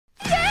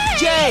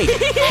Jay!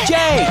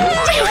 Jay!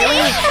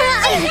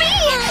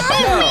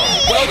 Now,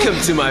 welcome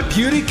to my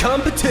beauty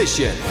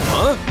competition.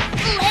 Huh?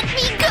 Let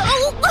me go!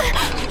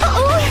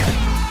 Oh.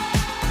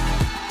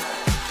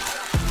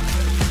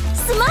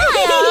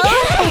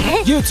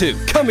 Smile! You two,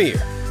 come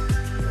here.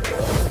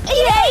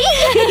 Yay!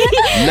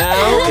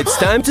 Now it's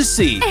time to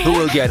see who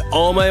will get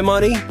all my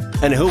money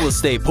and who will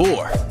stay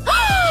poor.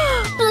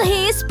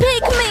 Please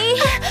pick me!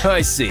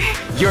 I see.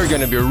 You're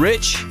gonna be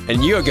rich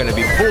and you're gonna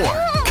be poor.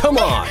 Come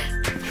on.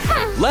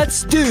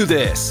 Let's do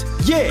this.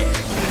 Yeah.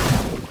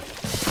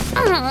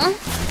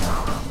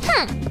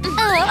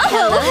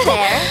 Hello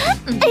there.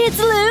 It's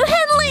Lou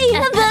Henley,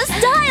 the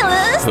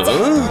stylist.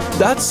 Huh?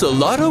 That's a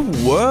lot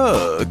of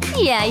work.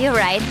 Yeah, you're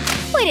right.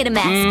 We need a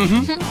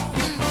mask.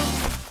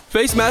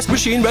 Face mask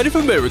machine ready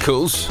for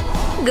miracles.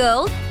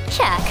 Gold,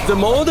 check. The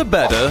more the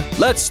better.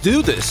 Let's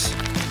do this.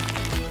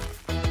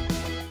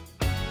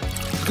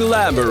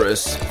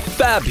 Glamorous.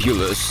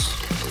 Fabulous.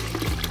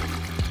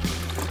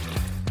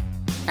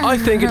 I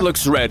think it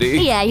looks ready.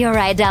 Yeah, you're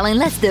right, darling.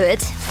 Let's do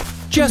it.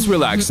 Just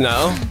relax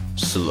now.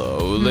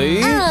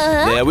 Slowly.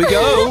 There we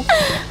go.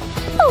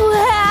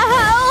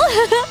 Wow!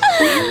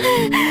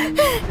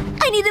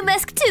 I need a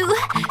mask too.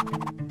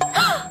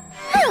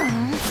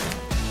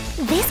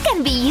 This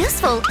can be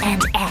useful.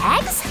 And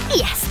eggs?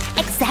 Yes,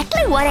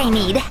 exactly what I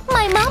need.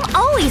 My mom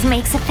always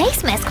makes a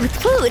face mask with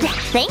food.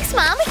 Thanks,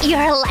 Mom.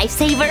 You're a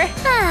lifesaver.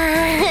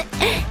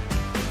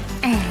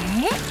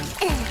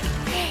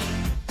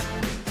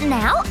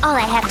 Now, all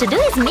I have to do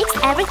is mix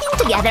everything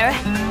together.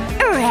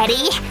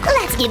 Ready?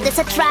 Let's give this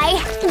a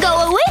try.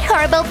 Go away,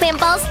 horrible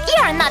pimples.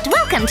 You're not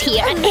welcomed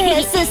here.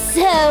 This is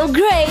so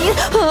great.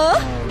 Huh?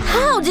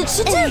 How did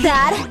she do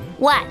that?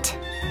 What?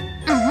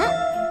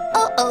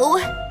 Uh-oh.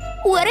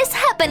 What is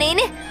happening?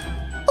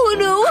 Oh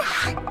no.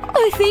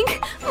 I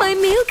think my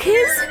milk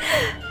is…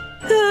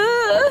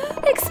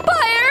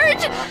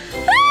 expired.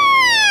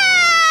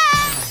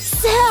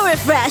 So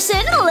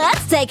refreshing.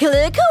 Let's take a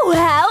look.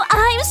 Wow,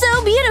 I'm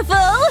so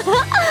beautiful.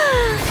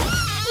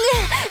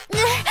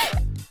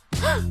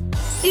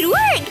 It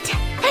worked!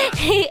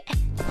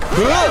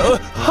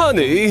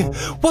 Honey,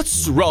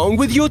 what's wrong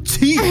with your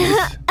teeth?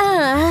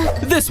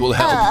 This will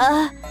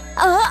help.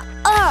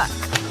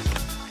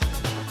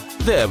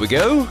 There we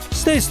go.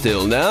 Stay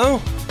still now.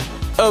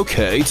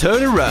 Okay,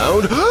 turn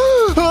around.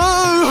 No!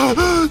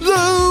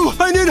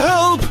 I need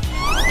help!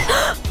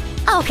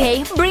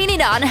 Okay, bring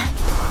it on.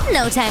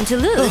 No time to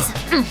lose.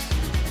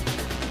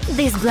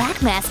 This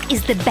black mask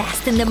is the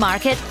best in the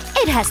market.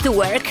 It has to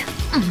work.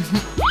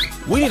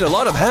 We need a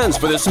lot of hands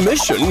for this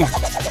mission.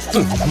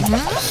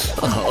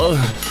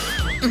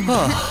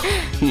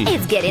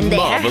 It's getting there.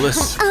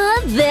 Marvelous.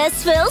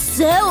 This feels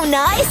so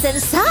nice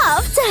and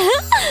soft.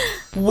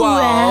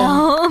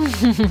 Wow.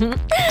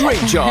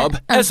 Great job,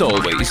 as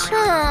always.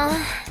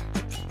 I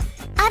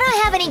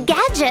don't have any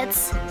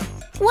gadgets.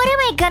 What am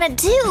I gonna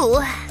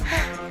do?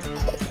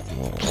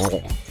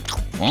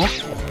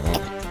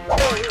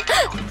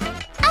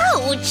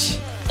 Ouch!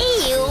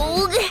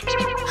 Ew!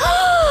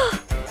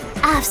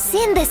 I've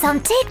seen this on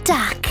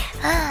TikTok.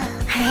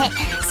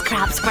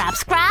 Scrub, scrub,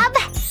 scrub.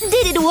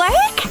 Did it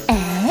work?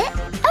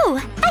 Oh,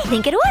 I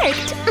think it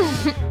worked.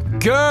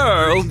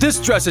 Girl, this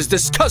dress is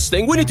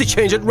disgusting. We need to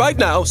change it right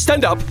now.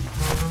 Stand up.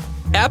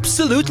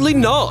 Absolutely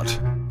not.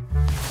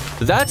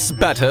 That's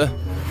better.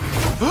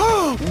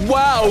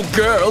 Wow,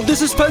 girl,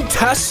 this is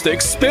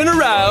fantastic. Spin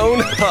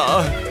around.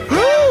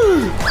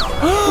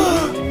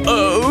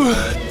 Oh,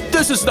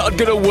 this is not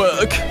gonna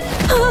work.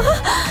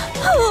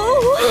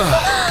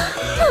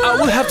 I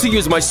will have to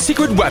use my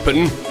secret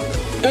weapon.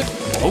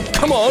 Oh,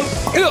 come on.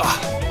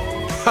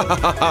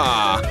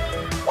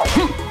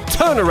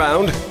 Turn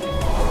around.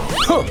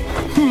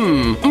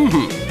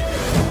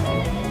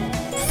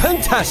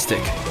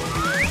 Fantastic.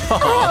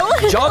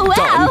 Job wow,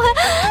 done.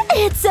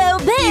 It's so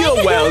big.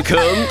 You're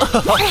welcome.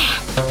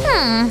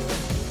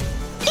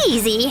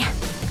 Easy.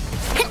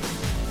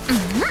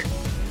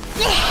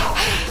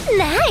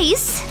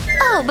 Nice.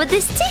 Oh, but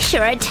this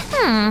t-shirt.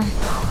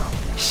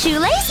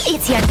 Shoelace,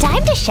 it's your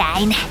time to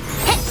shine.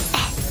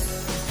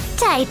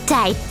 Tight,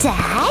 tight,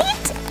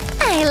 tight.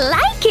 I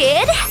like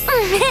it.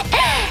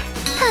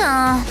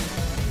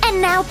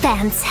 And now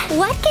pants.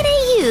 What can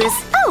I use?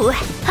 Oh,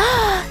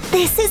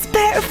 this is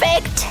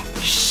perfect.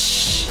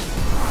 Shh.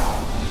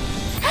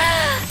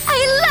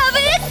 I love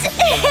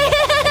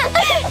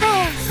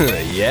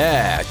it.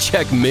 Yeah,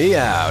 check me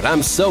out.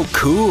 I'm so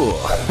cool.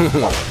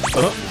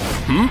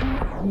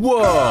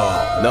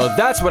 Whoa, now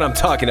that's what I'm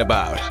talking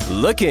about.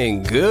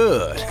 Looking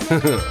good.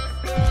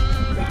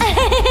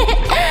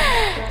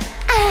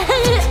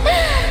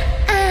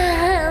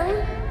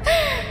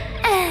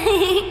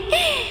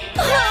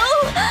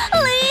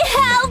 Lee,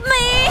 help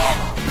me!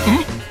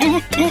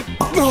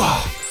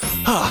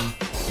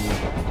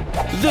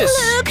 This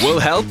will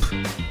help.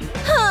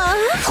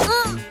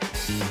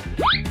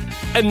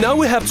 And now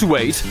we have to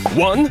wait.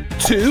 1,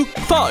 2,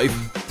 5.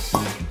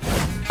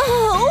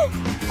 Oh,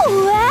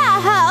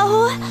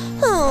 wow!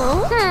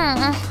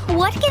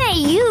 What can I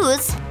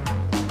use?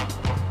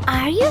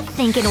 Are you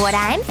thinking what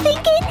I'm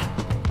thinking?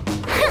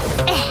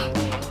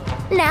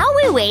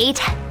 wait.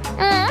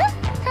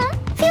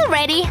 Feel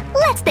ready?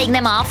 Let's take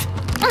them off.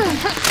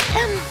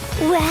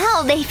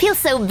 Wow, they feel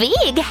so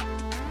big.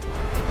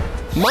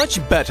 Much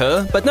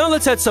better, but now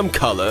let's add some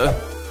color.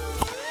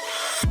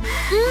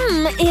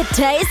 It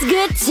tastes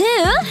good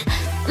too.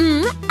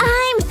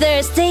 I'm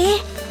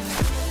thirsty.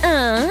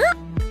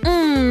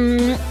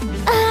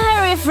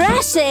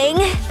 Refreshing.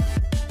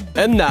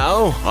 And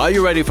now, are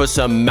you ready for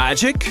some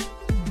magic?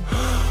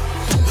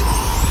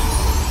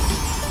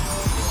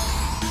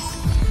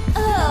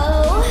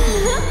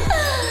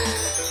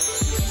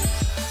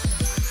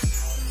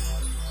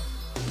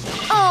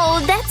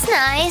 Oh, that's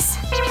nice.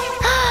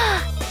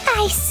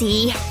 I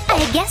see.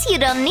 I guess you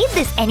don't need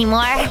this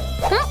anymore.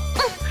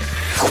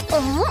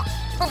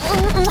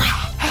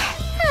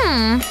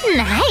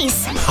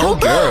 Nice. Oh,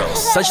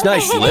 girls, such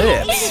nice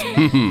lips.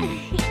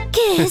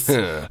 Kiss.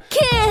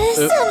 Kiss.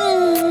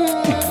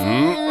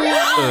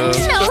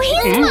 No,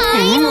 he's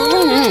mine.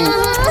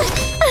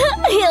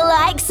 He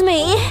likes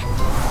me.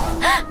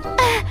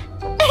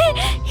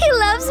 He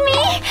loves me.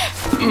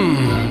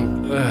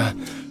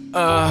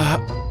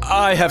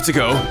 I have to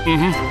go.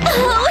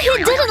 Oh, he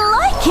didn't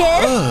like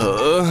it.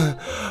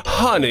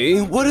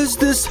 Honey, what is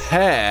this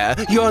hair?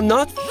 You're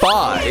not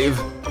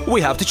 5.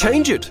 We have to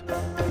change it.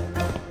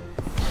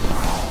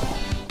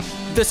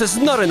 This is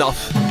not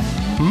enough.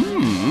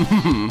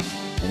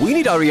 We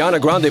need Ariana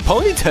Grande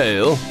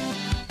ponytail.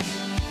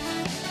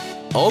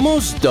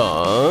 Almost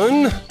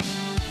done.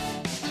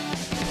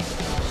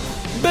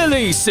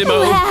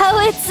 Bellissimo. Wow,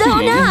 it's so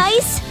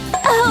nice.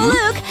 Oh,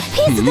 look,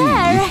 he's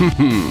there.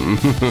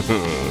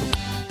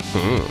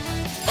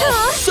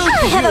 So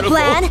I have a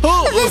plan.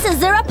 This is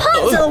the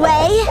Rapunzel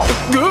way.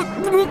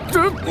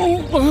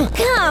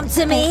 Come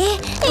to me.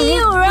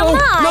 You are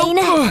mine.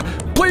 No,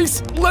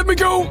 please, let me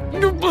go.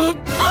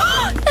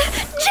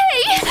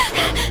 Jay!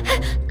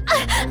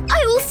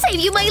 I will save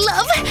you, my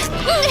love.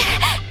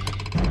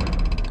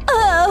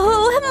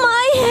 Oh,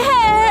 my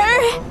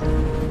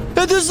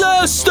hair. A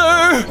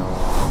disaster.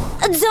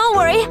 Don't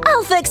worry,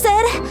 I'll fix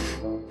it.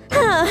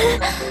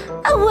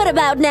 What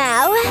about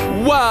now?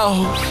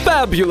 Wow,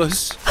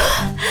 fabulous.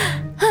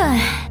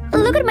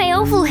 Look at my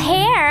awful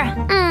hair.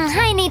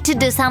 I need to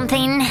do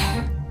something.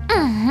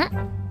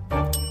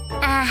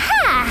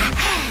 Aha!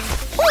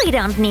 We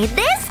don't need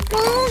this.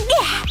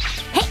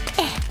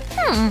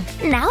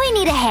 Now I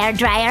need a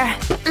hairdryer.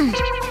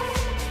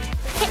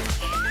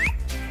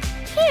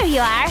 Here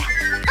you are.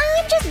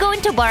 I'm just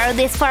going to borrow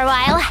this for a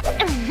while.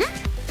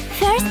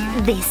 First,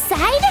 this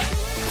side.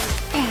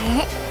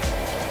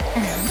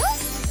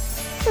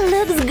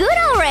 Looks good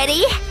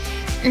already.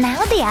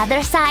 Now the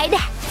other side.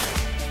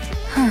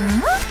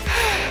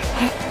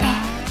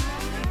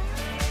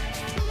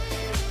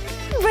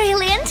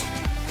 Brilliant.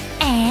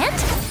 And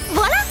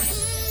voila!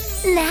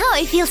 Now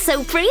I feel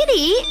so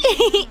pretty.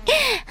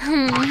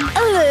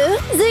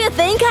 Do you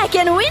think I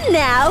can win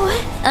now?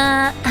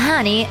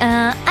 Honey,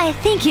 I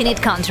think you need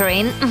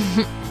contouring.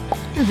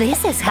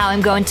 This is how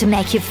I'm going to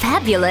make you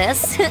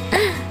fabulous.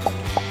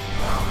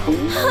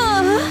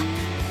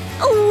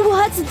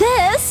 What's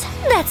this?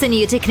 That's a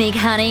new technique,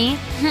 honey.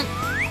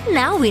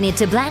 Now we need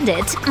to blend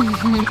it.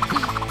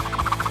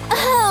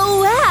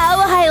 Oh,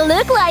 wow, I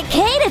look like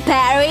Katy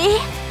Perry.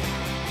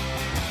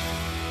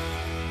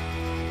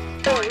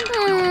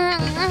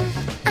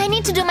 I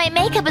need to do my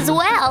makeup as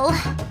well.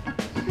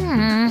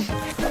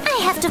 I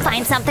have to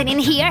find something in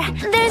here.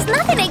 There's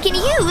nothing I can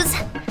use.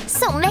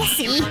 So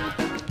messy.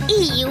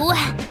 Ew.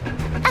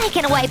 I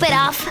can wipe it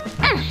off.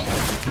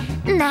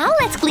 Now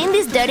let's clean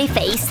this dirty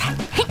face.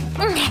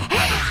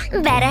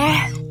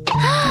 Better.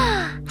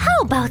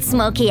 How about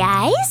smoky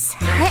eyes?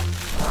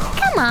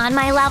 Come on,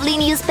 my lovely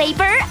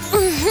newspaper.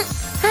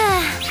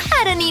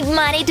 I don't need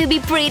money to be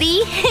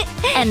pretty.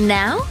 And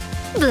now,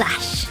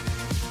 blush.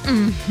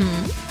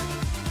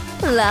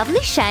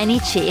 Lovely shiny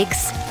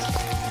cheeks.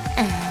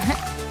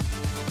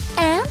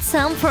 And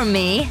some for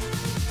me.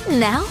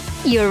 Now,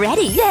 you're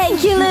ready.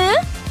 Thank you, Lou.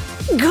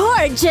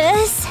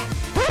 Gorgeous.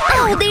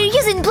 Oh, they're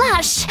using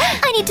blush.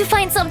 I need to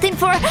find something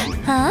for…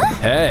 Huh?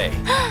 Hey,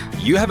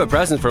 you have a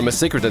present from a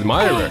secret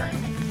admirer.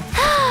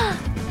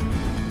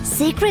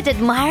 Secret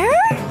admirer?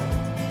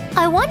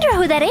 I wonder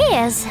who that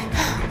is.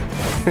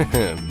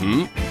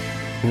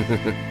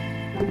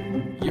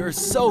 You're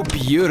so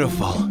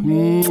beautiful.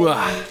 No,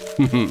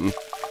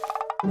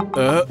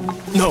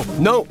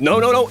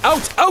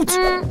 out!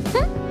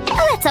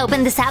 Let's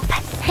open this up.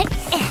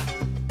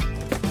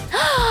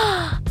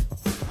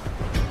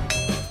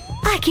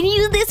 I can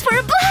use this for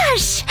a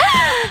blush!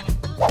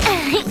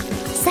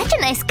 Such a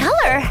nice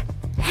color.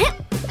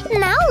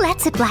 Now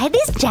let's apply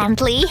this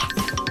gently.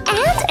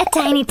 And a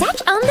tiny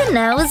touch on the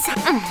nose.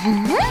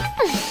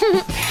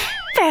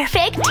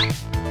 Perfect.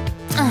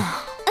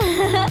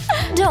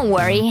 Don't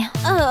worry.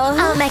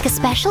 I'll make a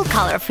special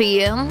color for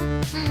you.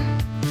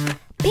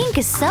 Pink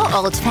is so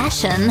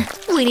old-fashioned.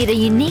 We need a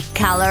unique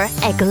color,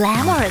 a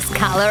glamorous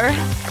color.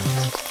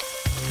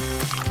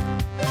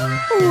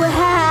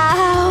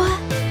 Wow.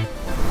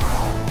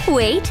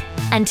 Wait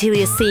until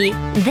you see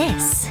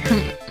this.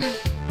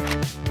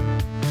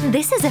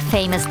 This is a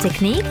famous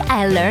technique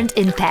I learned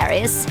in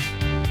Paris.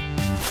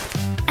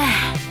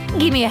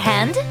 Give me your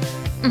hand.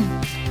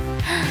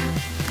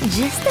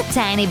 Just a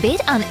tiny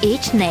bit on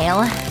each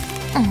nail.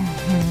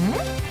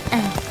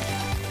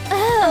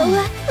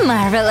 Oh,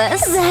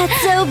 marvelous.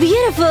 That's so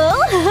beautiful.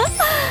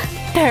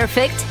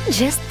 Perfect,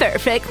 just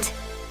perfect.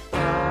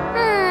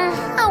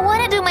 I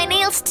want to do my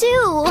nails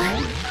too.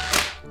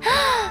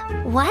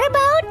 What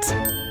about...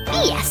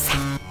 Yes.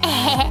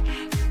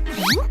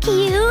 Thank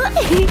you.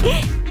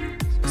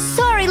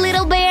 Sorry,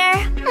 little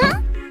bear.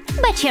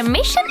 But your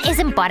mission is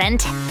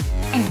important.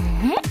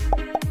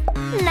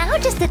 Now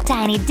just a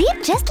tiny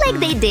dip, just like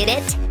they did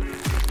it.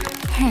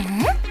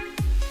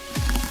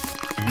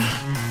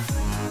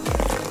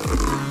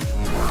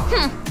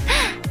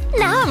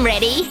 Now I'm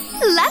ready.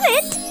 Love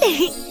it.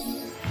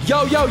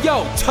 Yo, yo,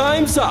 yo!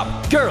 Time's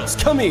up! Girls,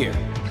 come here!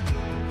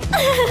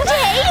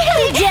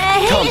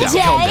 Jay! Calm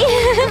down.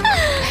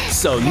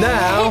 So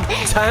now,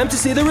 time to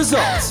see the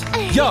results.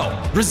 Yo,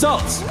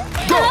 results!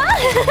 Go!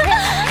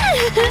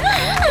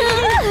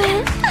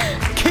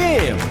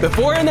 Kim,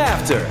 before and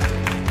after.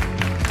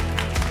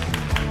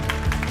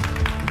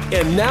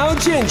 And now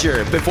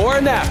Ginger, before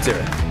and after.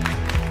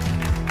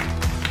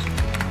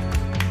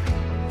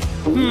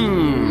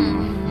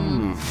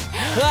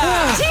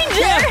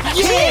 Ginger!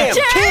 Kim!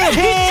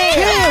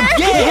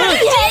 Ginger!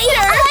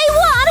 I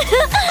won!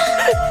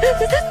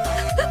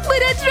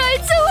 But I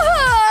tried so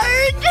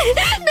hard!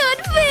 Not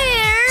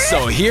fair!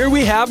 So here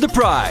we have the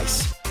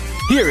prize.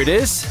 Here it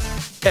is.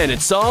 And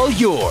it's all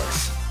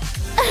yours.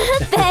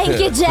 Thank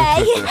you,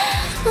 Jay.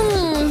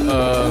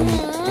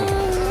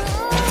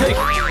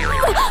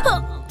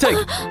 Take.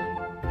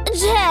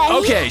 Jay!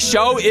 Okay,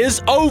 show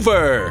is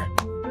over.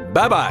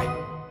 Bye-bye.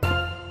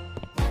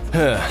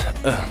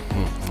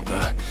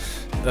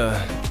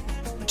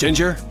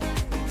 Ginger?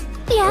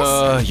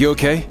 Yes? You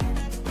okay?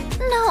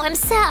 No, I'm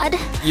sad.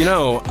 You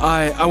know,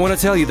 I want to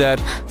tell you that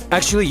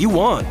actually you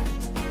won.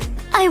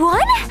 I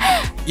won?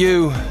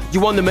 You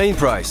won the main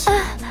prize.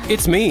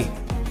 It's me.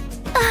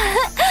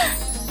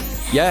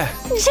 Yeah.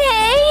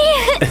 Jay!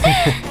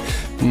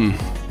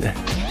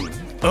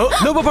 Oh,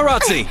 no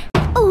paparazzi!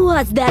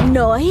 What's that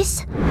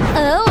noise?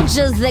 Oh,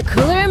 just the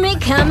cooler me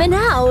coming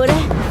out.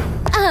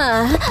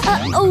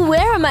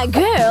 Where are my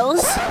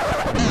girls?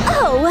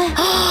 Oh,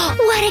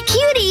 What a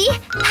cutie!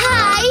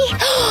 Hi!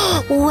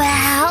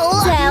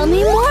 Wow! tell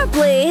me more,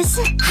 please.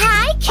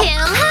 Hi, Kim!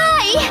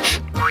 Hi!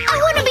 I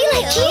want to be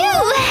like you!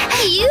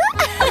 You?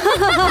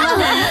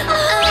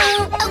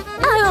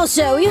 I will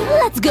show you.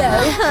 Let's go.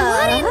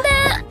 What in the...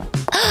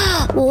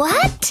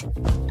 What?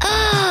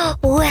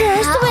 Wow!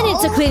 First, we need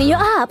to clean you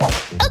up.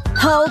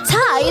 Hold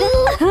tight.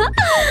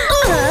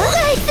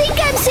 I think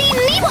I'm seeing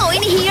Nemo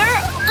in here!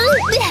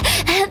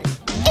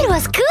 It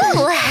was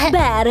cool!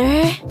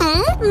 Better.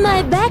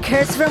 My back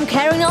hurts from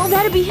carrying all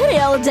that beauty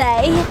all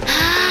day.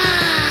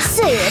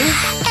 See?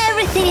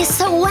 Everything is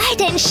so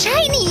white and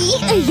shiny!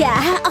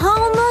 Yeah,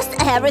 almost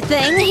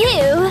everything.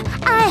 You.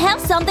 I have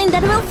something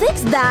that will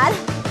fix that.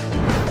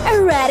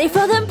 Ready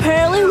for them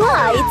pearly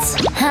whites.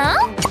 Huh?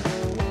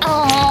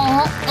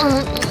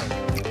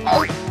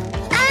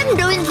 I'm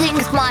doing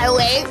things my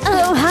way.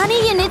 Oh,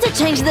 honey, you need to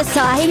change the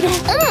side.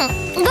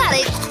 Got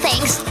it,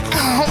 thanks.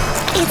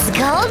 It's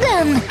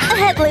golden.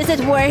 At least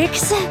it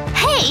works.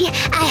 Hey,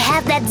 I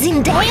have that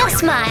Zendaya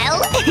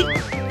smile.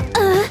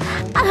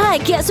 I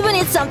guess we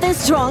need something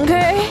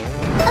stronger.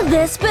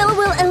 This pill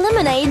will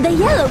eliminate the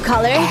yellow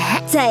color.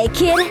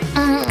 Take it.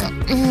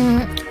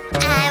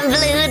 I'm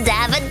blue,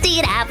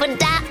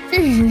 da-ba-dee-da-ba-da.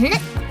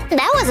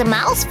 That was a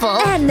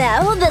mouthful. And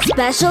now the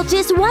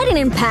specialty's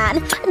whitening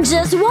pan.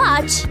 Just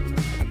watch.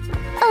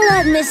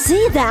 Let me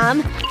see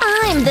them.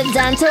 I'm the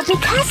dental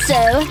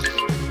Picasso.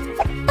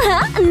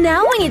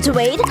 Now we need to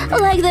wait,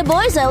 like the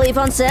boys I leave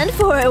on scent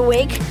for a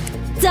week.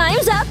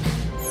 Time's up.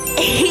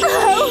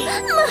 Oh,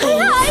 my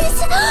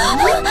eyes!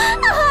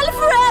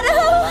 Alfredo!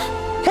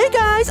 Hey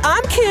guys,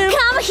 I'm Kim.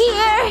 Come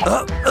here!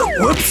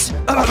 Whoops.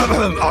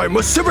 I'm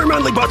a super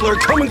manly butler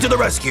coming to the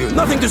rescue.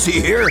 Nothing to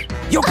see here.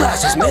 Your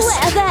glasses, miss.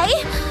 Where are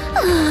they?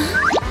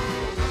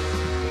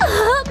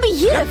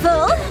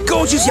 Beautiful!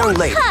 Gorgeous young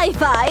lady. High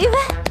five!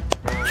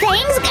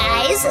 Thanks,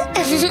 guys.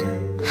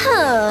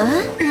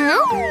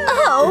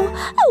 Oh,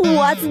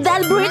 what's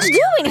that bridge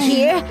doing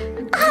here?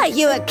 Are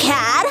you a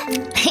cat?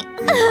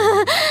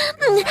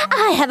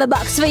 I have a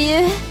box for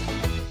you.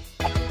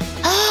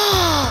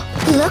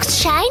 Looks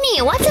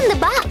shiny. What's in the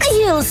box?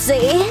 You'll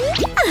see.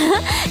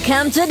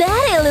 Come to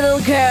daddy, little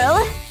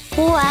girl.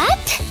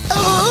 What?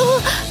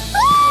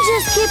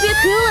 Just keep you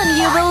cool and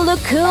you will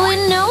look cool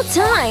in no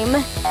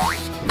time.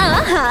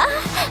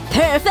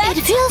 Perfect.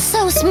 It feels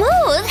so smooth.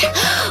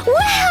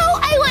 Wow,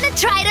 I want to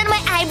try it on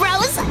my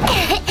eyebrows.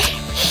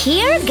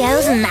 Here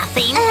goes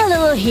nothing. A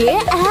little here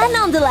and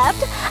on the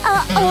left.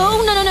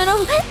 Oh, no.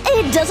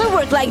 It doesn't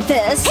work like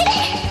this.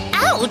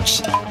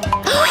 Ouch.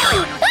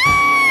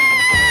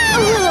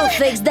 We'll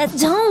fix that,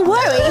 don't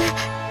worry.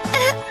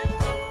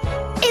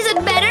 Is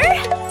it better?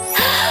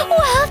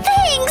 Wow,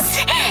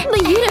 thanks.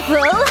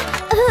 Beautiful.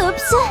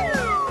 Oops.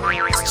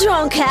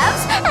 Strong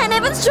calves and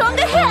even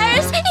stronger hands.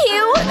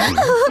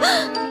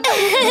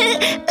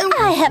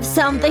 I have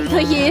something for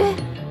you.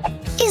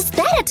 Is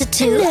that a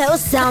tattoo? No,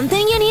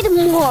 something you need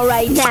more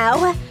right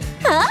now.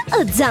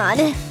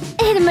 Done.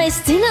 It may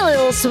sting a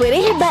little,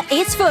 sweetie, but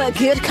it's for a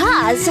good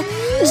cause.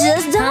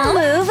 Just don't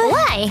move.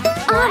 Why?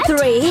 On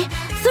 3,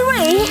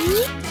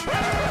 3.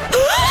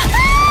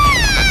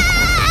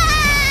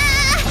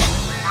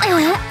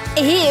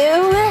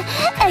 Ew.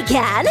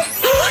 Again?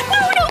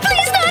 No,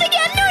 please not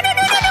again. No.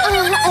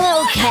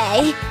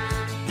 Okay.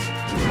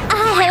 I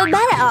have a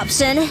better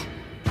option.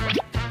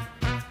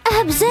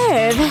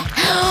 Observe.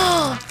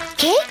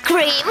 Cake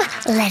cream.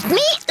 Let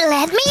me.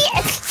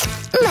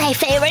 My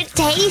favorite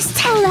taste.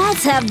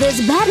 Let's have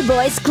these bad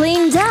boys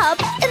cleaned up.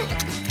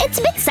 It's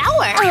a bit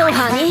sour. Oh,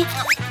 honey.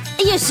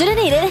 You shouldn't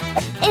eat it.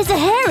 It's a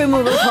hair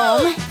removal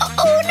foam.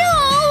 Oh, no.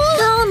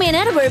 Call me an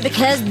Edward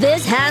because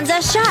these hands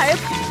are sharp.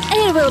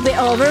 It will be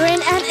over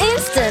in an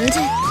instant.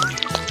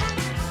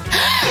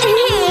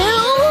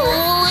 Ew.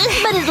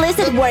 But at least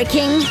it's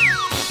working.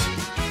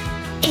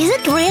 Is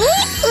it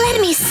really? Let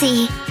me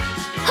see.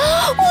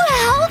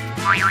 Wow!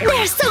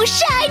 They're so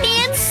shiny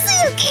and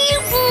silky!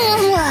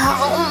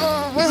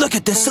 Wow. Look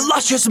at this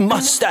luscious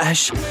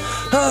mustache.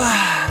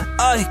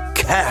 I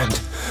can't.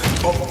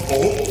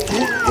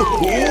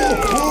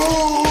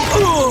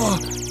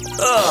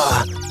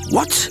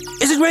 What?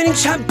 Is it raining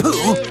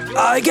shampoo?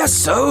 I guess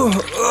so.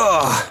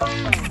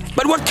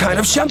 But what kind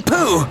of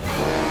shampoo?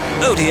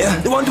 Oh dear,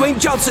 the one Dwayne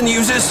Johnson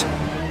uses.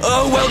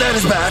 Oh, well, that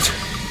is bad.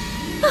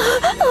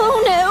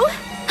 Oh, no.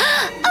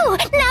 Oh,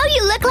 now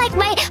you look like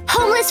my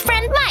homeless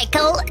friend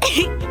Michael.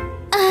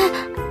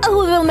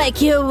 We will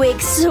make you a wig,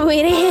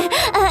 sweetie.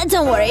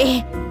 Don't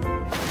worry.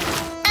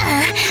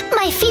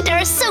 My feet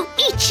are so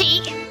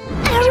itchy.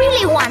 I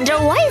really wonder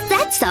why is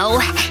that so?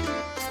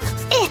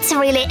 It's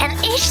really an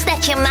itch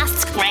that you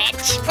must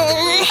scratch.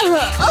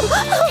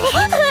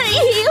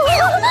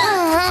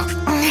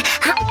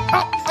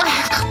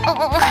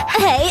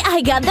 Hey,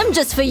 I got them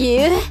just for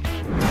you.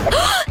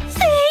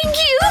 Thank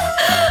you!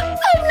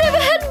 I've never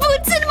had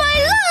boots in my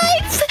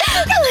life!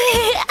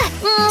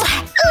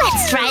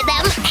 Let's try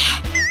them.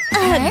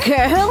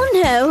 Girl,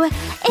 no.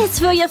 It's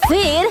for your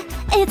feet.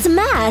 It's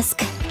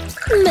mask.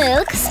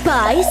 Milk,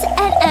 spice,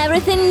 and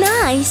everything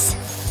nice.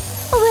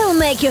 We'll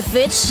make your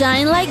feet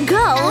shine like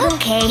gold.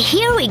 Okay,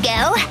 here we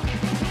go.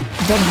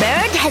 The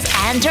bird has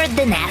entered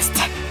the nest.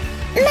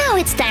 Now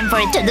it's time for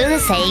it to do the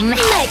same.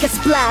 Make a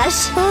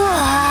splash.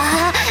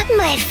 Oh,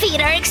 my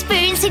feet are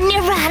experiencing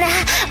nirvana.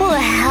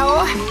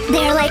 Wow,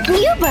 they're like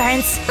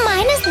newborns,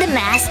 minus the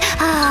mess.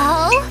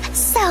 Oh,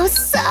 so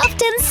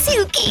soft and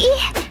silky.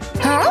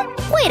 Huh?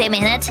 Wait a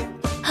minute.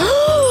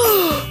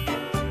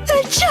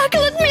 A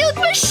chocolate milk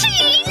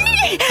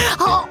machine!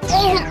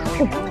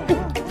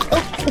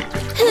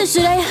 Who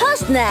should I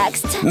host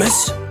next?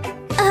 Miss?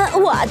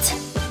 What?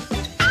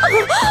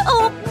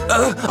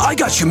 I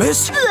got you,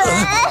 miss.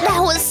 That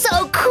was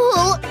so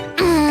cool.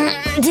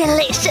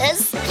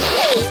 Delicious.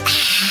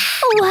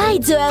 Why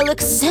do I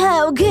look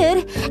so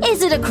good?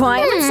 Is it a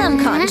crime in some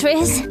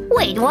countries?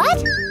 Wait,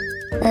 what?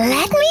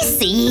 Let me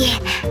see.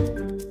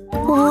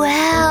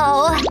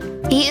 Wow.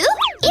 You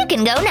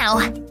can go now.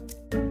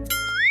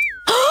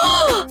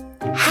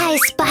 I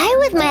spy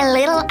with my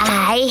little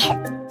eye.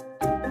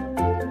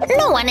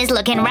 No one is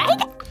looking, right?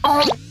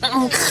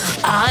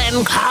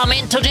 I'm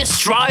coming to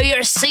destroy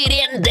your city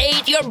and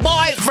date your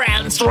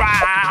boyfriends.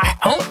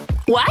 Huh?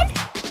 What?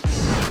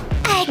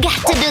 I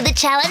got to do the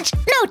challenge.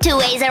 No two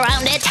ways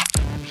around it.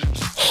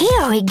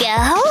 Here we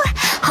go.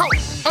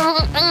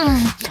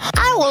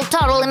 I will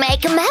totally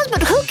make a mess,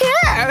 but who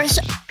cares?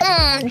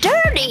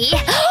 Dirty.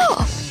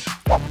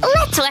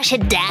 Let's wash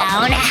it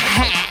down.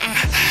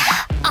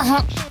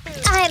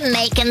 I'm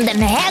making the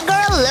hair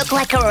girl look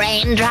like a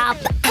raindrop.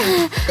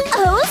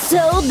 Oh,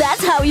 so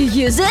that's how you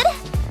use it?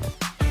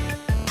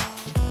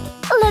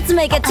 Let's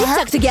make a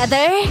TikTok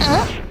together.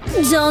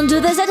 Don't do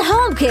this at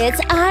home,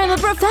 kids. I'm a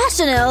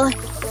professional.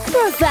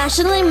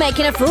 Professionally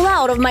making a fool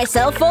out of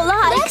myself for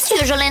likes. That's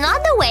usually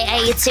not the way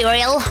I eat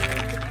cereal.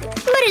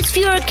 But it's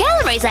fewer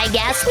calories, I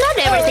guess. Not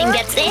everything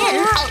gets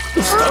in.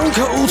 Stone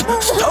cold!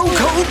 Stone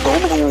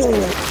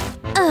cold!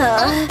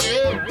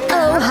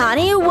 Oh,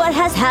 honey, what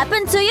has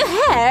happened to your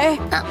hair?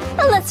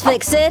 Let's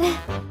fix it.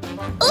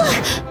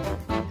 Ouch!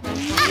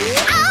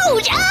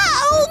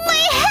 Ow!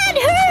 My head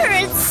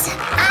hurts!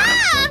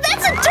 Ah!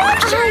 That's a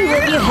torture! I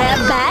whip your hair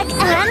back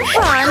and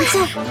front.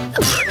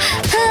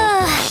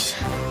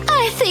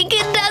 I think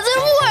it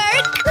doesn't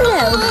work!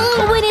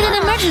 No, we need an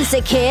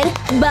emergency kit.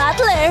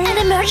 Butler. An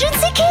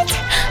emergency kit?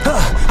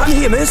 I'm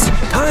here, miss.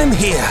 I'm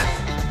here.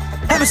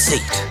 Have a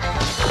seat.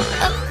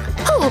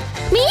 Who?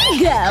 Me?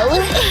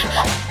 Go.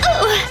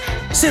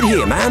 Sit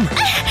here, ma'am.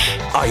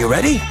 Are you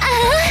ready?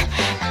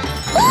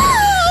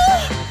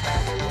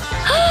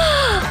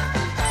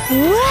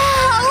 Wow!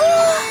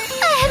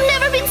 I have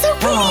never been so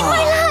pretty in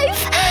my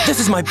life! This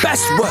is my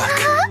best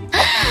work.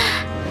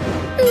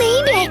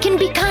 Maybe I can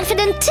be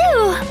confident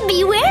too.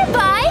 Beware,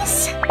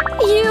 boys.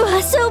 You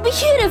are so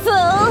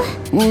beautiful.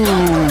 You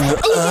can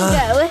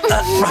go.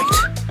 Right.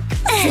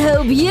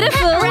 So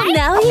beautiful. Right?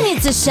 Now you need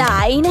to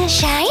shine.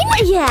 Shine?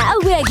 Yeah,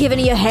 we're giving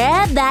your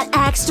hair that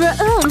extra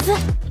oomph.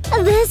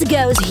 This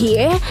goes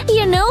here.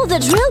 You know the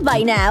drill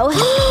by now.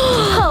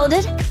 Hold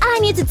it. I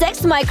need to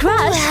text my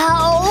crush.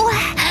 Wow.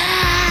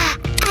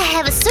 I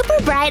have a super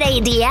bright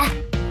idea.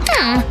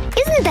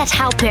 Isn't that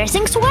how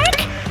piercings work?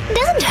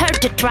 Doesn't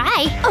hurt to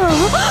try.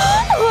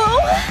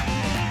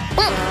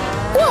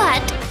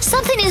 What?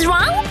 Something is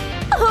wrong?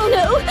 Oh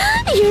no!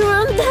 You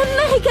ruined the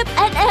makeup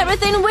and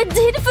everything we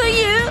did for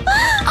you!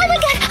 Oh my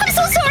god! I'm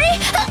so sorry!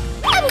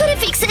 I'm gonna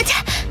fix it!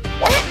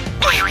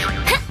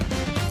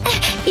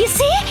 You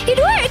see? It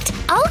worked!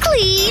 All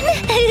clean!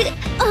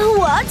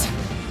 What?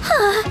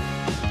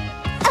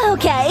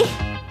 Okay.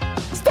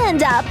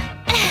 Stand up.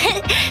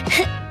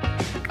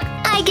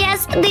 I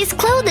guess these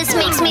clothes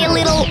makes me a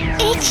little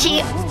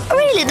itchy.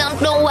 Really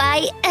don't know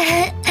why.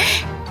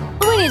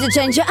 We need to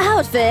change your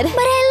outfit. But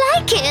I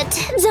like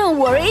it! Don't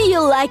worry,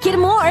 you'll like it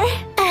more.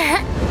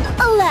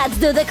 Let's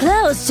do the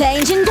clothes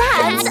changing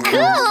dance. That's cool!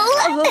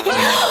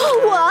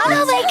 What?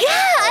 Oh my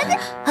god!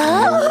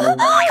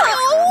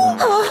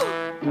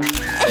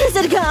 Is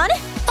it gone?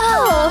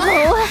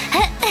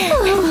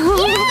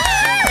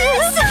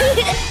 Yes!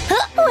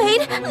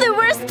 Wait, the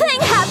worst thing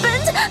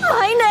happened!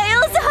 My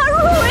nails are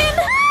ruined!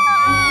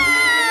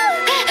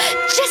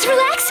 Just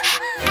relax.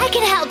 I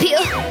can help you.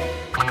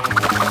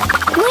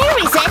 Where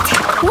is it?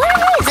 Where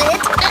is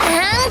it?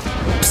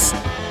 Psst.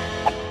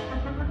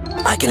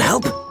 I can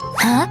help.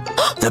 Huh?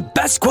 The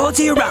best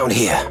quality around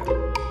here.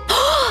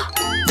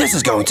 This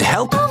is going to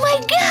help. Oh my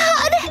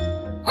god!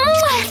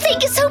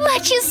 Thank you so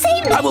much, you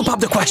saved me! I will pop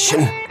the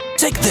question.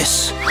 Take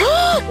this.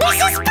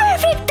 This is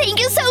perfect! Thank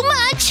you so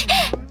much!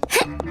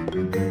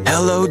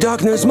 Hello,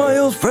 darkness, my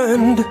old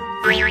friend.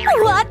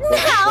 What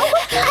now?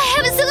 I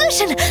have a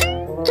solution!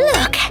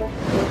 Look!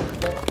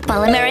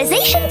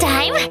 Polymerization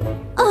time!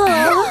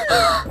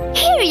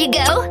 Here you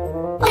go!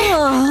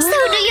 So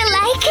do you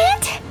like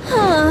it?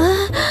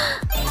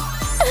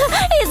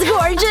 It's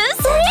gorgeous!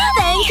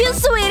 Thank you,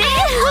 sweetie!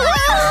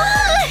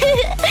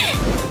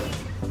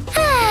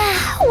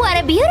 What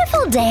a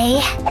beautiful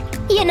day!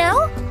 You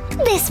know,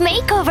 this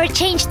makeover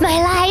changed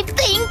my life,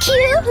 thank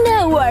you!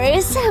 No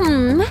worries.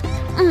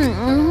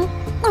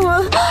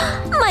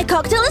 My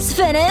cocktail is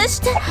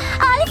finished!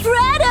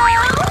 Alfredo!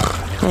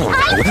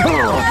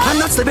 I'm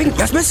not sleeping.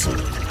 Yes, miss?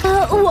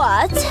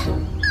 What?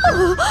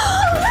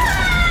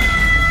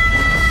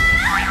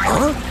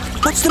 Huh?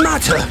 What's the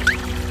matter?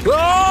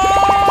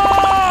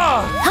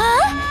 Huh?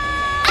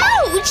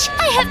 Ouch!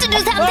 I have to do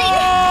something!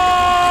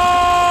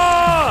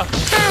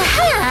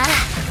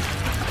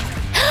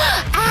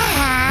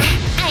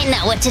 I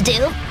know what to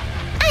do.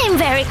 I'm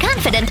very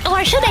confident,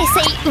 or should I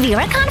say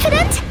Vera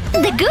confident?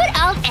 The good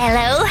old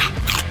Elo.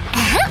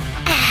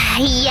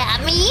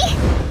 Yummy.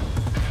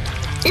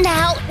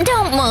 Now,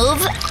 don't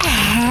move.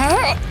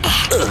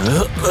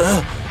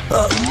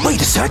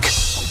 Wait a sec.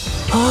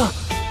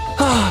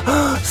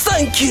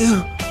 Thank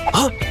you.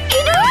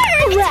 It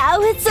worked! Wow,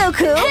 it's so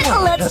cool!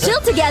 Let's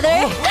chill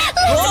together!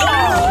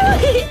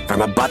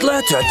 From a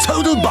butler to a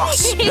total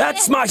boss.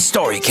 That's my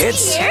story,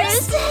 kids.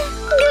 Cheers!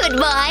 Good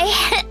boy.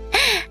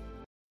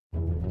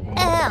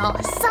 Oh,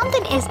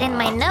 something is in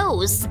my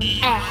nose.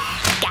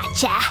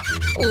 Gotcha.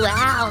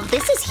 Wow,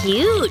 this is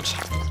huge.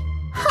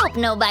 Hope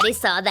nobody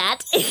saw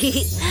that.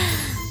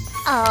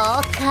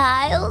 Oh,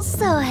 Kyle,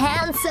 so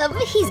handsome.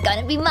 He's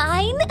gonna be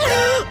mine.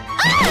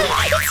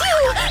 It's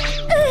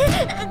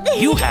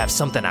you! You have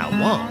something I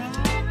want.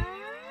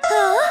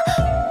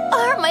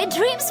 Are my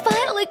dreams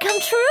finally come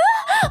true?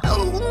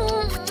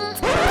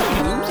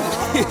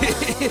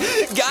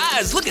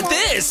 Guys, look at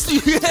this!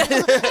 Wait,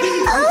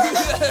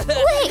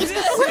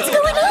 what's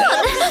going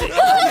on?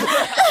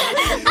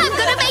 I'm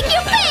gonna make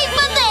you pay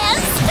for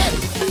this!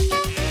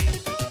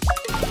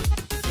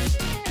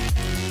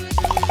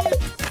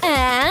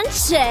 And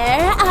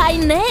Cher, I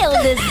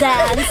nailed this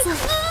dance!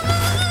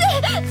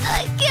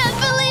 I can't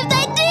believe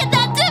they did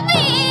that to me!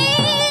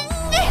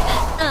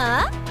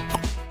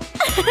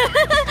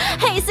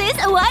 Hey sis,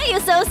 why are you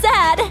so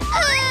sad?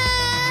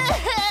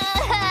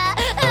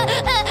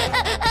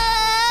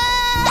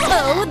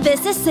 Oh,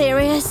 this is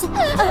serious.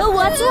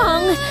 What's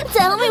wrong?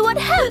 Tell me what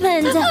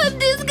happened. I'm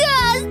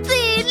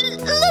disgusting!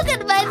 Look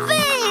at my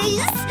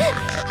face!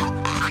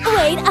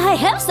 Wait, I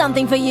have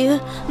something for you.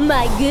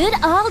 My good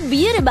old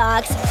beauty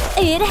box.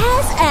 It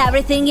has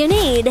everything you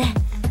need.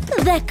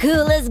 The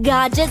coolest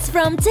gadgets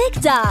from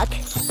TikTok.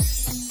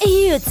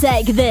 You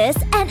take this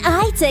and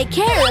I take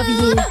care of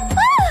you.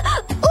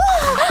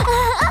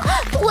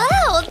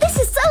 Wow, this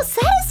is so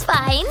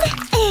satisfying!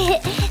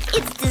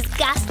 It's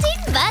disgusting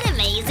but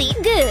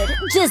amazing. Good.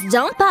 Just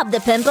don't pop the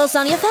pimples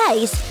on your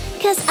face.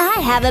 Cause I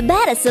have a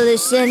better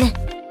solution.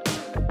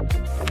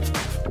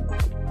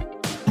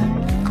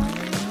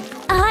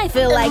 I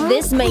feel like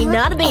this may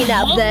not be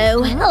enough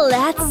though.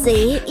 Let's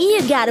see.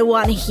 You got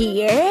one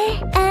here.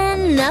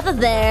 And another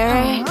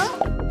there.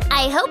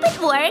 I hope it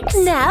works.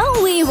 Now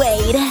we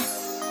wait.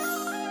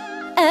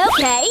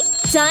 Okay,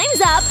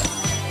 time's up.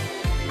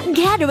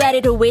 Get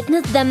ready to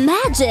witness the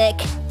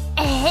magic.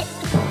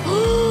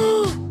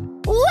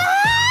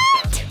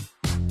 What?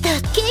 The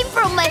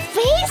my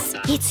face?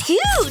 It's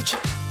huge!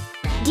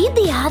 Did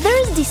the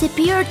others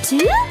disappear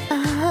too?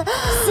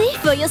 See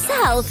for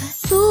yourself.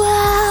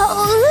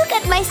 Wow, look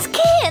at my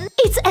skin!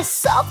 It's as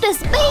soft as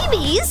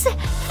baby's!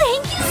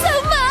 Thank you so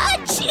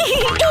much!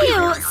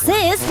 Ew,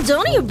 sis,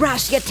 don't you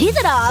brush your teeth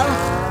at all?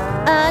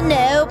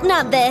 No,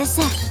 not this.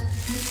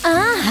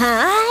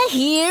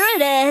 Here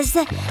it is.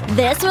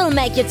 This will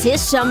make your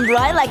teeth shine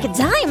bright like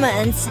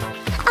diamonds.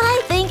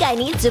 I think I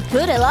need to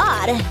put a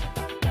lot.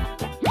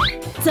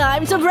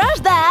 Time to brush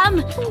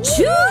them!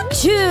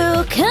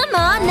 Choo-choo! Come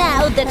on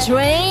now, the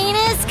train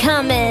is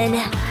coming!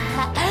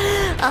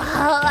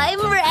 Oh, I'm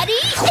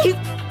ready!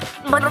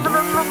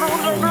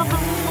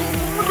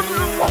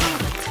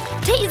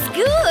 Tastes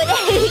good!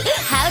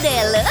 How do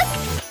I look?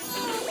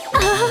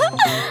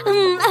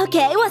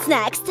 Okay, what's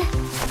next?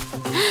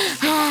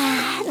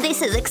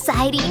 This is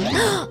exciting!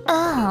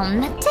 Oh,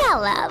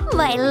 Nutella,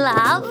 my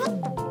love!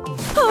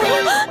 Oh,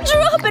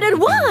 drop it at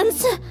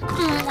once!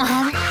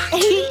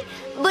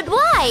 But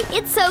why?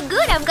 It's so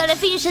good I'm gonna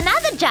finish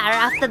another jar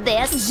after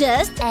this.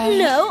 Just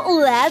no,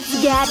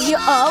 let's get you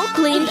all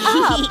cleaned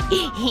up.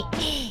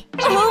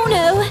 Oh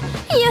no,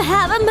 you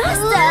have a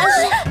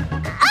mustache.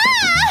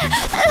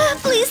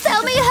 Please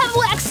tell me you have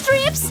wax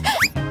strips.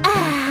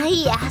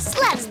 Yes,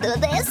 let's do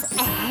this.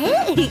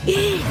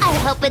 I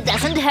hope it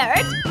doesn't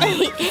hurt.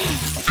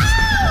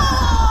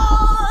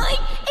 Ow!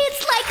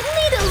 It's like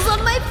needles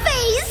on my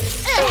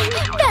face.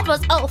 That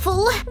was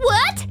awful.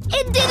 What?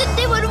 It didn't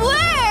even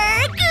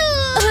work.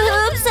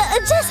 Oops,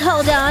 just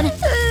hold on.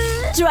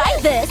 Try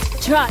this.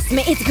 Trust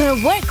me, it's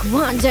gonna work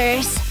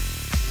wonders.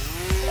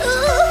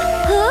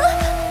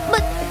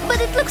 But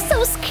it looks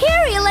so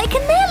scary, like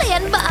an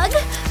alien bug.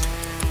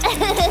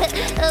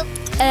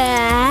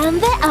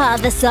 And the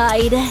other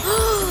side.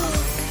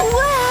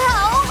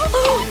 Wow!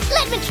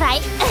 Let me try.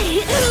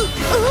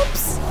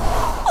 Oops.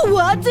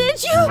 What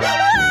did you...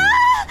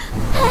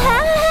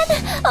 And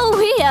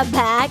we are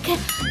back.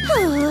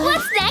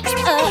 What's next?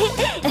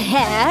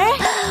 Hair?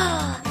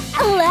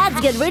 Let's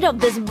get rid of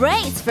this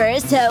braids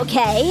first,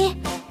 okay?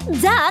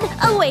 Done.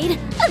 Oh wait,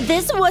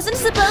 this wasn't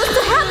supposed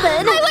to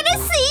happen. I wanna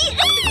see.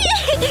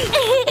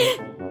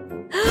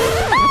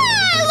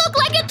 I look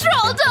like a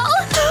troll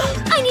doll.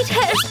 I need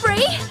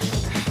hairspray.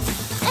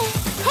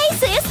 Hey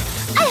sis,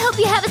 I hope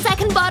you have a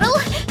second bottle.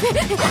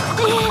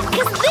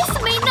 Cause this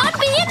may not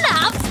be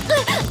enough.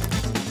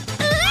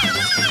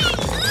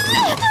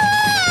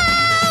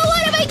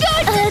 What am I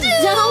going to do?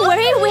 Don't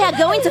worry, we are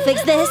going to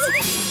fix this.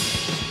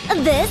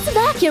 This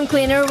vacuum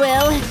cleaner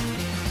will.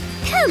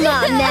 Come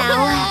on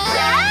now.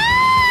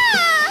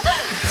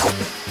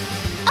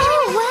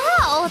 Oh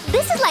wow,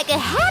 this is like a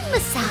head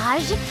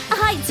massage.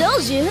 I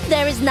told you,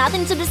 there is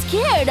nothing to be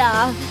scared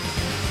of.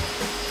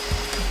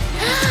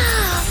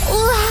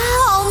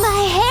 Wow,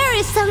 my hair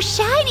is so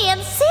shiny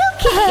and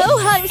silky. Oh,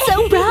 I'm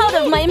so proud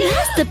of my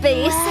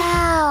masterpiece.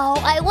 Wow,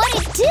 I want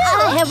it too.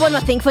 I have one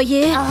more thing for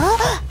you.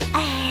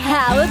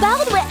 How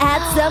about we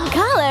add some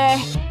color?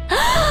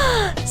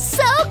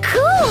 So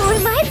cool!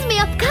 Reminds me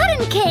of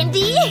cotton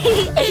candy.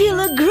 You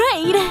look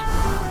great.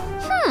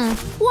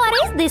 What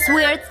is this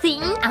weird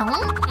thing?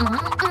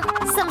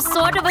 Some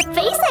sort of a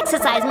face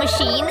exercise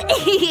machine.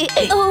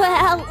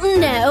 Well,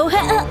 no.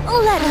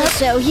 Let me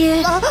show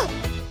you.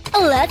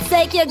 Let's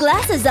take your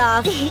glasses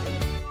off.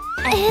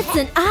 It's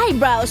an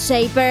eyebrow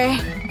shaper.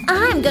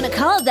 I'm gonna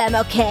call them,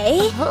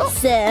 okay?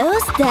 So,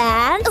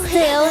 stand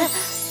still.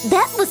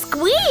 That was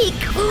quick!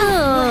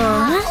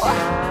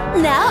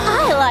 Now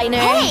eyeliner.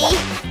 Hey!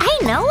 I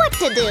know what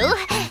to do!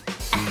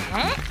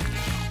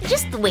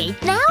 Just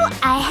wait now,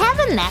 I have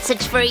a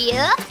message for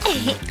you.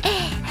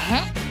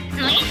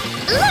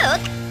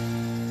 Look!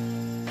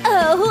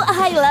 Oh,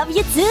 I love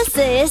you too,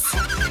 sis.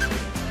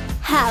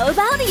 How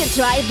about you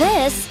try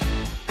this?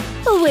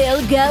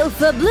 We'll go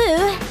for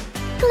blue.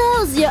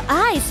 Close your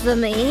eyes for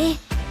me.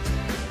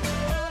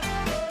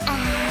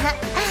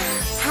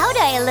 How do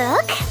I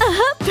look?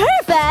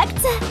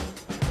 Perfect!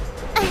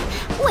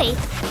 Wait,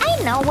 I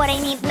know what I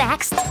need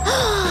next.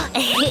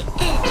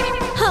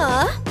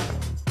 Huh?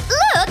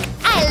 Look!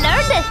 I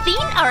learned a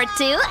thing or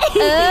two.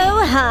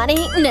 Oh,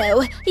 honey,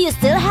 no. You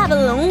still have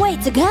a long way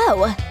to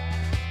go.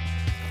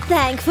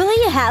 Thankfully,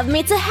 you have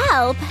me to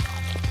help.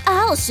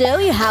 I'll show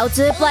you how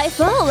to apply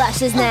faux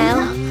lashes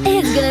now.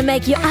 It's gonna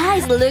make your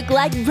eyes look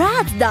like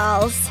Bratz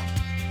dolls.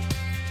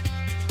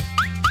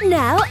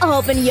 Now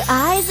open your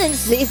eyes and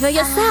see for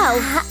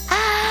yourself.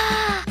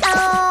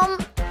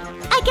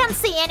 I can't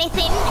see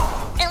anything.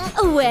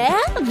 Wear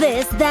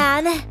this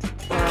then.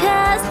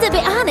 Cause to be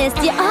honest,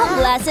 your old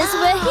glasses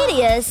were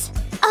hideous.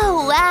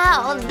 Oh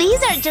wow,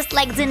 these are just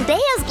like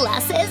Zendaya's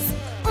glasses.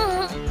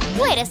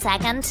 Wait a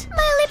second,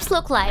 my lips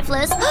look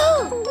lifeless.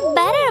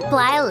 Better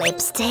apply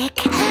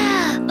lipstick.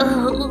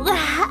 Ooh,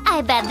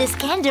 I bet this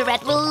candy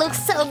red will look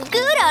so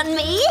good on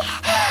me.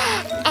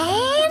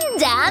 And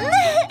done.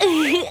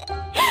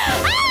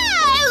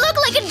 I look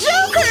like a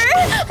joker.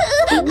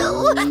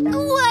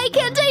 Why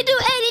can't I do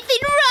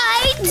anything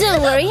right?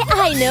 Don't worry,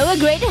 I know a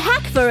great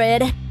hack for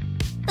it.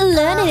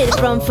 Learned it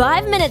from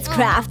 5 Minutes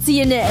Crafts,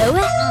 you know.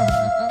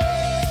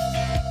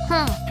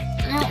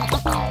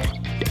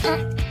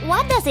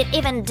 does it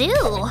even do?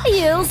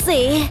 You'll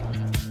see.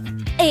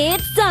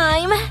 It's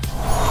time.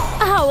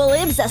 Our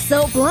lips are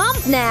so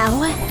plump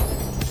now.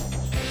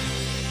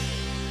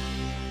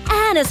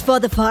 And as for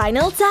the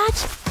final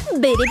touch,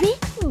 biddy-bee,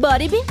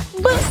 body-bee,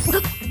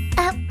 boop.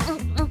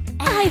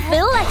 I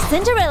feel like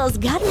Cinderella's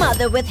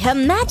godmother with her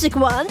magic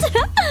wand. And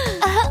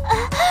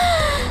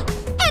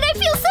I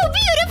feel so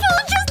beautiful,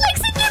 just like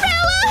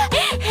Cinderella!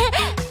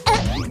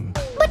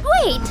 But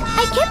wait,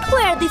 I can't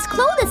wear these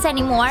clothes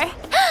anymore.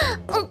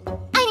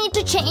 I need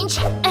to change.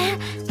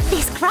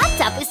 This crop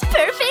top is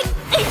perfect.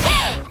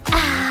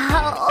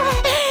 Ow.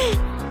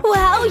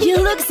 Wow, you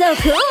look so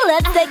cool.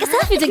 Let's take a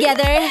selfie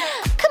together.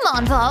 Come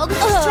on, Vogue.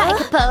 Strike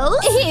a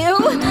pose. Ew.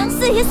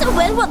 Sis,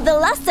 when was the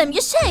last time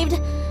you shaved?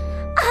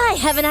 I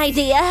have an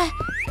idea.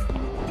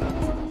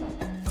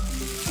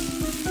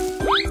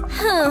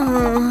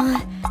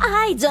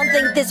 I don't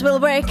think this will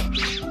work.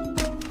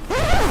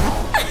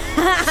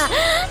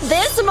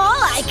 This more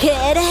like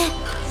it.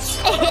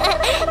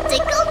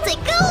 Tickle,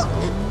 tickle.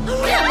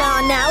 Come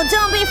on now,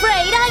 don't be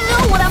afraid. I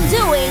know what I'm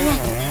doing.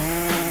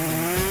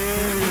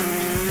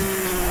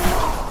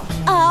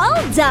 All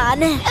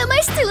done. Am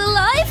I still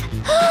alive?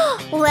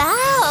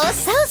 Wow,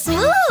 so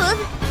smooth.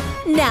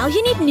 Now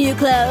you need new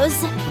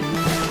clothes.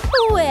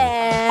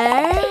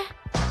 Where?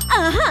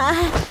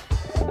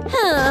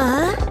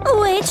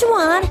 Which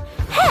one?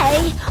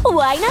 Hey,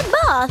 why not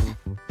both?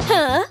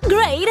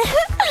 Great.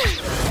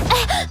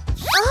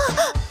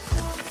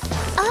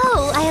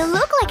 Oh, I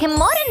look like a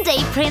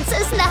modern-day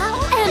princess now.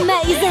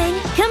 Amazing.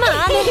 Come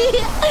on.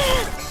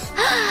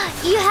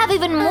 You have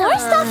even more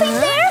stuff in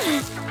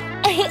there?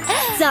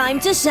 Time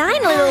to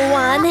shine, little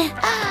one.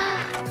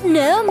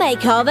 No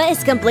makeover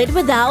is complete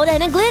without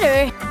any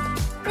glitter.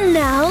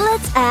 Now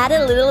let's add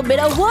a little bit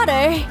of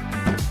water.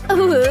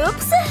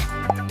 Oops.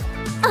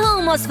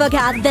 Almost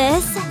forgot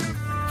this.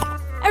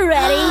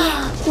 Ready?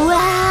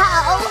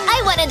 Wow!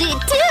 I want to do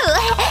it too!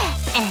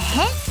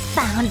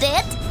 Found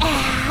it!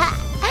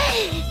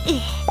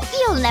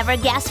 You'll never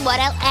guess what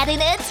I'll add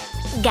in it.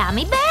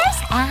 Gummy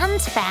bears and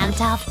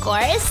Fanta, of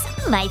course.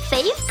 My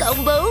fave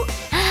combo.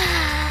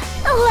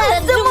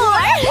 Let's do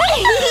more!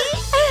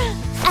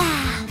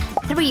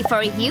 3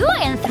 for you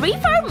and 3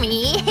 for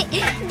me.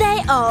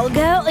 They all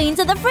go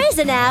into the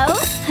freezer now.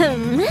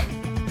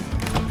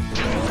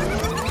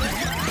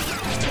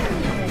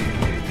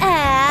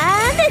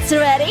 And it's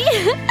ready.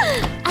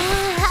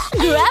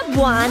 Grab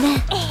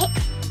one.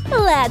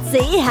 Let's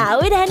see how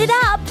it ended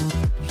up.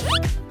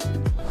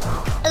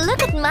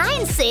 Look at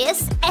mine,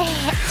 sis.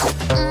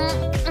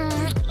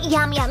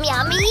 Yum, yum,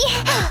 yummy.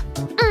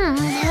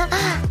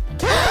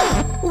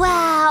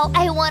 Wow,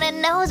 I want a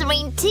nose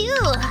ring too.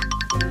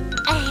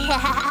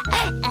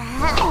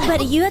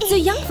 But you're too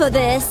young for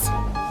this.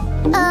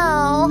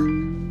 Oh,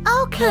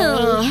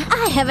 okay.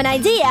 I have an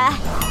idea.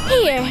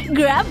 Here,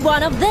 grab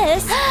one of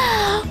this.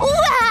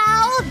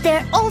 Wow,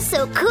 they're all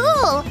so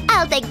cool.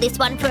 I'll take this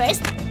one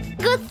first.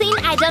 Good thing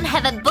I don't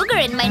have a booger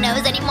in my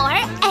nose anymore.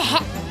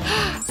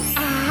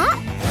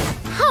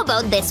 How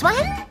about this one?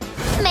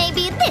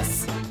 Maybe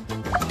this.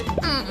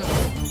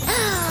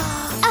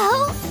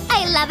 Oh,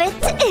 I love it.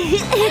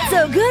 It's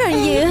so good on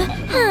you.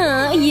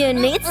 You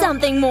need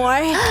something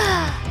more.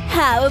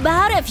 How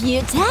about a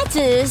few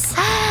tattoos?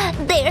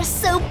 They're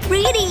so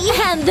pretty.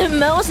 And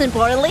most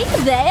importantly,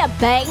 they are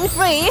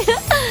pain-free.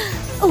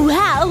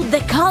 Wow,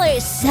 the color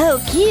is so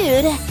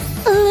cute.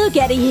 Look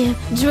at you,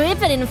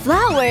 dripping in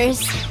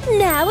flowers.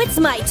 Now it's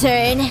my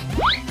turn.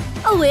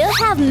 We'll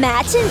have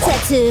matching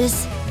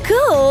tattoos.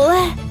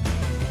 Cool.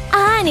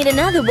 I need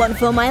another one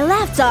for my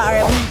left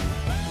arm.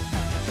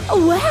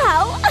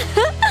 Wow.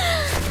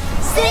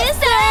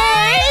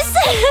 Sisters!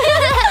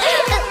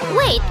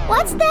 Wait,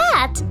 what's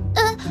that?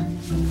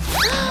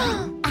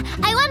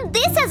 I want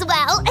this as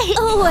well.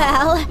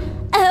 Well,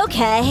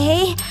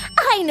 okay.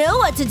 I know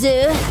what to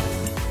do.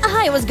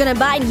 I was gonna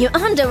buy new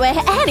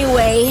underwear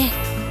anyway.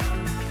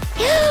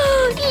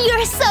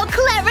 You're so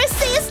clever,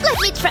 sis. Let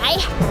me try.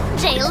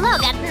 J-Lo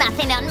got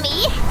nothing on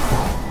me.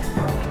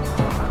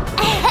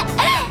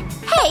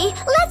 Hey,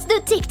 let's do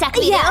TikTok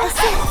videos. Yes.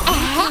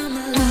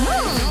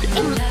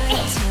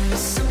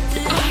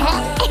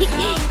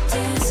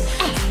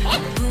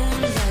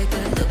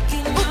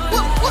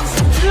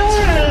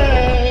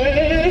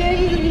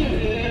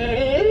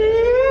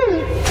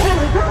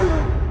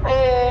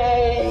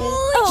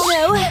 Oh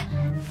no!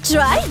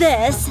 Try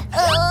this.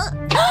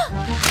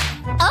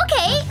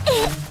 Okay.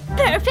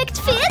 Perfect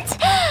fit.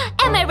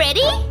 Am I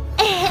ready?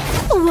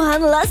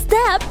 One last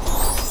step.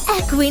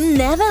 A queen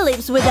never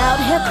lives without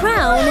her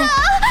crown.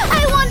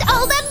 I want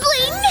all that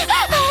bling.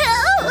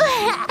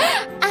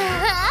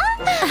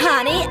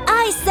 Honey,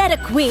 I said a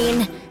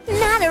queen,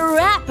 not a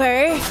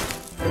rapper.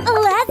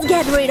 Let's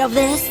get rid of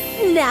this.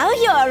 Now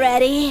you're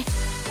ready.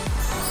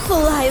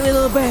 Fly,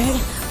 little bird.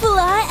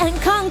 Fly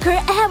and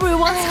conquer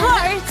everyone's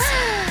hearts.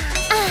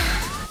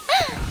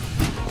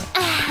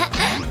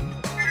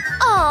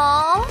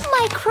 Oh,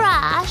 my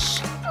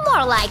crush.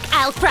 More like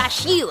I'll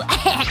crush you.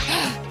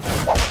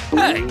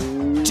 Hey,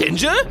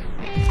 Ginger?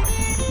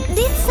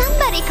 Did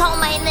somebody call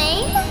my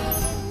name?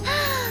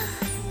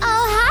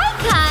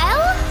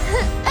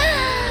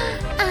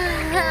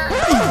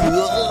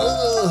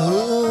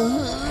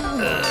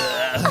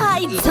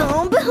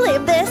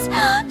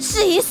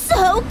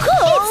 so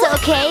cool! It's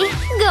okay.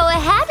 Go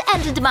ahead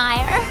and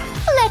admire.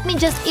 Let me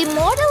just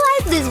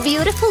immortalize this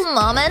beautiful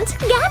moment.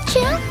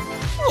 Gotcha!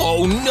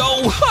 Oh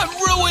no, I'm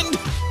ruined!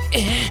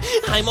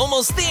 I'm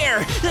almost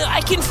there!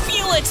 I can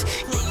feel it!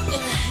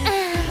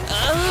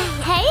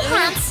 Hey,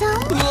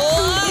 handsome.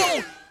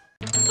 I'm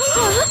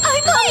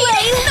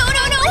late! No!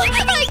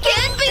 I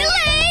can't be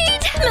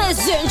late!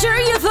 Miss Ginger,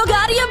 you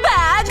forgot your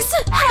bags!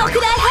 How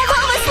could I have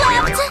all this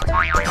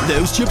left?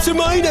 Those chips are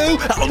mine now.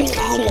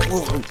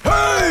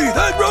 Hey,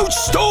 that roach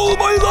stole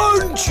my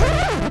lunch!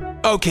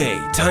 Okay,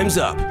 time's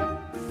up.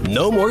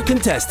 No more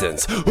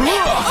contestants. Wait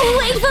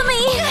for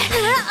me!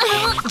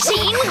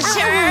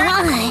 Ginger!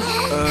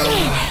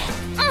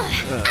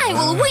 I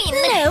will win!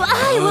 No,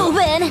 I will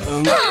win!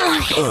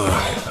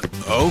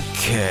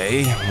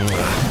 Okay.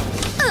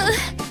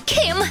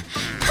 Kim,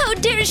 how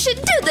dare she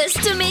do this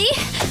to me?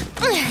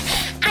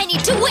 I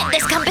need to win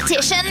this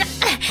competition.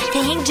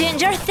 Think,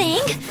 Ginger,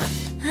 think.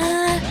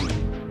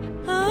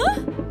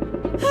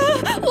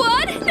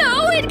 What?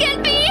 No, it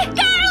can't be!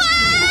 Carla!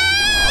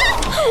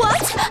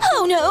 What?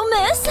 Oh no,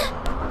 miss!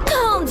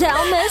 Calm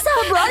down, miss.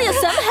 I brought you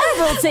some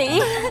herbal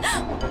tea.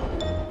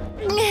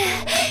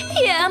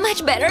 Yeah,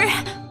 much better.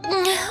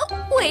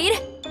 Wait.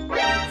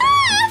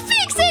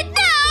 Fix it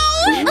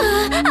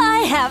now!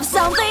 I have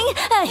something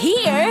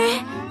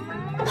here.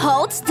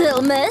 Hold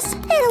still, miss.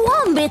 It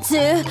won't be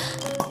too.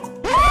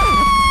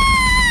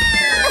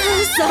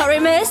 Sorry,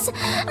 miss.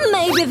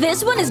 Maybe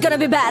this one is gonna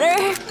be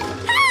better.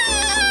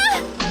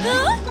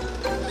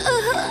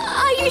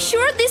 Are you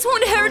sure this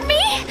won't hurt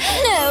me?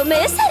 No,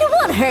 miss. It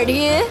won't hurt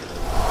you.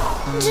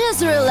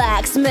 Just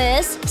relax,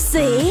 miss.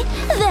 See?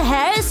 The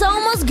hair is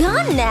almost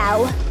gone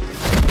now.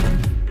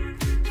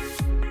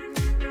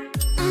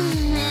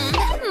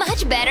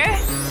 Much better.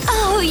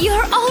 Oh,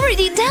 you're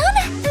already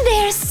done?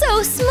 They're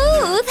so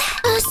smooth.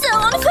 So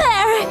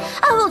unfair.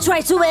 I will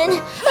try to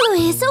win.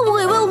 Louise,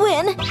 we will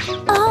win.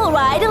 All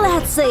right,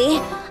 let's see.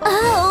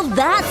 Oh,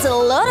 that's a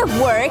lot of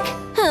work.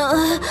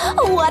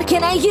 What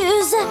can I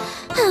use?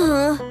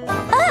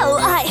 Oh,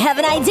 I have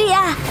an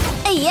idea.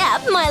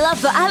 Yep, my love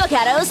for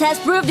avocados has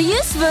proved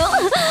useful.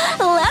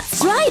 Let's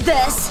try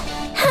this.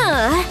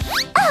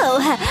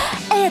 Oh,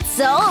 it's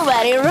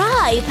already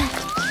ripe.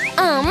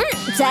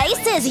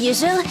 Taste as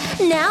usual.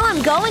 Now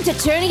I'm going to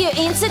turn you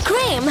into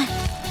cream.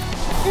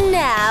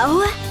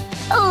 Now,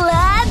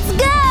 let's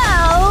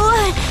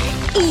go!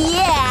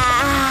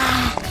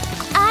 Yeah!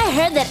 I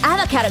heard that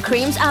avocado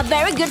creams are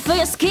very good for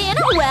your skin.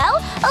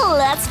 Well,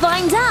 let's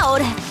find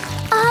out.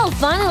 I'll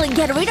finally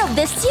get rid of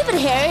this stupid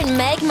hair and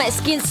make my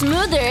skin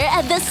smoother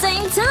at the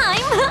same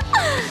time.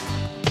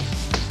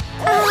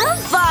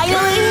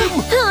 Finally!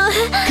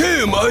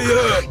 Kim,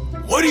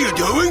 what are you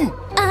doing?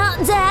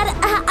 Dad,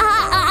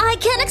 I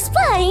can't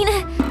explain.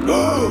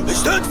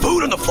 Is that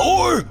food on the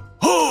floor?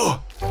 Oh,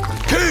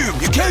 Kim,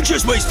 you can't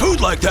just waste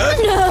food like that.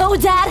 No,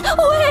 Dad,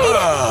 wait!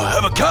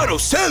 Avocado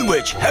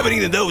sandwich. Haven't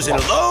eaten those in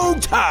a long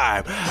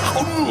time.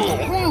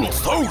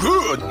 So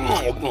good.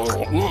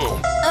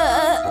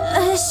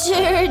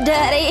 Sure,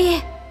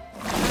 Daddy.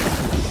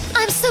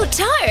 I'm so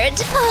tired.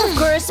 Of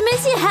course,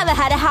 miss, you haven't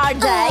had a hard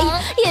day.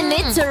 You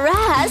need to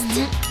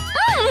rest.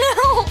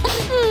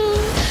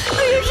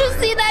 You should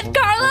see that,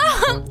 Carla.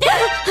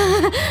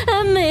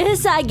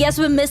 Miss, I guess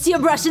we missed your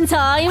brushing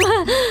time.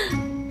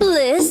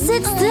 Please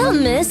sit still,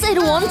 miss. It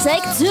won't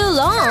take too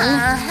long.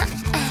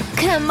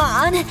 Come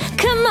on.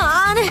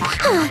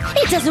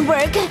 It doesn't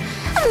work.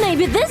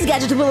 Maybe this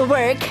gadget will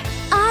work.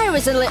 I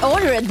recently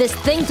ordered this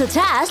thing to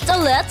test.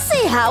 Let's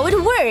see how it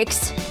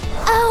works.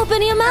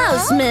 Open your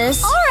mouth,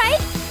 miss. All right.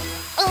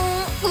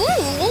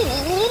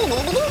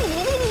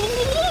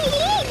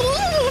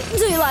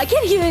 Do you like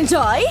it? You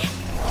enjoy?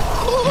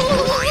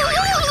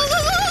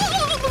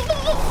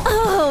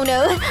 Oh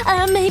no,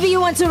 maybe you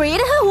want to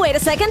read? Wait a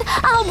second,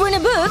 I'll bring a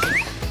book.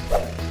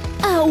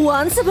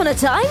 Once upon a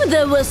time,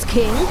 there was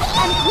king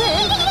and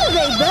queen.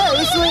 They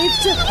both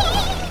lived.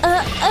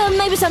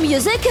 Maybe some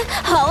music?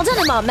 Hold on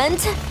a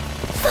moment.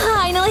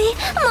 Finally,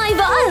 my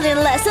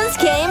violin lessons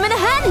came in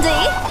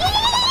handy.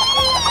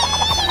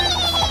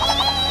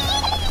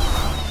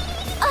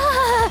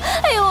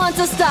 You want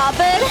to stop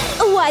it?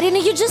 Why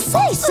didn't you just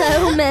say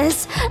so,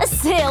 miss?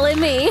 Silly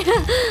me.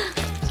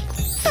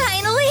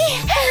 Finally.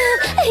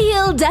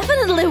 You'll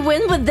definitely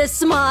win with this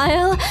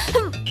smile.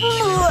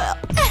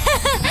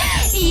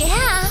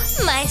 Yeah,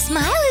 my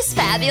smile is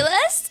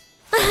fabulous.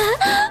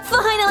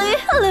 Finally,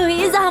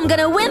 Louise, I'm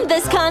gonna win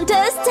this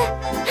contest.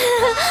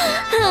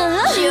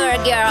 Sure,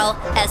 girl.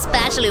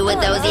 Especially with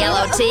those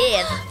yellow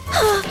teeth.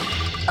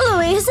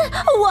 Louise,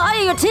 why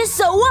are your teeth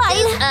so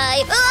white?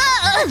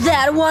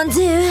 That won't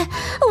do.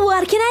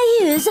 What can I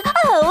use?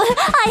 Oh,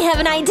 I have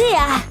an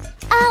idea.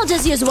 I'll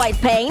just use white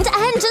paint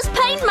and just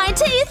paint my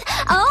teeth.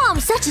 Oh, I'm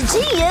such a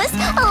genius.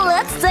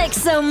 Let's take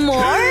some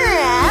more.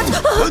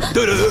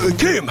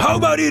 Kim, how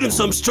about eating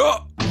some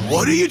straw?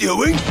 What are you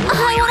doing?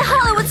 I want a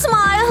Hollywood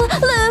smile.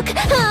 Look.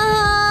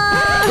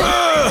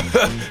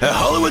 A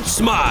Hollywood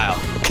smile.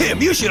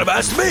 Kim, you should have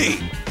asked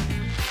me.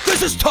 The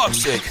This is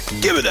toxic.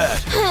 Give me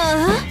that.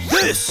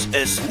 This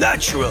is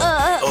natural.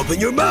 Open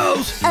your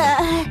mouth.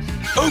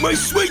 Oh, my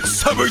sweet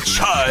summer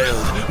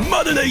child.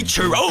 Mother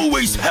Nature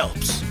always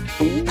helps.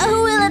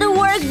 Will it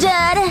work,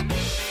 Dad?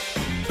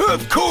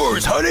 Of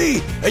course,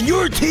 honey. And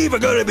your teeth are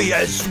gonna be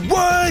as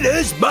white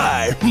as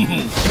mine.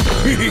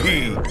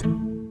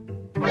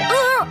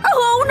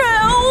 Oh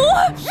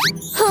no!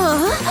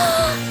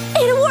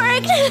 It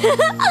worked!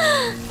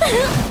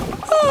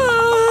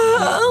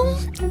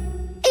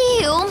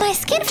 Ew, my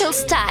skin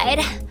feels tight.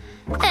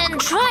 And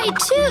dry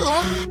too.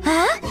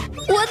 Huh?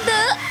 What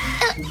the?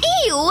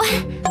 Ew!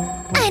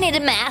 I need a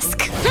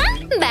mask.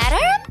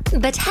 Better?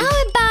 But how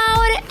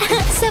about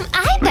some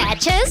eye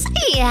patches?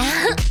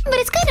 Yeah, but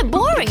it's kind of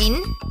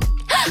boring.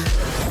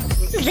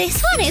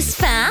 This one is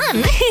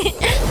fun.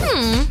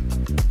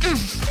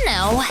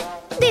 No,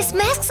 these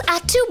masks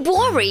are too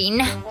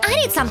boring. I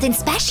need something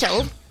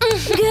special.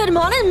 Good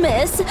morning,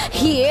 miss.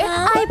 Here,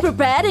 I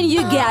prepared a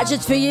new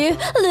gadget for you.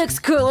 Looks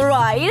cool,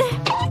 right?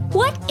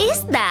 What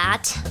is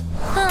that?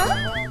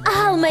 Huh?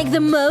 I'll make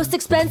the most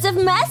expensive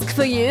mask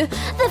for you.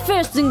 The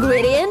first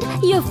ingredient,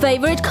 your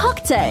favorite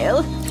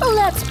cocktail.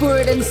 Let's pour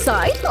it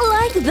inside,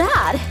 like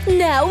that.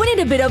 Now we need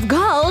a bit of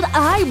gold.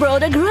 I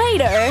brought a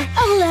grater.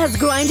 Let's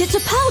grind it to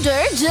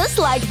powder, just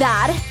like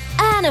that.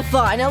 And a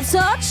final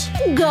touch,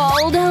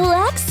 gold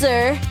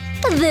elixir.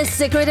 This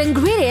secret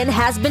ingredient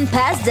has been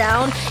passed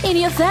down in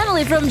your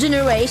family from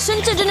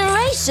generation to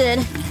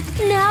generation.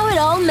 Now it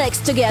all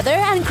mixes together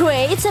and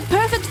creates a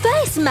perfect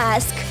face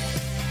mask.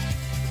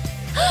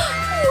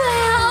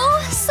 Wow,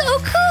 so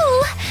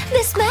cool!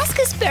 This mask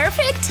is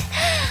perfect!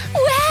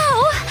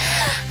 Wow!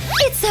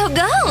 It's so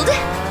gold!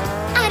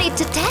 I need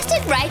to test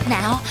it right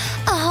now.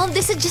 Oh,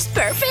 this is just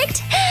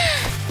perfect!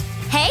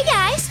 Hey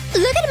guys,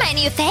 look at my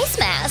new face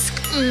mask!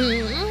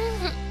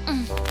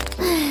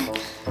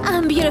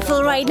 I'm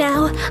beautiful right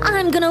now.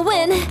 I'm gonna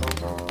win.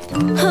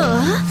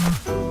 Huh?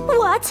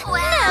 What? Wow,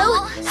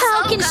 No!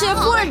 How so can she gold.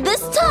 afford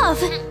this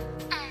stuff?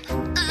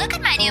 Look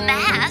at my new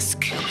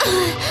mask!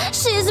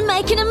 She's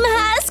making a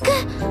mask!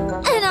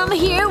 And I'm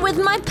here with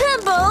my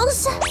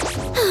pimples!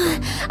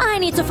 I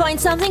need to find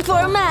something for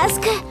a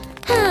mask.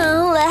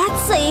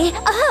 Let's see.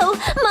 Oh,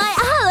 my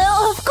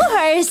aloe, of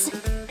course!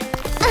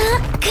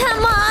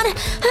 Come on!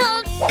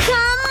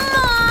 Come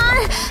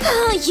on!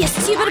 Oh, you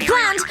stupid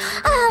plant!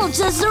 I'll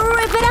just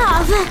rip it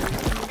off!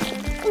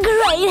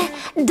 Great!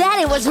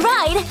 Daddy was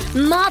right!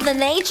 Mother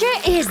Nature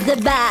is the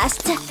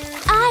best!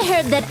 I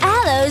heard that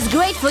aloe is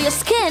great for your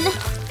skin!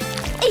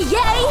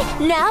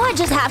 Yay! Now I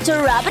just have to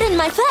rub it in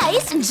my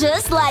face,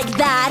 just like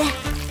that!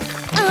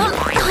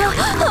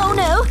 Oh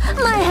no!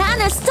 My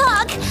hand is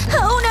stuck!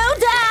 Oh no,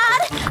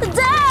 Dad!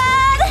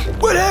 Dad!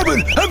 What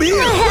happened? I'm here!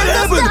 My What hand is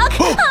happened? stuck.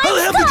 Oh, I'll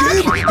I'm help you,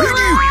 Jim!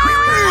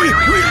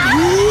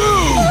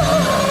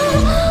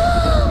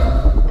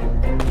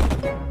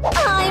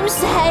 I'm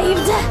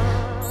saved!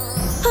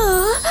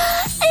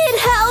 It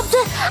helped!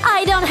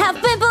 I don't have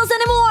pimples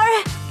anymore!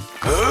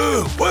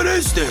 What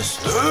is this?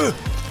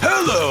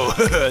 Hello!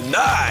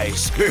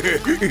 Nice!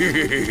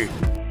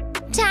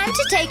 Time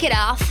to take it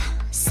off.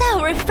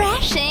 So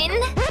refreshing!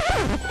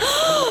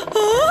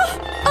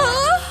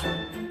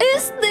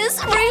 Is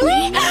this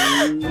really?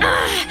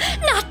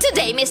 Not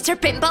today, Mr.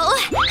 Pimple!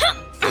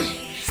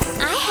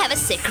 I have a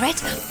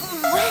secret.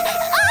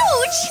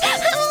 Ouch!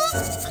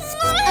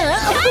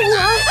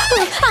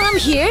 I'm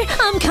here!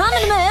 I'm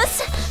coming,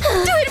 miss!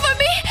 Do it for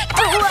me!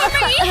 Do it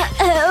for me!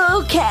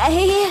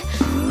 Okay.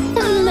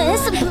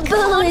 Miss,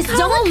 please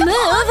don't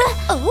move!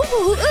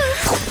 Oh!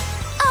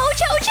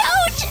 Ouch, ouch,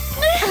 ouch!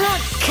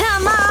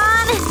 Come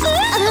on!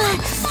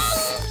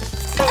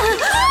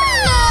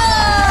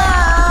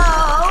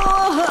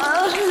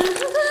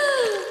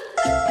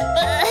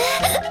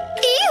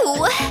 Ew!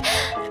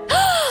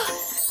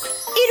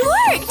 It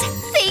worked!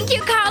 Thank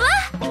you, Carla!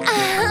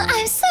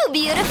 I'm so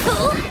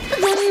beautiful!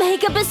 The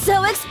makeup is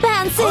so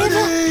expensive!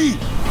 Honey!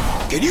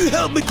 Can you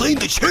help me clean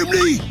the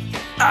chimney?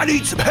 I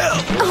need some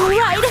help!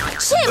 Alright,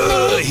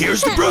 chimney!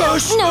 Here's the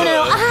brush!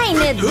 No, I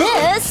need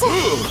this!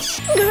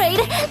 Great,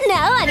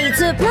 now I need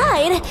to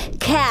apply it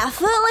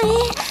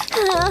carefully.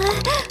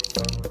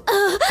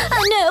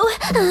 No,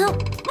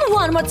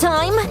 one more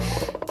time.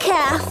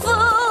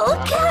 Careful,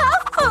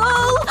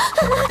 careful.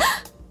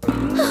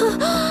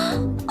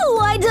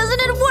 Why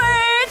doesn't it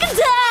work,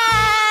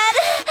 Dad?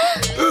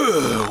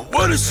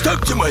 What is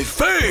stuck to my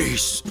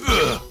face?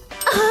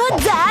 Oh,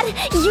 Dad,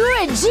 you're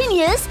a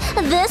genius!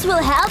 This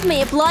will help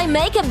me apply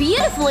makeup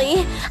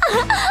beautifully!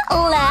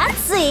 Let's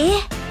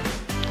see…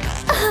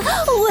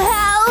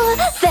 Well,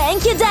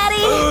 thank you,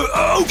 Daddy!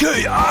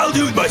 Okay, I'll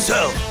do it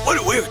myself. What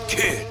a weird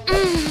kid.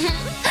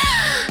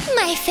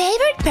 My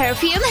favorite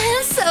perfume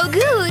is so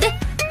good!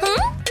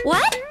 Huh?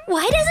 What?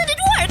 Why doesn't it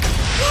work?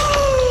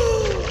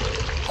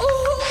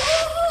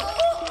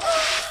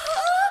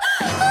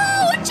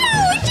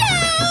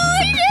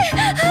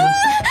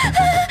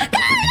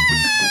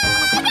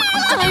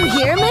 I'm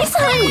here, miss,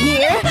 I'm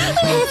here!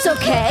 It's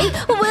okay,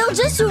 we'll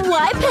just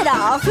wipe it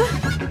off!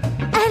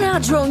 And I'll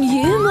draw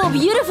you more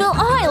beautiful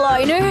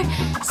eyeliner!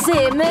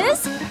 See,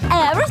 miss?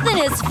 Everything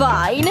is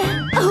fine.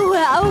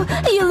 Wow,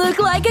 you look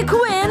like a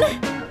queen.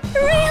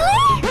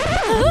 Really?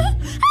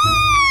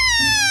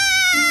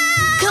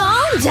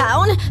 Calm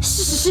down.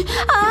 Shh.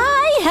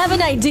 I have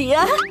an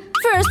idea.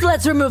 First,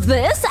 let's remove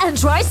this and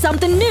try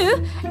something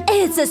new.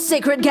 It's a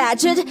secret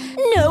gadget.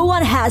 No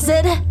one has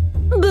it.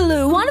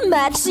 Blue one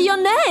matches your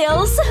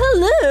nails.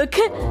 Look.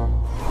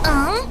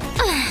 Carla,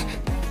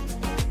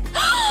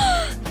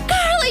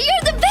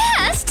 you're the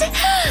best!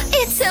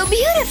 It's so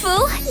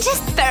beautiful.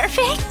 Just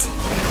perfect.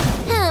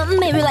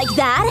 Maybe like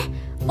that?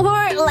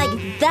 Or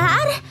like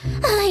that?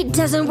 It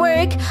doesn't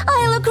work.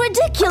 I look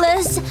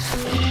ridiculous.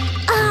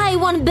 I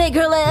want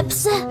bigger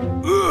lips.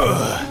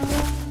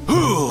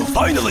 Ooh,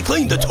 finally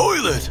cleaned the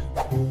toilet!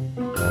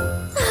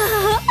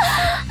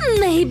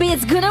 Maybe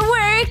it's gonna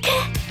work.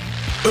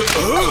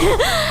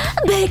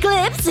 Big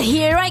lips,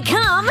 here I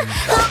come.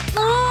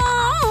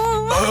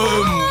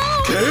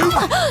 Kim?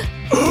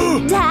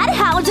 Dad,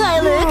 how do I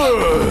look?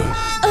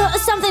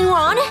 Something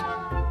wrong?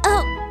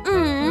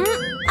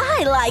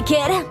 I like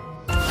it.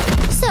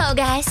 So,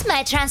 guys,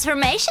 my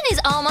transformation is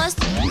almost…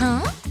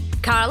 Huh?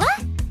 Carla?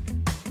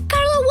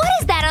 Carla, what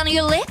is that on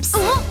your lips?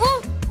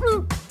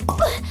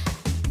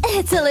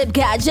 It's a lip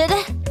gadget.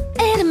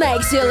 It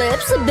makes your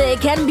lips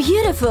big and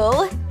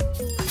beautiful.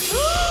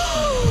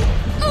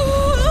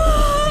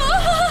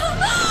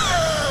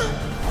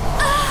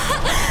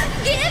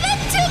 Give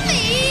it to me!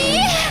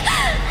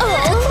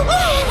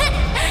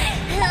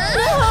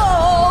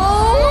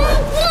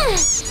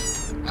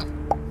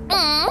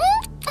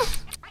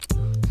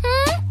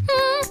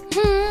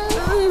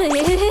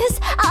 Miss,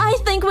 I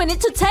think we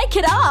need to take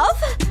it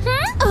off.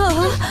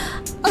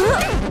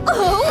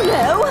 Oh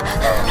no!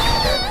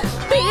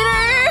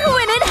 Peter,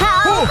 we need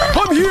help!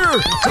 I'm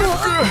here!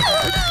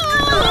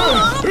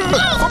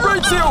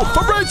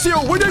 Fabrizio,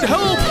 we need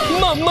help!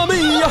 Mamma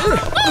mia!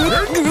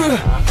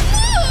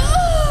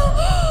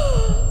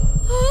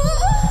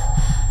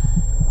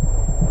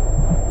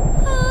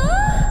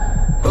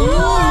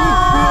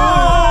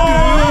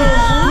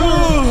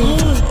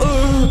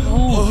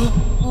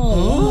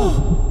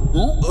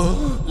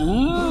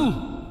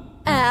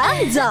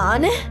 And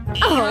done.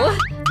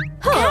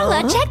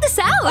 Carla, check this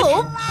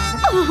out!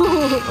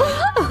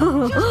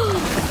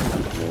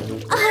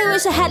 I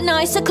wish I had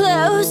nicer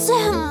clothes.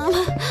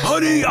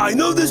 Honey, I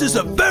know this is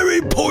a very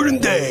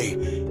important day,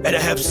 and I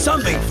have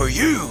something for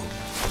you.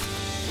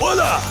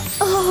 Voila!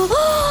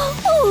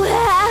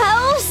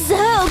 Wow,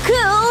 so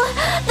cool!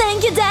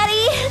 Thank you,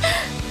 Daddy!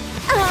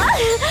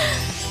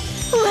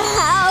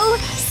 Wow,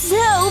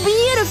 so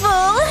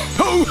beautiful!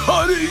 Oh,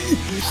 honey!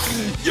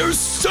 You're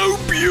so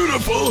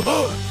beautiful!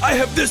 I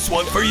have this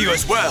one for you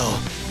as well.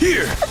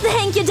 Here!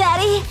 Thank you,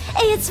 Daddy!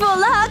 It's for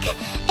luck!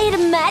 It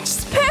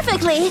matches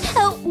perfectly!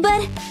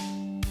 But…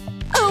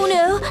 Oh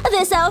no!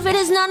 This outfit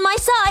is not my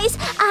size!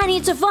 I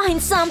need to find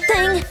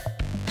something!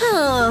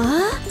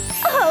 Oh!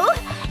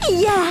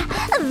 Yeah!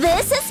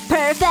 This is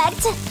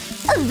perfect!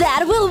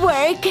 That will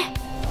work!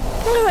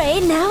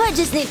 Great, now I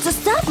just need to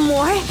stop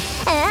more!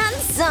 And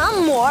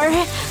some more!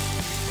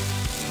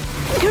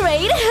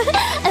 Great!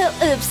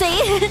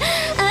 Oopsie!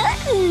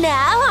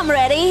 Now I'm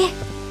ready!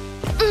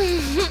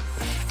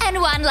 And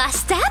one last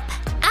step,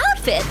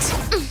 outfit.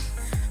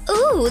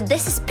 Ooh,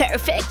 this is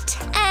perfect.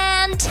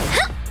 And…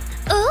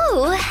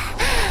 Ooh,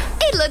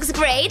 it looks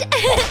great.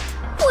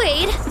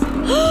 Wait,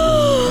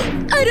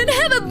 I don't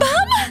have a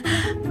bum?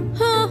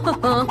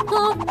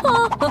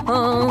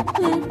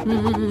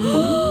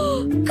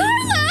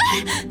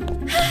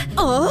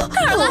 Carla!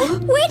 Carla,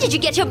 where did you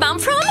get your bum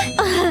from?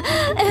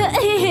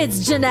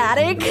 It's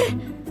genetic.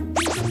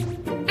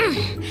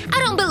 I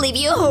don't believe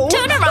you.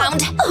 Turn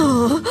around.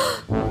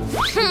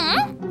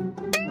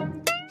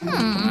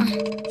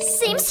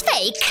 Seems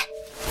fake.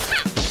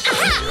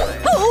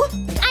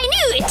 I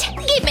knew it.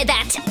 Give me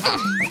that.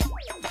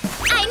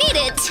 I need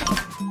it.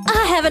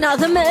 I have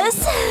another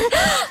miss.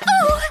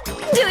 Oh,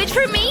 do it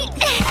for me.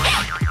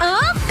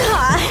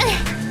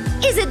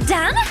 Is it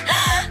done?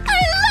 I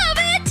love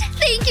it.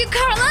 Thank you,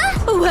 Carla.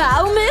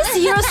 Wow, miss,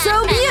 you're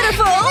so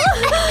beautiful.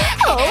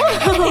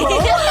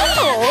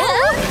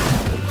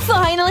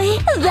 Finally,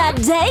 that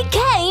day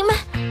came.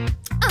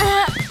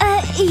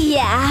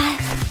 Yeah.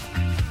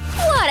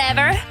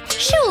 Whatever.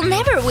 She'll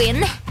never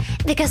win.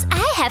 Because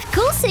I have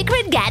cool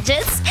secret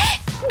gadgets.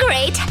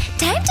 Great.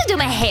 Time to do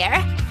my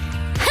hair.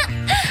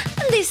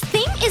 This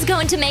thing is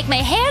going to make my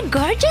hair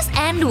gorgeous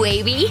and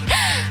wavy.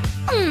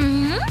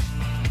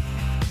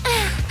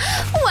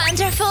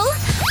 Wonderful.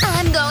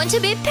 I'm going to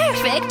be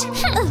perfect.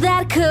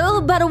 That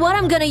cool, but what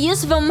I'm gonna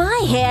use for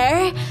my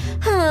hair?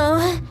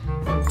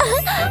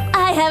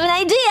 I have an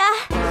idea.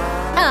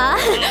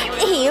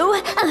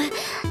 Ew.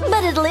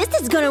 But at least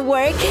it's gonna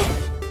work.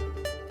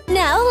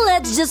 Now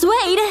let's just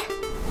wait.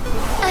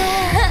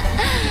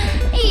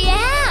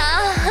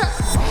 Yeah.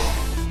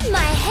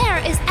 My hair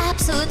is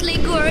absolutely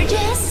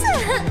gorgeous.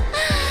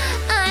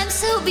 I'm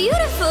so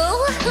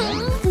beautiful.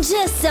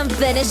 Just some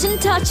finishing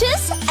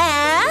touches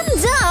and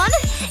done.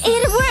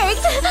 It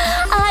worked.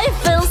 I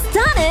feel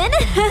stunning.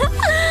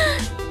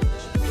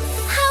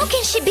 How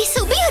can she be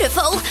so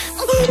beautiful?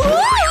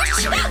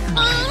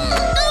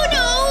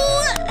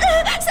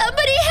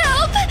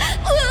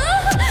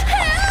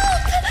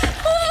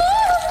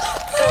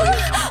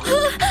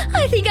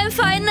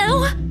 right now.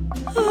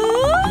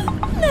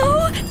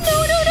 No,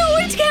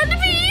 it can't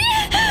be.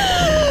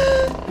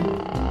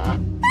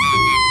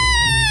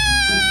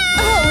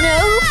 Oh no,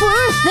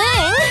 poor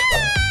thing.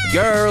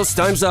 Girls,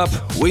 time's up.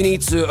 We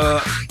need to,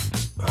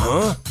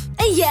 Huh?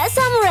 Yes,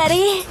 I'm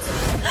ready.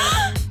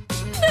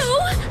 No,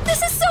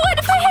 this is so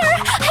unfair.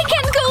 I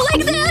can't go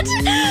like that.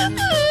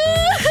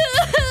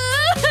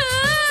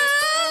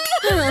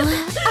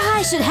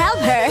 I should help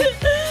her.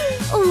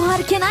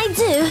 What can I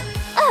do?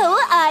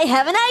 Oh, I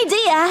have an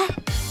idea.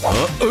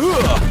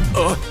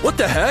 What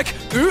the heck?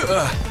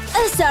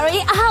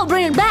 Sorry, I'll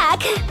bring it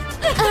back.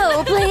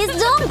 Oh, please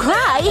don't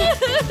cry.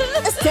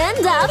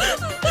 Stand up.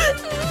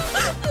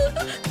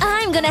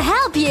 I'm gonna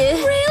help you.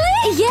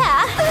 Really?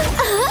 Yeah.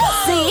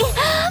 See?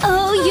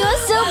 Oh, you're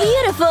so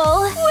beautiful.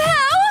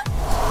 Wow!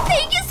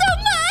 Thank you so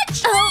much!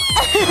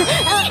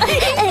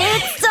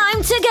 It's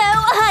time to go,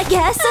 I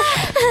guess.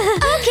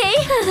 Okay,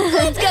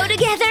 let's go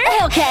together.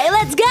 Okay,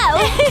 let's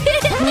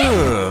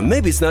go.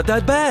 Maybe it's not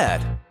that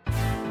bad.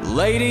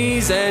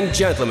 Ladies and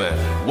gentlemen,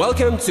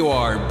 welcome to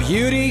our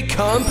beauty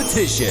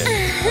competition.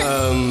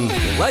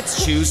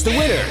 Let's choose the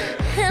winner.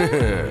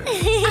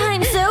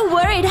 I'm so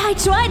worried. I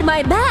tried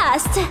my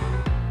best.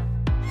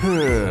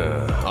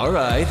 All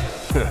right.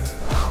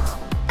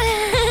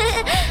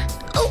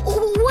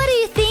 What do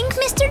you think,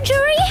 Mr.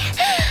 Jury?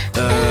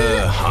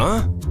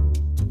 Huh?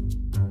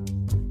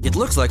 It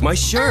looks like my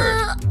shirt.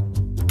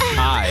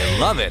 I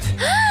love it.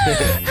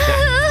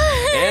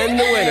 And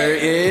the winner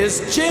is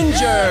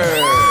Ginger.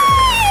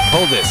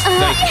 Hold this.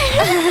 Thank you.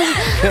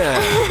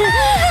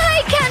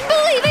 I can't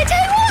believe it!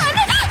 I won!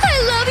 I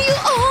love you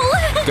all!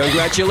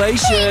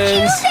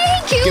 Congratulations.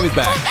 Thank you! Give it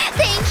back.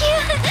 Thank you!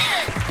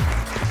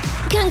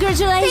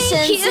 Congratulations.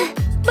 Thank you!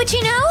 But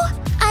you know,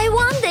 I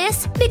won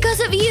this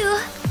because of you.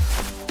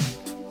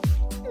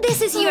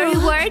 This is your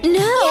reward.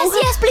 No.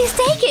 Yes, please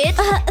take it.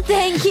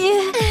 Thank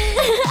you.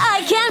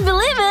 I can't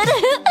believe it.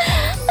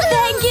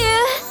 Thank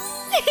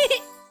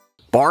you.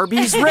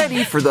 Barbie's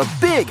ready for the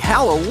big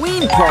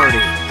Halloween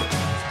party.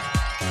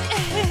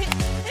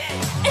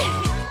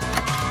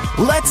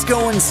 Let's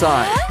go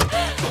inside.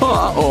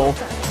 Uh-oh.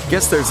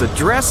 Guess there's a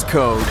dress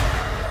code.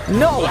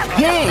 No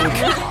pink!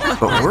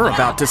 But we're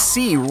about to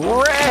see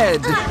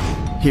red.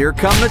 Here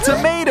come the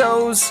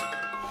tomatoes.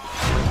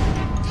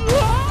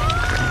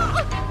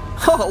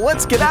 Oh,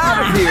 let's get out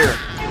of here.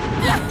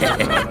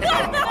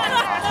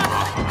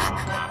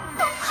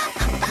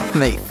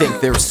 They think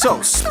they're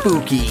so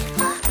spooky.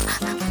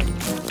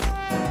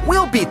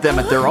 We'll beat them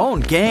at their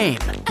own game.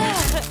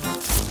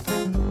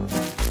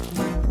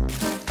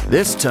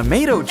 This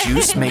tomato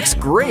juice makes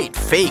great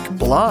fake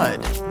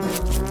blood.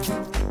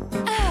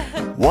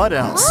 What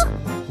else?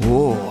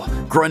 Whoa,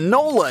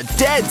 granola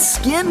dead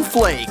skin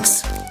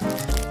flakes.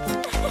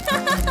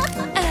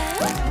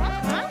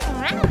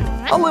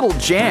 A little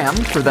jam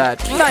for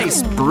that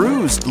nice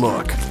bruised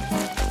look.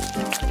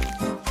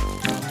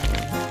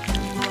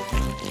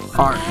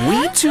 Aren't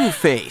we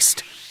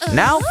two-faced?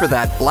 Now for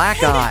that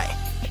black eye.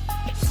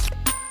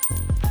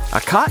 A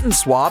cotton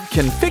swab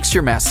can fix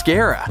your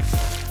mascara.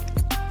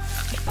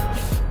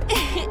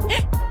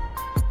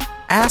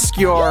 Ask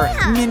your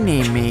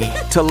mini-me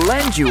to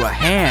lend you a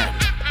hand.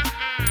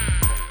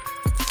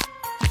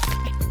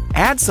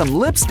 Add some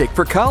lipstick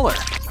for color.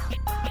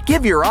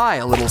 Give your eye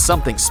a little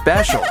something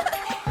special.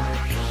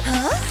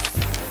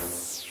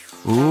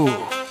 Ooh,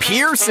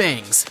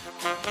 piercings.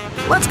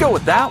 Let's go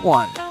with that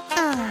one.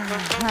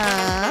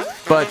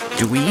 But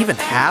do we even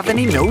have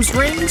any nose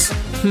rings?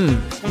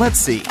 Let's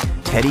see.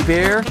 Teddy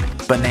bear?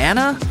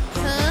 Banana?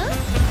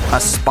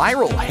 A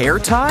spiral hair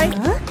tie?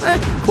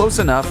 Close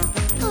enough.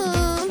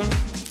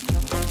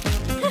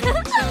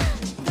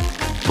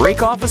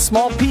 Break off a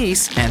small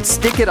piece and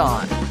stick it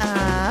on.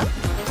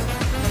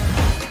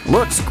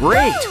 Looks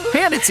great,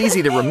 and it's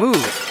easy to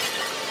remove.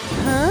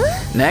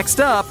 Next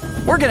up,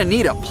 we're gonna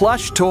need a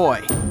plush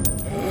toy.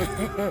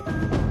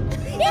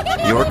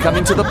 You're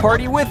coming to the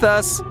party with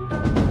us.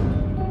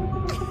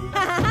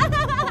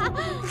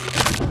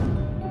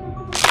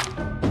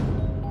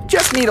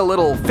 Just need a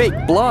little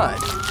fake blood.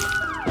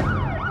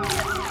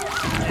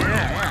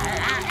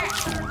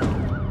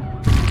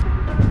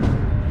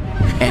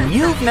 And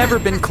you've never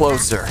been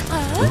closer.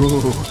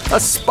 Ooh, a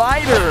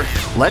spider!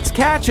 Let's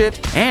catch it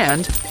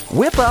and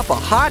whip up a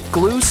hot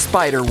glue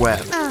spider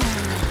web.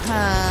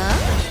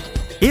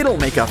 It'll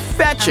make a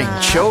fetching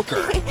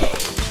choker.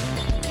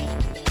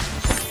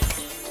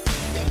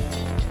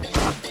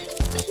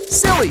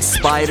 Silly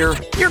spider,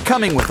 you're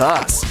coming with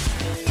us.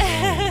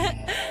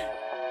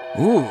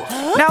 Ooh,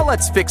 now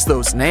let's fix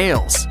those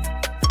nails.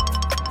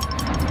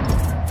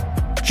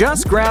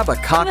 Just grab a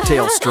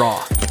cocktail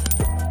straw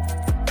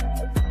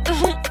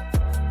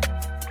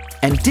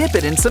and dip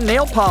it in some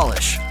nail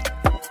polish.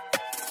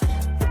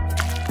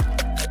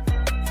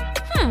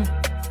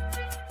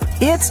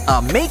 It's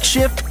a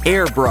makeshift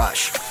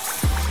airbrush.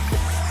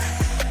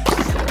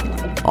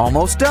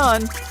 Almost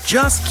done.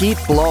 Just keep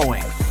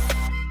blowing.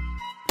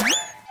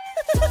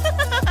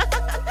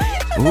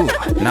 Ooh,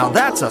 now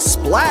that's a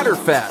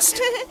splatterfest.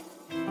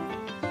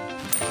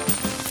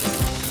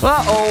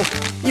 Uh-oh,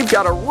 you've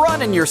got a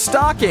run in your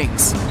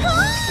stockings.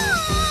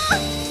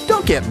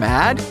 Don't get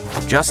mad,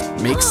 just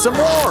make some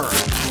more.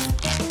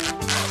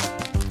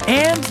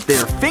 And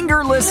they're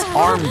fingerless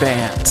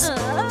armbands.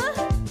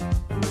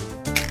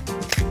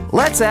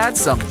 Let's add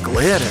some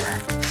glitter.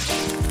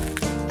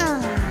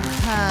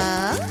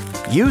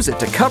 Use it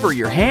to cover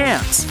your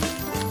hands.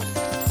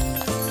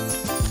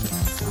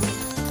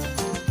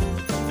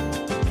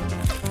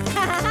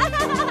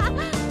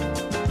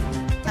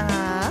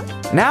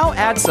 Now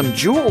add some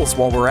jewels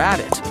while we're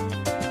at it.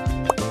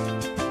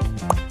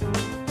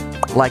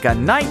 Like a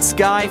night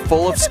sky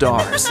full of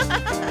stars.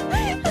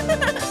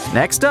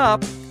 Next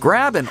up,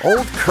 grab an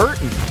old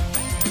curtain.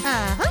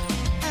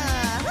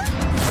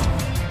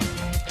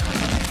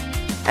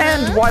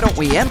 And why don't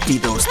we empty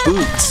those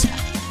boots?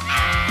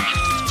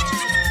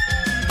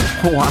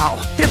 Wow,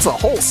 it's a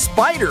whole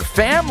spider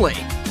family.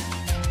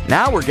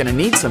 Now we're gonna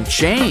need some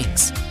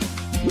chains.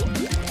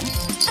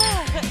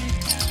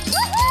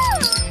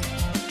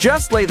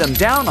 Just lay them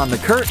down on the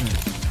curtain.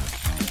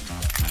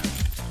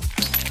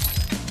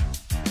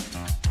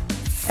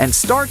 And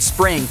start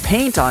spraying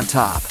paint on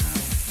top.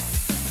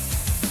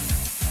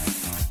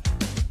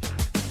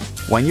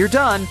 When you're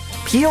done,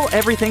 peel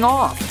everything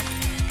off.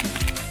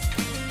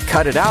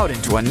 Cut it out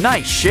into a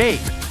nice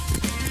shape.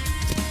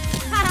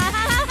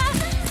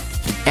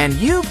 And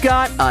you've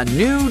got a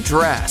new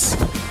dress.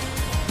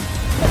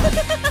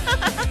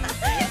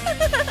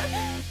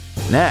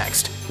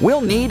 Next, we'll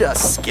need a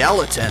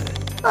skeleton.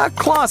 A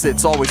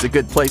closet's always a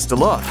good place to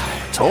look.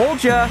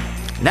 Told ya.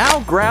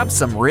 Now grab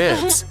some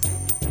ribs.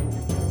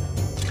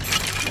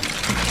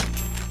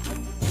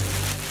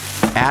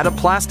 Add a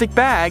plastic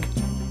bag.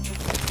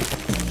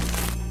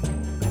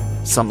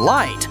 Some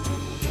light.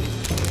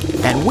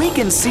 And we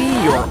can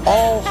see you're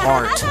all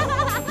heart.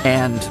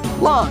 And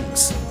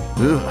lungs.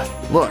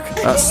 Ugh, look,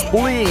 a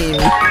spleen.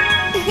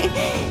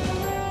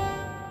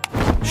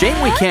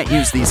 Shame we can't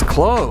use these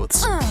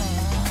clothes.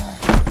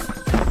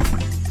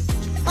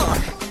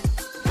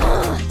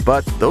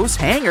 But those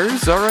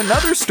hangers are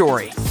another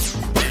story.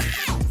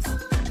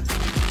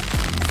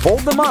 Fold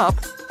them up,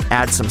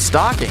 add some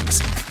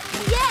stockings.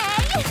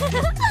 Yay!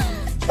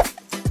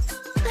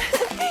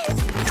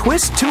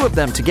 Twist two of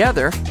them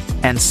together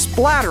and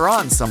splatter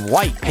on some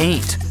white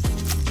paint.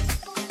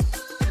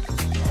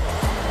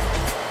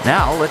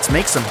 Now let's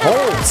make some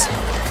holes.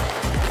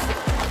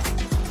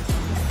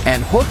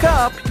 And hook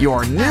up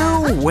your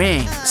new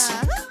wings.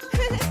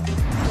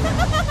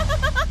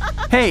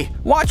 Hey,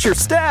 watch your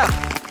step.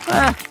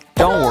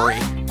 Don't worry,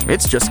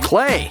 it's just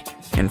clay.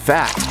 In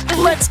fact,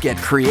 let's get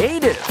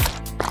creative.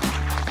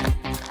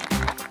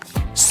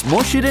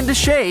 Smush it into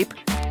shape.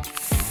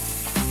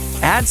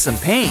 Add some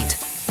paint.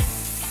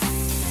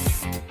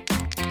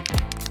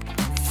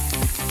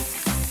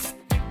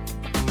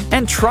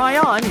 And try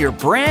on your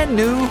brand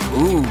new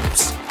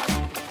hooves.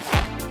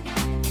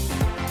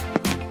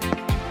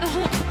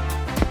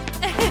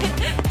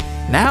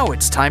 Now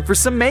it's time for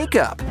some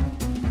makeup.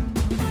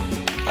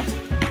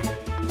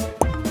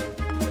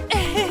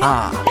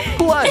 Ah,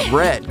 blood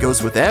red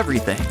goes with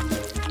everything.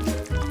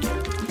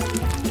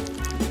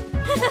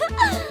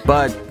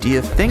 But do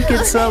you think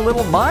it's a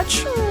little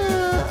much?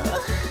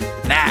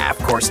 Nah, of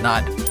course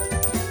not.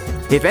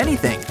 If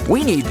anything,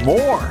 we need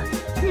more.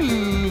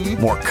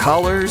 More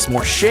colors,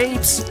 more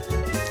shapes.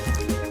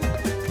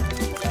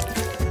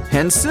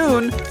 And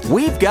soon,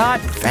 we've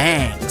got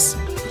fangs.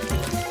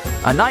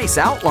 A nice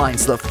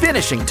outline's the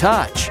finishing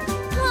touch.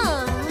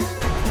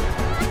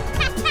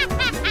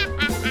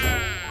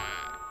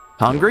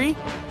 Hungry?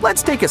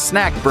 Let's take a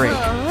snack break.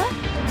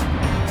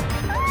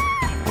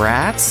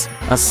 Rats?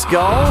 A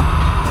skull?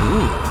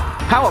 Ooh,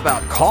 how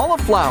about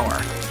cauliflower?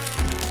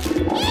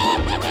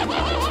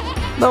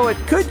 Though it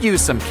could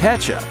use some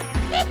ketchup.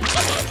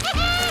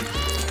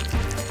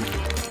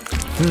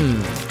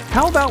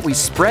 How about we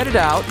spread it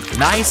out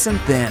nice and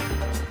thin?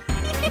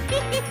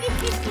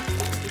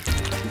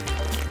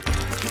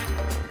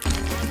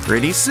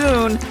 Pretty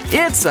soon,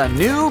 it's a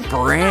new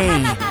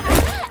brain.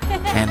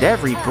 And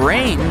every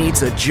brain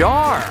needs a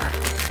jar.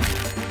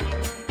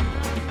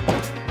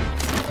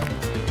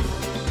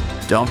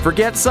 Don't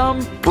forget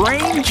some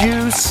brain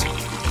juice.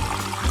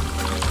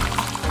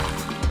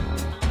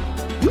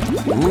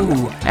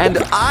 Ooh, and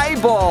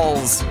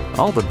eyeballs.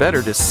 All the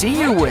better to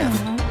see you with.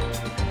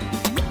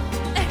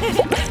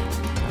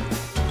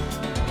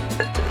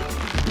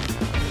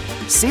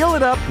 Seal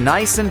it up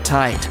nice and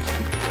tight.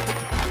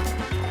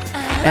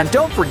 And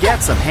don't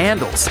forget some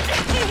handles.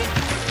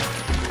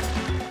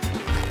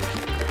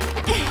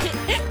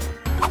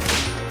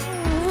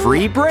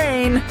 Free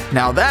brain.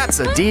 Now that's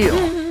a deal.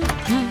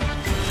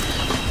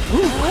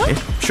 Ooh, it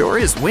sure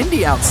is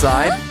windy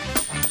outside.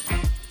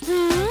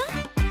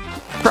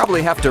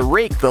 Probably have to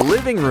rake the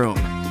living room.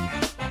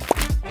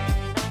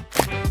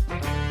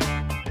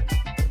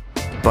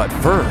 But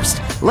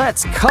first,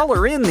 let's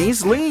color in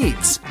these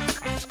leaves.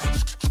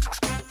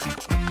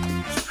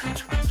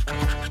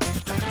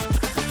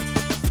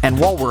 And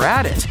while we're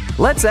at it,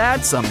 let's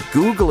add some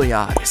googly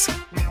eyes.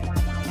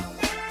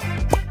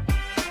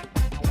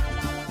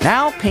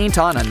 Now paint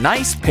on a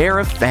nice pair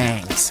of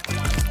fangs.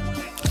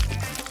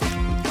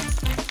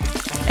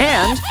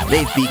 And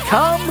they've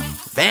become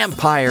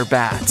vampire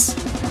bats.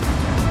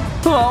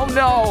 Oh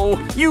no,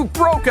 you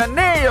broke a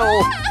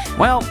nail!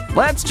 Well,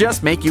 let's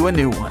just make you a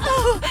new one.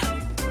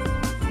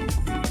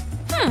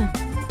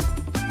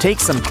 Take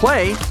some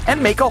clay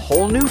and make a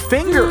whole new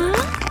finger.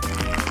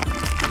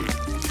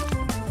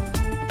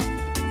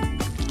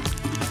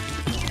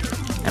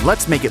 And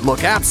let's make it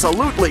look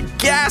absolutely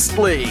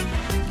ghastly.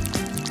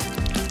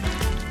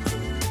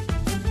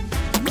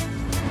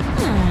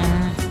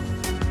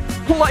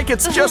 Like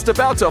it's just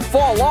about to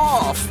fall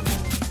off.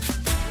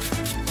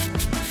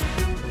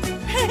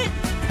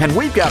 And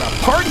we've got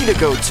a party to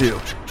go to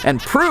and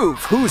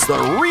prove who's the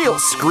real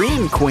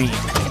scream queen.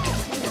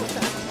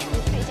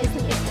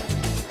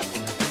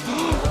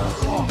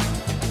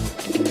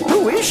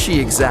 Who is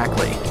she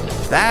exactly?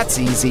 That's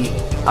easy.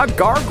 A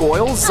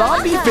gargoyle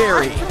zombie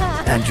fairy.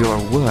 And your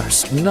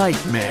worst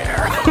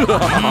nightmare.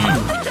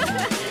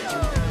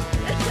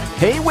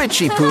 Hey,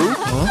 Witchy Poo,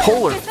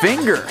 pull her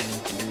finger.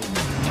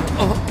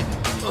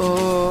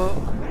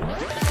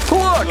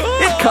 Look,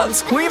 it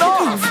comes clean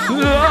off.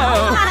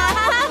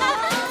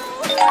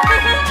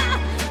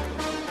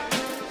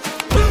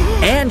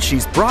 And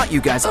she's brought you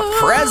guys a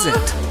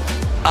present.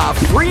 A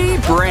free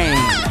brain.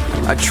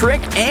 A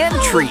trick and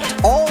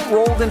treat all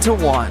rolled into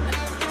one.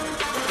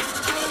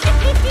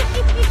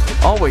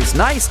 Always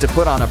nice to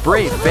put on a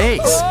brave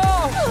face.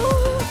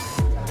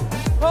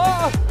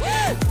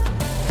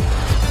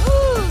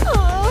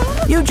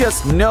 You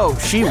just know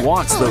she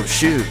wants those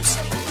shoes.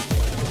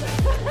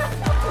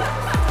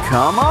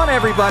 Come on,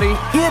 everybody.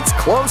 It's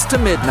close to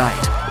midnight.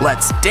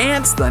 Let's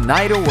dance the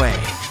night away.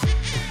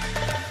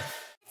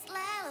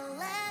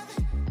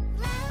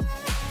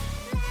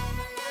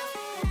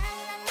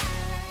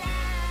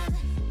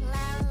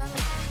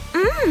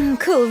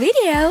 Cool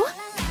video.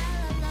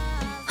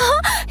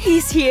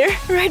 He's here,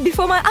 right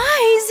before my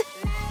eyes.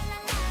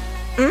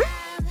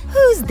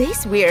 Who's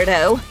this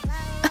weirdo?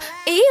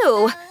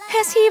 Ew,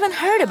 has he even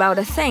heard about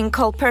a thing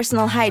called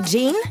personal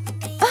hygiene?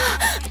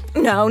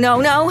 No,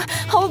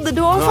 hold the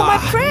door for my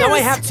prince. Now I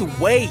have to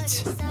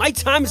wait. My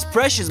time is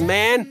precious,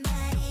 man.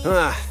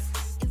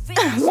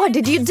 What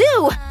did you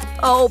do?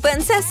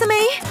 Open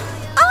sesame.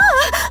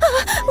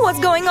 What's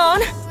going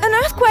on? An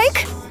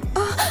earthquake?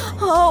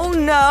 Oh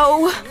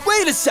no.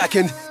 Wait a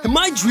second. Am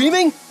I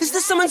dreaming? Is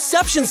this some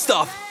Inception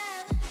stuff?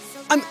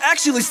 I'm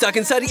actually stuck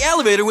inside the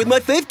elevator with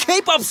my fave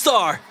K-pop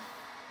star.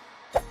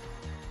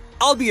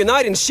 I'll be a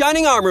knight in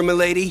shining armor,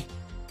 milady.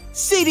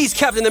 See these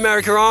Captain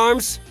America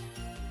arms?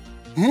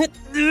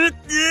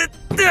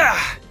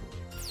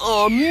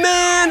 Oh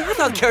man, I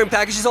thought carrying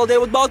packages all day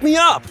would bulk me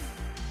up.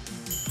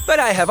 But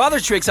I have other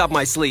tricks up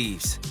my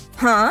sleeves.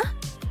 Huh?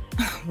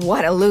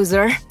 What a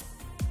loser.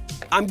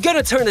 I'm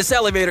gonna turn this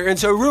elevator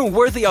into a room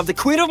worthy of the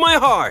queen of my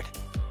heart.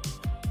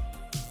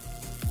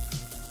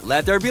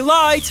 Let there be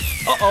light.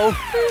 Oh,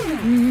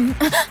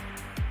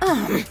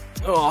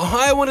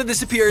 I want to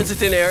disappear into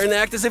thin air and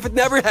act as if it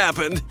never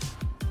happened.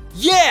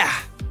 Yeah!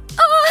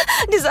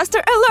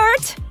 Disaster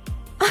alert!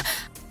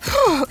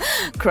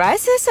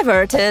 Crisis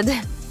averted.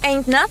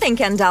 Ain't nothing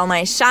can dull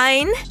my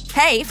shine.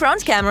 Hey,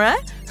 front camera,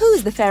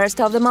 who's the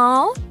fairest of them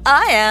all?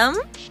 I am.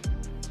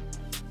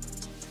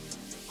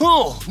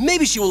 Oh,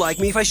 maybe she will like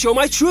me if I show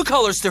my true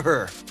colors to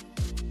her.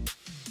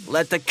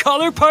 Let the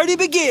color party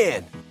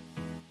begin.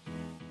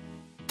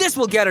 This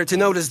will get her to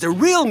notice the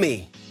real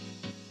me.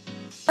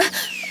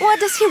 What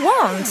does he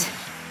want?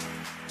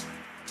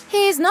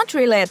 He's not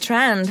really a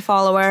trend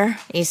follower,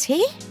 is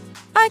he?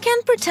 I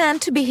can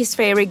pretend to be his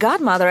fairy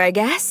godmother, I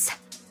guess.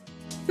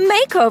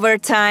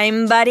 Makeover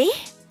time, buddy.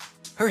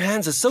 Her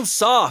hands are so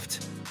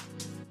soft.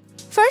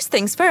 First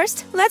things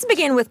first, let's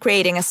begin with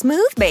creating a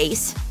smooth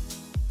base.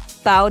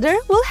 Powder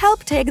will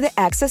help take the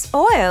excess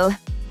oil.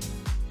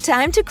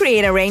 Time to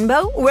create a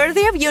rainbow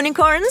worthy of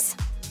unicorns.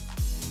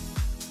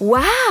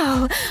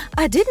 Wow!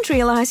 I didn't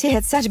realize he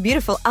had such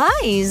beautiful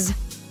eyes.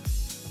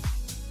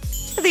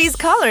 These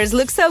colors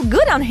look so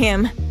good on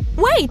him.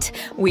 Wait,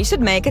 we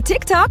should make a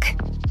TikTok.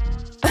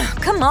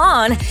 Come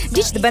on,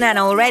 ditch the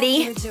banana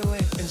already.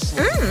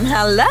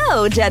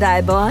 Hello,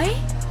 Jedi boy.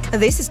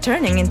 This is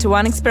turning into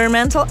one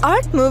experimental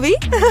art movie.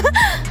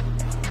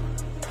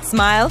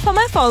 Smile for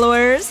my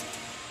followers.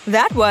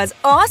 That was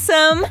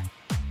awesome!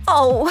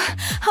 Oh,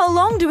 how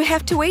long do we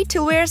have to wait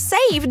till we're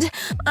saved?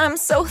 I'm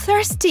so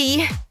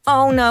thirsty.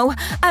 Oh no,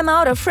 I'm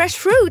out of fresh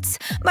fruits,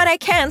 but I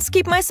can't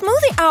skip my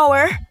smoothie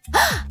hour.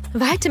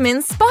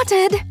 Vitamins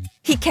spotted.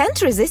 He can't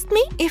resist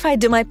me if I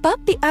do my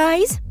puppy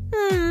eyes.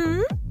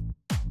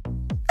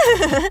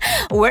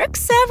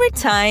 Works every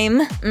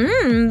time.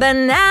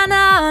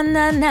 Banana.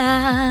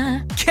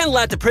 Can't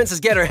let the princess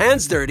get her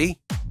hands dirty.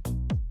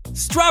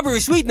 Strawberry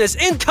sweetness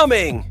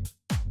incoming!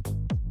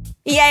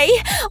 Yay!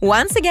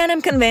 Once again,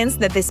 I'm convinced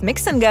that this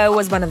mix and go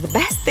was one of the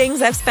best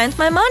things I've spent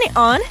my money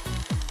on.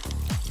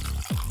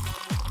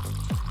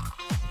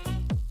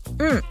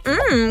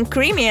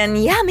 Creamy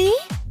and yummy.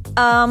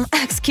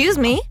 Excuse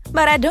me,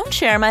 but I don't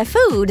share my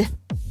food.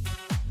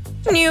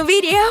 New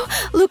video!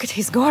 Look at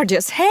his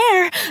gorgeous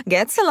hair!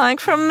 Gets a like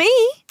from me!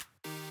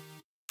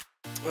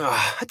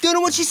 I don't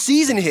know what she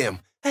sees in him.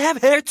 I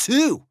have hair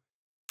too.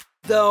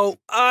 Though,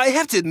 I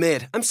have to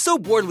admit, I'm so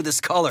bored with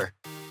this color.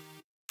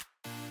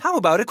 How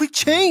about a quick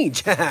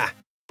change?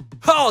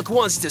 Hulk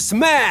wants to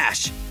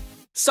smash!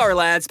 Sorry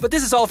lads, but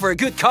this is all for a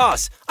good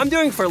cause. I'm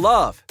doing it for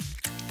love.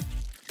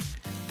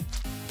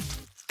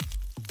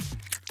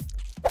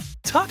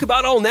 Talk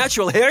about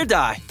all-natural hair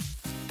dye.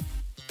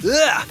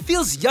 Ugh,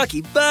 feels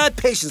yucky, but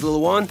patience,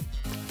 little one.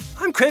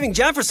 I'm craving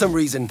jam for some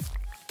reason.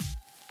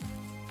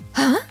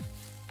 Huh?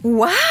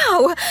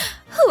 Wow!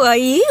 Who are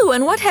you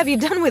and what have you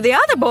done with the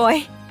other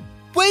boy?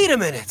 Wait a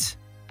minute!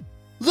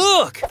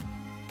 Look!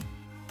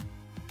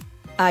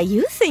 Are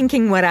you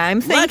thinking what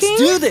I'm thinking?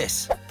 Let's do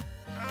this!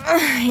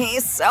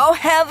 He's so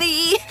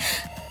heavy!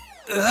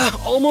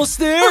 Almost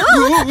there!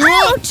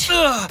 Ouch!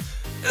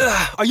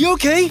 Are you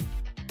okay?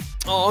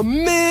 Oh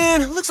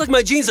man, looks like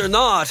my jeans are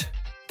not.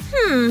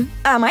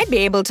 I might be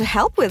able to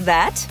help with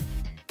that.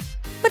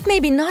 But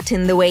maybe not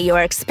in the way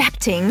you're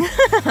expecting.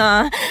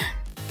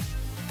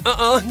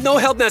 No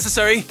help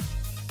necessary.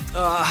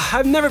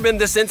 I've never been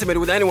this intimate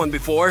with anyone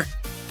before.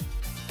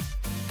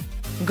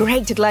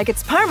 Grate it like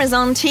it's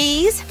Parmesan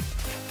cheese.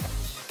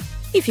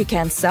 If you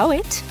can't sew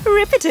it,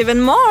 rip it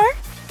even more.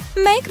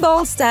 Make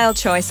bold style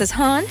choices,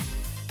 hon.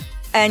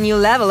 A new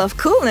level of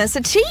coolness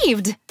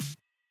achieved.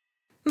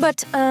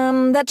 But,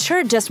 that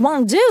shirt just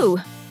won't do.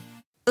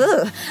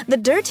 Ugh, the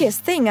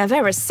dirtiest thing I've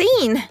ever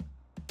seen.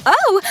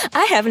 Oh,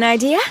 I have an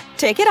idea.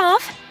 Take it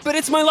off. But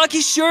it's my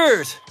lucky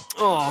shirt.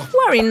 Oh.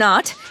 Worry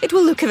not. It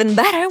will look even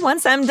better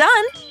once I'm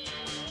done.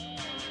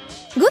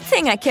 Good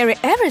thing I carry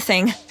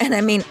everything, and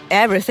I mean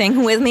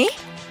everything with me.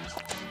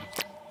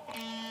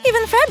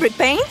 Even fabric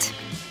paint.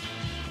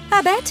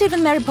 I bet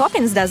even Mary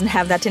Poppins doesn't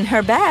have that in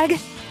her bag.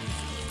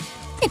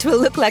 It will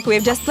look like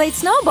we've just played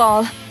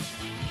snowball.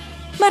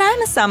 But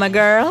I'm a summer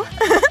girl.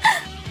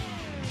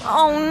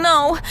 Oh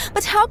no,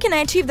 but how can I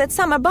achieve that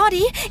summer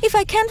body if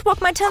I can't walk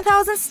my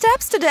 10,000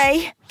 steps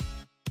today?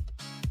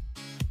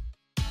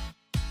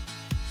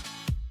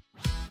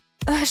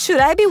 Should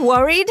I be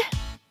worried?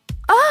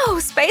 Oh,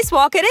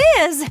 spacewalk it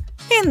is!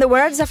 In the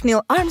words of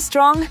Neil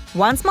Armstrong,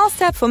 one small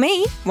step for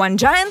me, one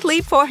giant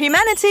leap for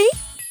humanity.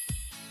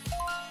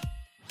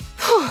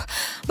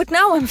 But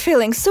now I'm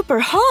feeling super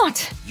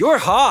hot. You're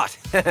hot!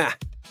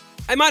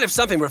 I might have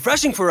something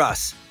refreshing for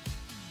us.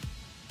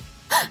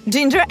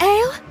 Ginger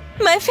ale?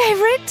 My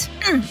favorite?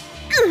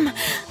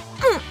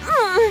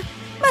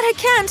 But I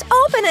can't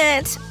open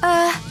it.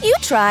 You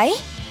try.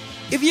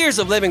 If years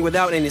of living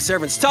without any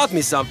servants taught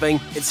me something,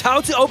 it's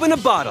how to open a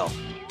bottle.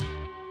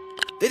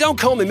 They don't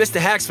call me Mr.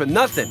 Hacks for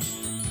nothing.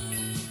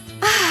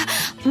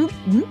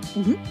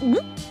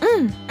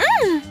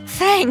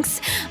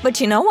 Thanks. But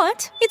you know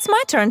what? It's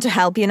my turn to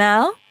help you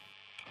now.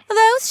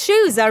 Those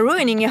shoes are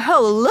ruining your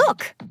whole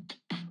look.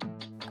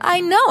 I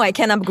know I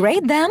can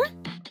upgrade them.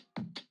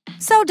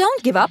 So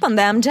don't give up on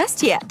them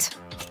just yet.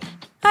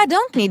 I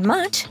don't need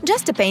much,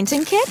 just a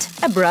painting kit,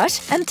 a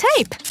brush, and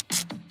tape.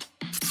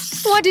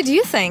 What did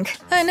you think?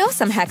 I know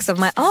some hacks of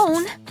my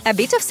own. A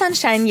bit of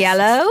sunshine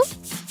yellow,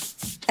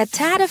 a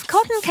tad of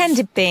cotton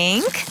candy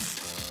pink.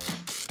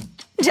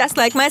 Just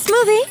like my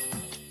smoothie.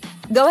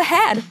 Go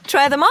ahead,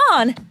 try them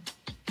on.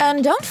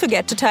 And don't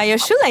forget to tie your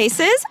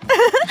shoelaces.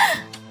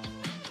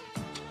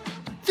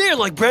 They're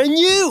like brand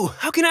new!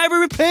 How can I ever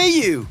repay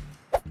you?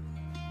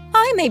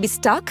 I may be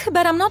stuck,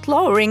 but I'm not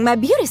lowering my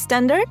beauty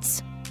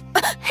standards.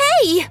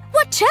 Hey!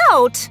 Watch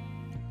out!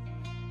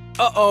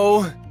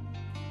 Uh-oh.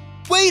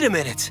 Wait a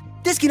minute!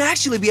 This can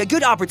actually be a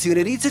good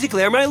opportunity to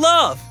declare my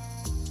love.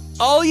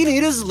 All you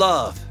need is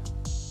love.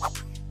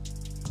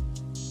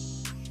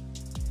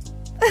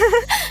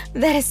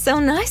 That is so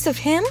nice of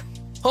him.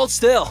 Hold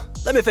still.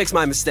 Let me fix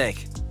my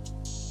mistake.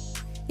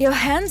 Your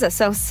hands are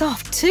so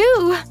soft,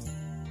 too.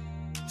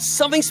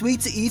 Something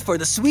sweet to eat for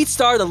the sweet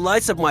star that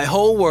lights up my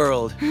whole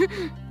world.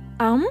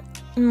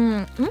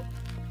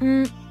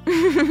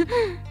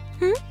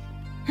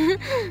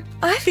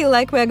 I feel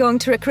like we're going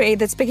to recreate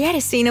the spaghetti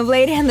scene of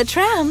Lady and the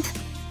Tramp.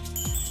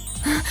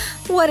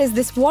 What is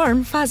this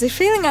warm, fuzzy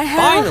feeling I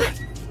have? Finally!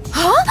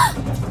 Huh?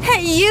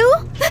 Hey, you!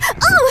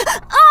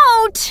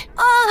 Ouch!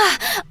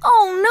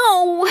 Oh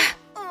no!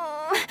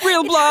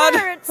 Real blood!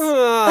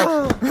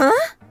 Huh?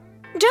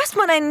 Just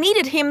when I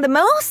needed him the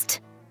most?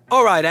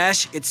 Alright,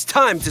 Ash, it's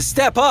time to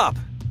step up.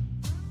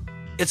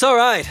 It's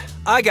alright,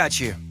 I got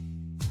you.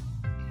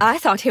 I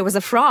thought he was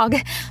a frog,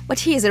 but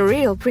he is a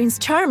real Prince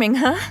Charming,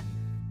 huh?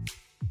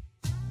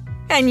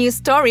 A new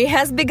story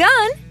has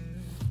begun!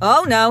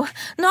 Oh no,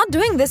 not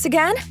doing this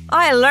again.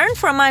 I learned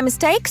from my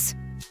mistakes.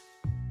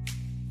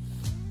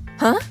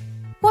 Huh?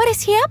 What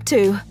is he up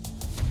to?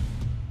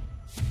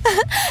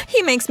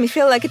 He makes me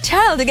feel like a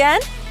child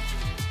again.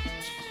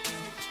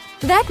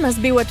 That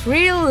must be what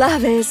real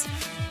love is.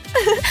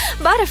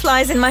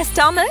 Butterflies in my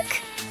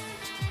stomach.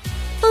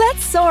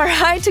 Let's soar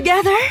high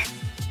together.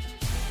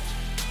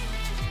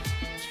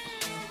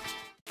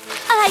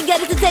 I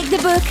got to take the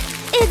book.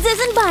 It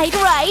doesn't bite,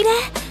 right?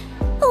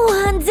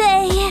 One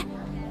day.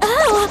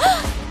 Oh!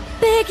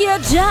 Pick your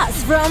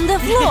jaws from the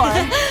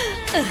floor.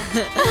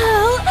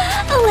 Oh,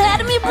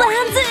 let me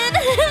blend it.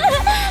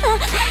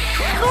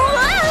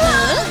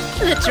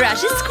 The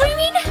trash is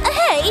screaming?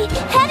 Hey,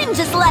 heading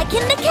just like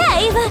in the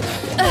cave.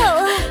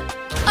 Oh,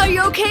 Are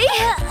you okay?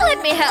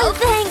 Let me help.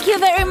 thank you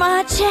very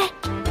much.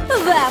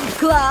 Vamp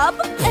Club.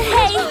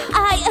 Hey,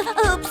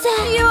 oops.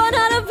 You are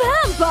not a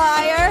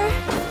vampire.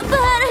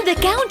 But The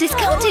Count is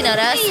counting on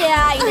us.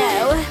 yeah, I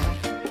know.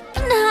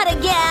 Not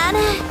again.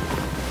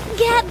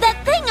 Get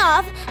that thing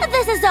off.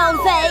 This is all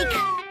fake.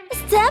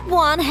 Step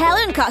 1,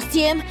 Helen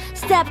costume.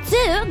 Step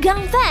 2,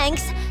 gun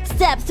fangs.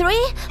 Step 3,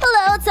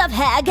 loads of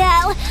hair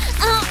gel.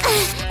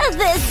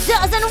 This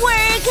doesn't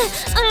work.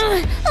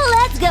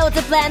 Let's go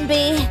to plan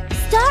B.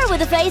 Start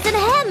with a face and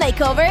hand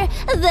makeover.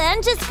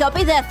 Then just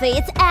copy the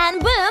feet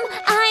and boom,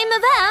 I'm a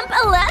vamp.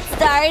 Let's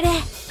start.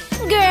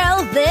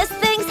 Girl, these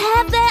things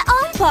have their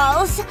own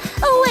pulse.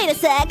 Wait a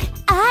sec,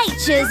 I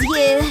choose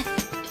you.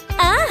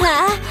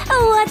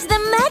 Watch the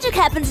magic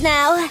happens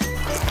now.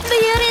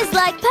 Beauty is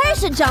like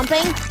parachute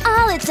jumping.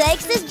 All it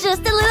takes is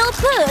just a little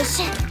push.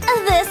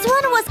 This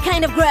one was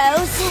kind of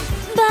gross,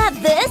 but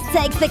this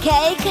takes the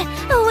cake.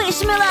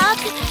 Wish me luck.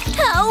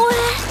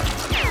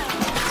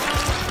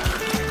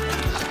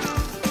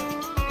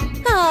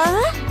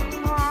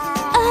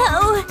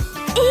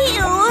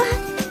 Ew.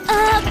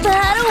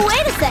 But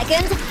wait a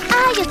second.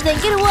 Are you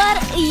thinking what?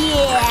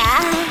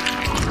 Yeah.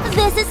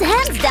 This is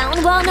hands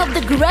down one of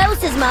the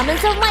grossest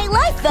moments of my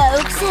life,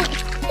 folks.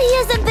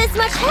 Using this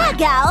much hair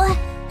gel.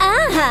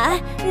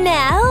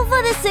 Now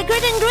for the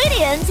secret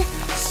ingredient.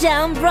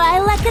 Shine bright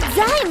like a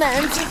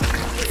diamond.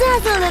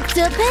 Doesn't look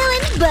too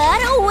appealing,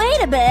 but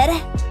wait a bit.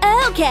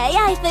 Okay,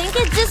 I think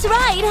it's just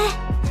right.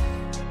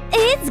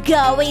 It's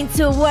going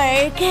to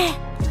work.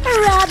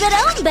 Rub it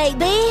on,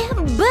 baby.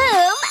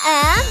 Boom,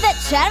 and the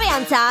cherry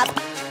on top.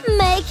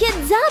 Make it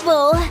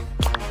double.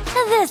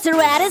 This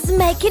rat is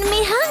making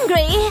me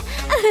hungry.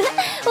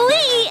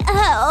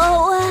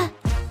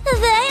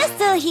 They are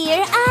still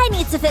here. I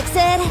need to fix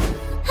it.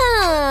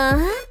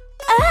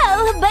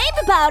 Oh,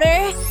 baby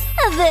powder.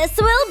 This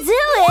will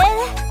do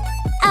it.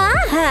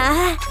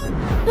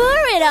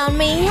 Pour it on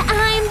me.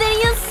 I'm the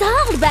new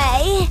salt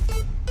bae.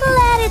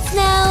 Let it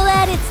snow,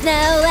 let it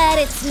snow, let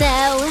it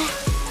snow.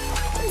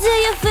 Do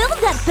you feel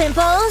that,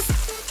 pimples?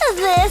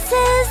 This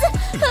is...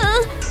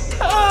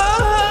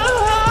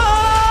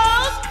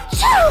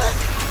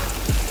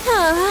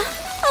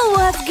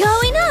 What's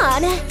going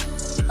on?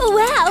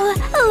 Wow,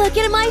 look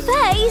at my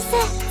face.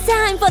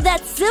 Time for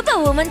that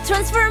superwoman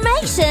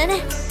transformation.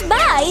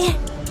 Bye.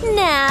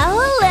 Now,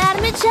 let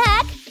me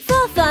check.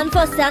 For fun,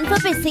 for sun, for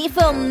PC,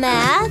 for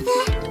math.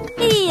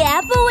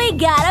 Yep, we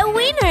got a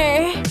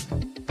winner.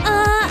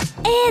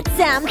 It's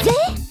empty.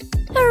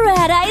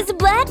 Red eyes,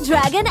 black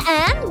dragon,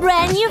 and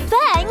brand new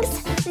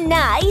fangs.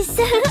 Nice.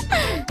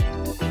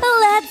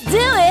 Let's do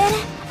it.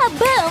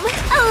 Boom.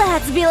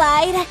 Let's be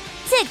light.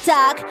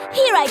 Tick-tock,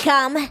 here I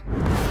come.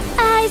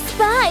 I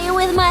spy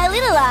with my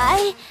little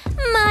eye.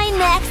 My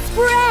next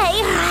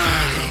spray.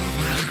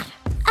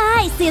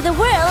 I see the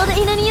world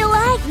in a new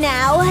light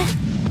now.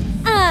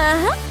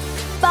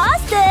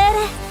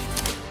 Busted.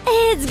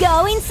 It's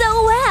going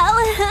so well.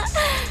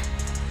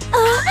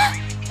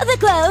 The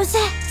clothes.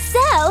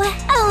 So,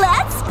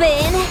 let's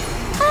spin.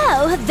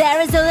 Oh,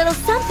 there is a little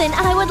something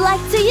I would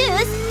like to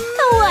use.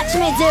 Watch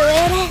me do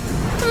it.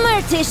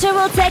 Morticia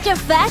will take a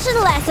fashion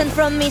lesson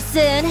from me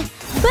soon.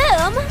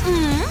 Boom.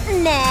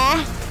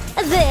 Nah.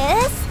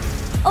 This.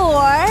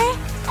 Or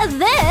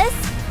this.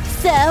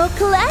 So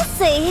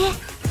classy.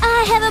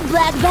 I have a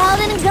black belt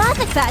in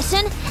gothic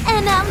fashion,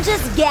 and I'm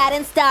just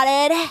getting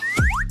started.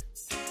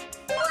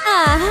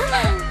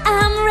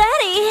 I'm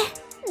ready.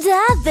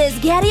 Does this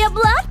get your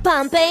blood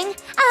pumping?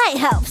 I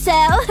hope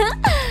so.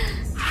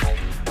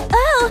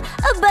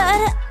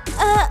 But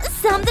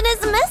something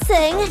is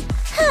missing.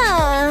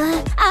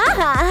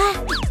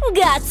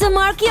 Got to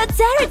mark your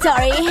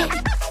territory.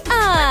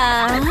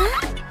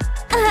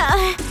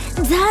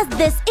 Does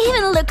this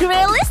even look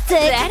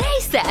realistic? That I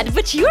said,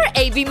 but you're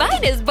AB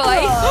minus,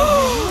 boy.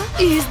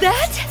 Is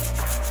that?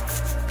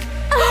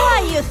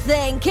 Are you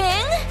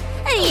thinking?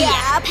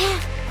 Yep.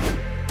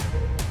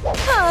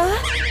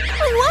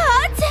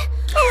 What?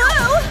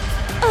 Whoa!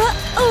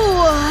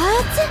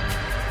 What?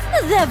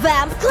 The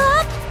Vamp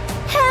Club?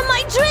 Am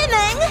I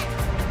dreaming?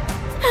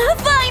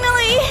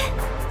 Finally!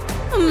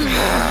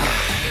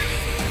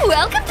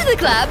 Welcome to the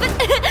club.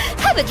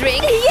 Have a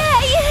drink.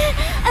 Yay!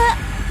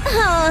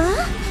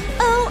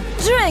 Oh,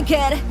 drink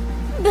it.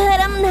 But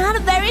I'm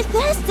not very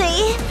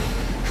thirsty.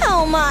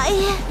 Oh my.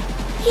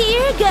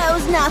 Here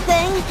goes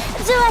nothing.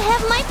 Do I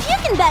have my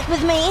puking bag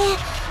with me?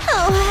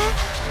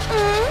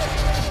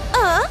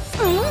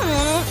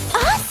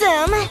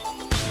 Awesome!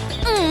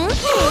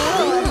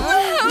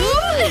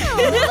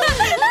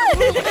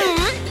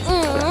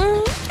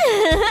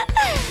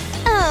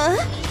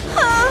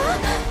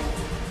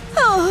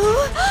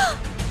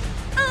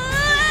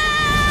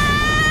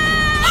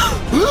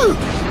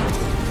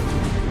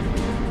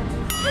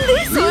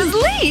 This was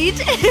late.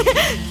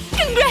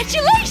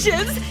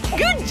 Congratulations!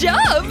 Good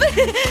job!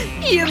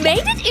 You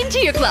made it into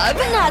your club.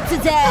 Not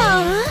today.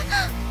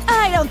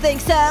 I don't think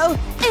so.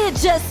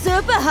 It's just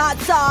super hot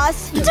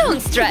sauce.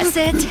 Don't stress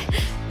it.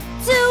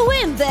 To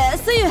win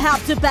this, you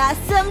have to pass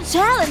some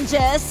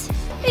challenges.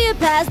 You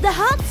pass the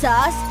hot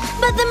sauce,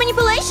 but the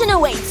manipulation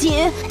awaits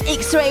you.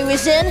 X-ray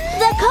vision,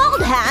 the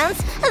cold hands,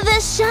 the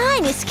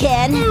shiny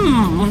skin.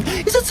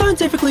 Is it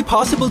scientifically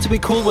possible to be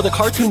cool with a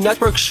Cartoon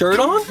Network shirt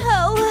on?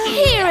 Oh,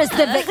 here is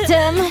the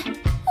victim.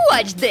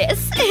 Watch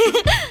this.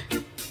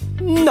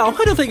 No,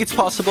 I don't think it's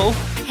possible.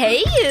 Hey,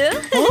 you.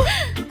 Huh?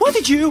 What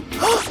did you?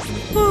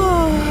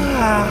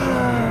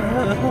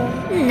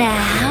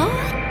 Now,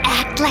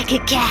 act like a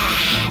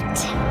cat.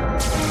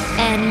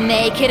 And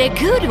make it a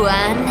good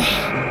one.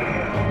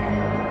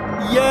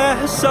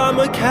 Yes, I'm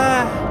a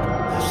cat.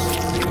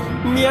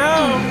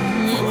 Meow.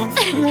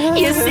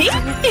 You see?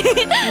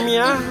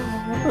 Meow.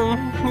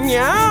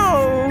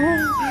 Meow.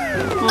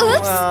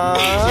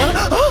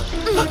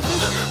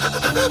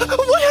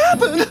 What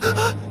happened?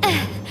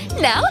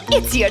 Now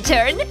it's your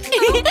turn.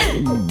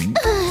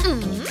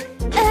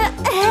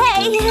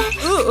 Hey,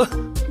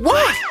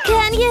 What?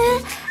 can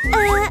you,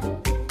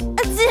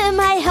 do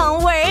my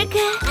homework?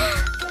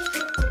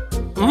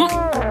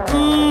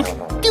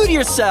 Do it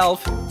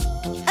yourself.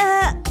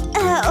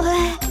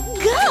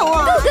 Go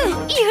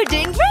on. You're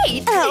doing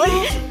great.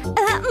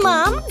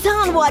 Mom,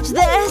 don't watch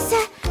this.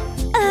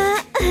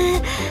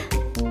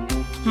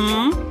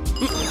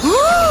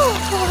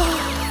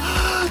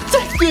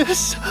 Take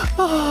this.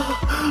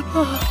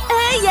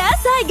 Yes,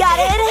 I got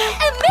it.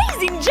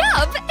 Amazing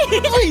job.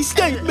 Please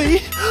thank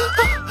me.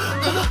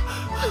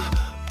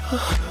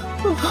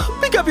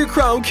 Pick up your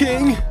crown,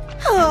 King.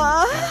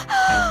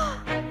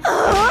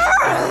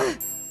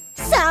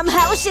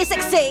 Somehow she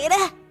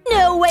succeeded.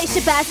 No way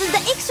she passes the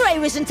X-ray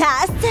vision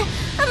test.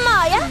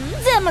 Maya,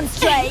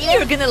 demonstrate.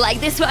 You're gonna like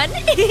this one.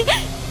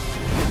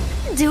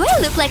 Do I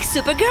look like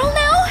Supergirl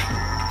now?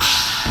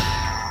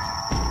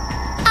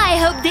 I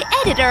hope the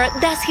editor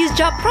does his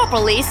job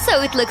properly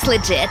so it looks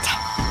legit.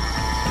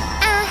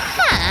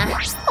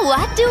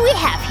 What do we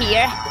have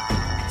here?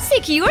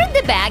 Secure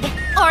the bag,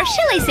 or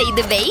shall I say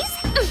the vase?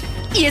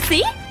 You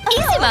see?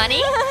 Easy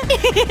money.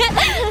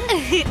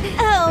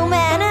 Oh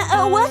man,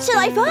 what shall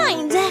I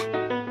find?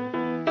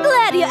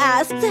 Glad you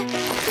asked.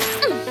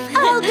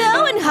 I'll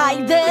go and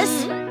hide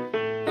this.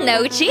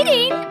 No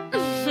cheating.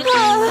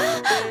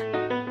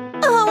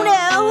 Oh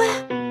no.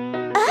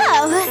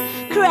 Oh,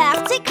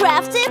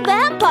 crafty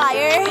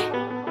vampire.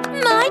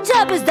 My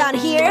job is done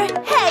here.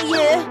 Hey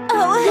you.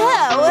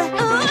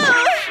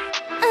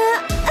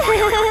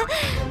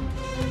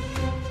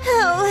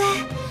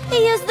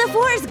 Use the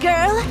force,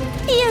 girl.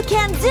 You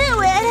can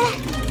do it.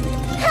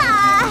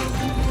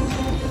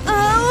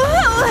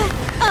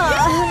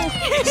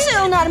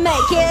 She'll not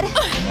make it.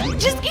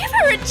 Just give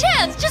her a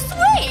chance. Just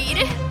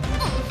wait.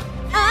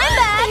 I'm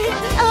back.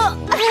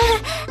 Oops.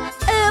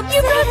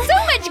 You brought so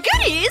much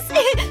goodies.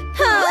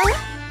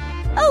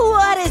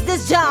 What is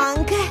this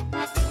junk?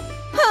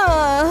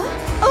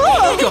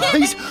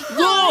 Guys,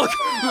 look!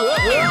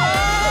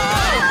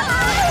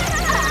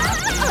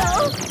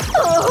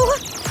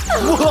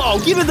 Whoa,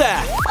 give it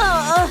that!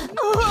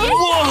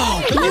 Whoa,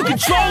 new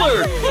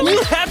controller!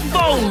 New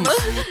headphones!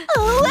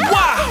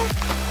 Wow!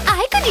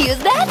 I could use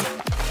that.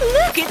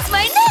 Look, it's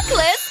my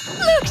necklace.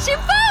 Look, she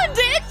found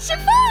it. She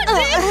found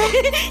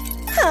it.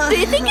 Do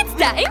you think it's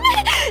time?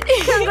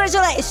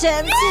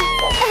 Congratulations.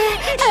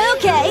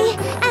 Okay,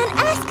 an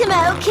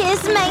Eskimo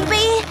kiss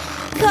maybe.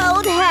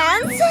 Cold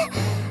hands?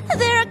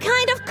 They're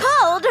kind of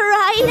cold,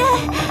 right?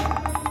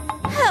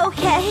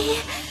 Okay.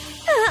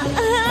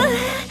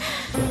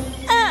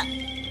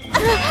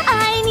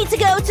 I need to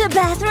go to the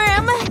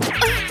bathroom.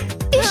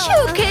 Is she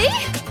okay?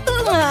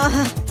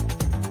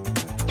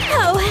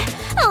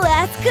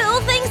 Let's cool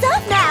things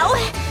off now.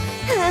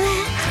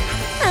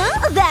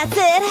 That's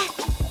it.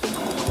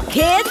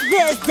 Kids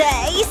these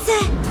days.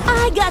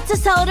 I got to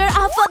solder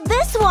off of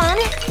this one.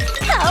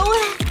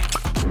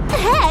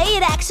 Hey,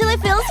 it actually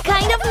feels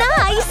kind of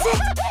nice.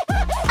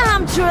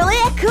 I'm truly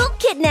a cool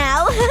kid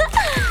now.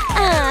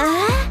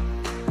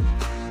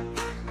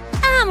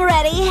 I'm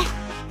ready.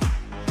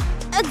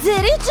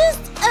 Did you just…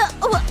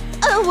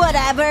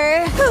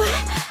 whatever.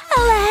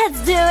 Let's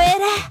do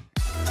it.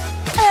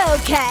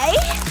 Okay.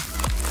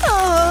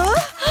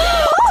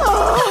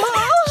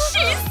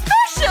 She's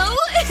special.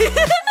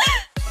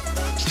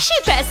 She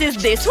passes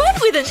this one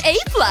with an A+.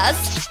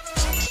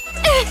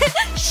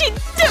 She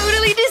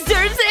totally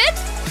deserves it.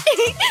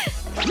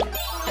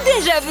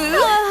 Deja vu.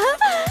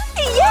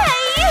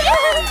 Yay!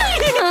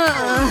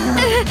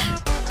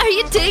 Are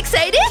you too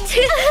excited?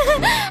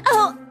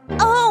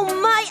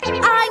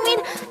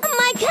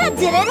 My cat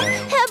did it.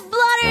 Her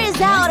bladder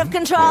is out of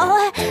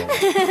control.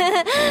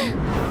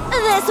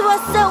 This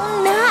was so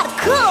not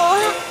cool.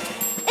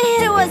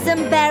 It was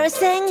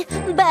embarrassing,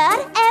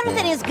 but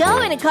everything is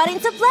going according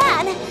to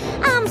plan.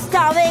 I'm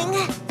starving.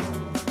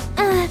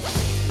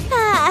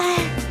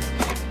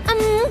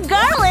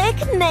 Garlic,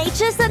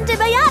 nature's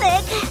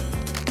antibiotic.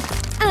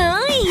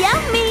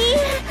 Yummy.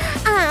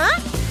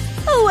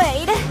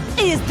 Wait,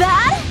 is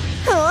that?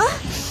 Huh?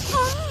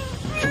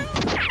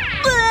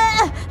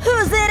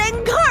 Who's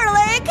eating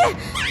garlic?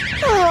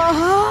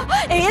 Oh,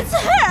 it's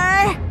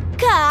her!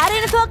 Caught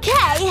in 4K!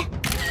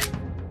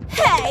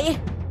 Hey!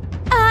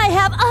 I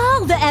have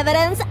all the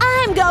evidence.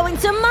 I'm going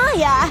to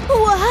Maya.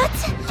 What?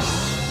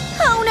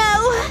 Oh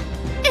no!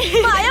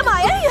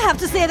 Maya, you have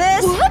to see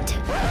this! What?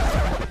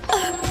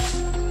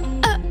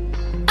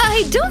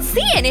 I don't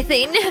see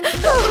anything.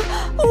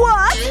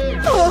 What?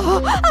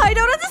 Oh, I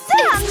don't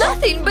understand! It's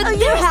nothing, but you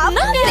there's have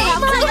nothing!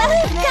 Maya,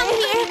 come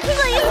here!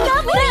 Please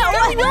come here!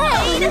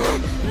 Wait!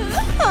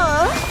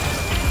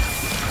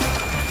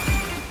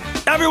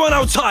 Everyone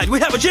outside! We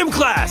have a gym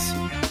class!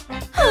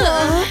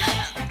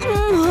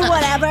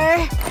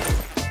 Whatever.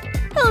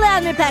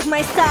 Let me pack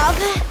my stuff.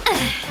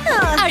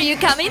 Are you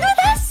coming with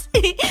us?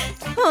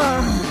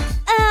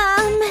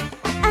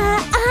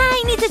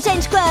 I need to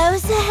change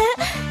clothes.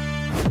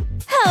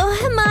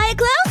 Oh, my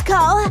clothes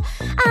call.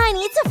 I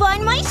need to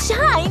find my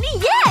shine.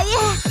 Yay!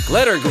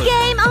 Glitter glue.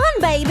 Game on,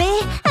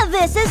 baby.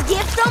 This is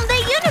gift from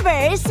the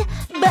universe.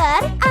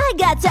 But I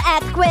got to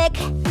act quick.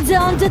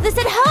 Don't do this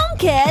at home,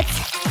 kids.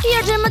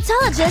 Your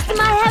dermatologist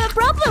might have a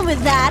problem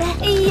with that.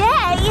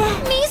 Yay!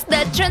 Miss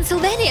that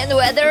Transylvanian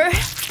weather.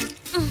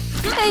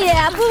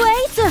 Yeah,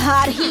 way too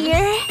hot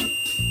here.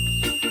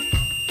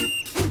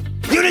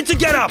 You need to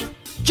get up!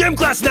 Gym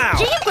class now!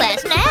 Gym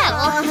class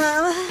now.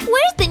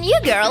 Where's the new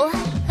girl?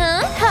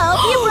 Huh?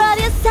 Hope you brought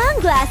your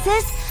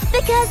sunglasses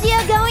because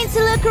you're going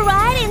to look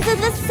right into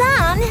the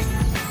sun.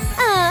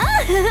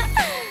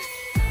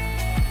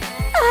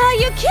 Are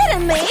you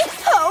kidding me?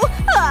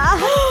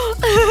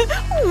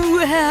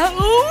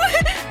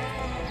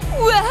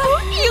 Wow,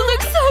 you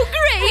look so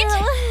great!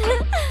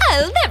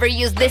 I'll never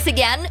use this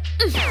again.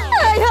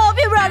 I hope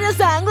you brought your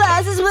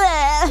sunglasses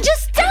with.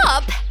 Just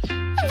stop!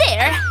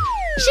 There!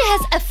 She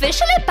has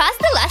officially passed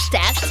the lash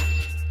test.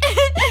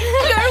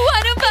 You're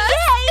one of us!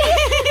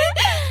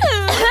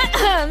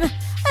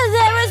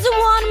 There is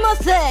one more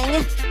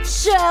thing.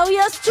 Show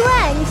your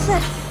strength.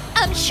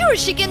 I'm sure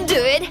she can do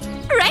it,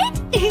 right?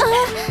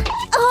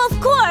 Of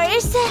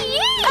course.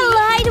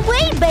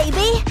 Lightweight,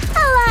 baby.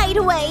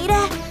 Lightweight.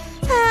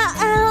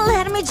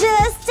 Let me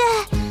just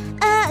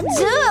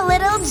do a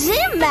little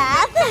gym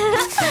math.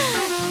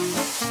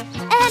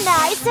 A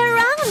nice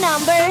round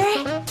number.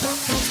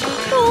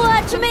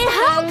 Watch me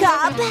hook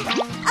up.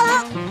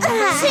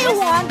 She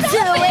won't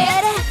do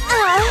it.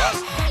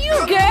 You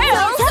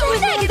girls,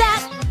 with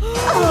that.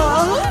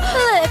 Oh,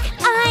 look,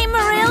 I'm a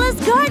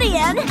realist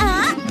guardian.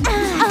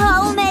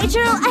 All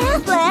natural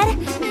athlete.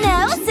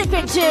 No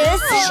secret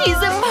juice.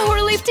 She's a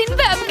powerlifting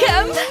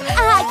webcam.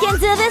 I can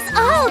do this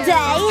all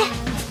day.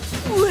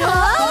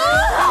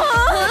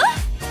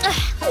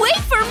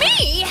 Wait for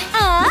me!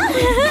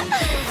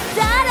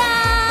 Ta-da!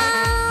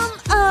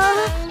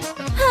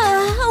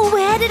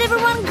 Where did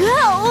everyone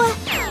go?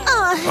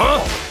 Huh?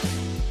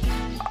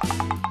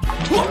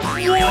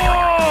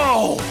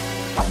 Whoa!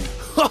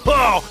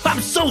 Oh,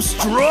 I'm so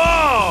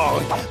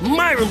strong!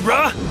 Myron,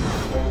 bruh!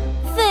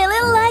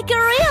 Feeling like a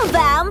real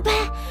vamp.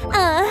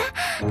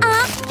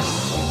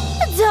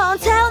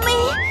 Don't tell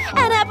me.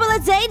 An apple a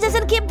day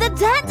doesn't keep the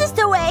dentist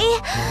away.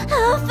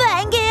 Oh,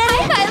 thank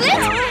it.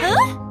 Violet?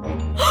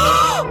 Huh?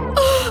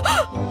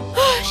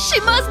 She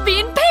must be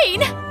in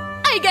pain.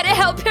 I gotta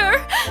help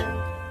her.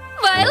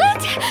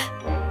 Violet?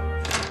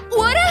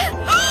 What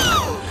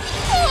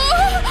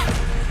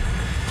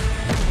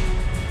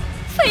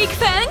fake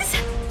fangs?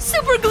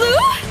 Super glue?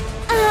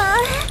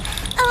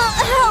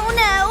 Oh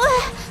no.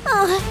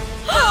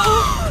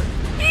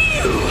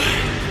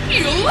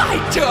 You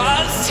lied to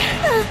us!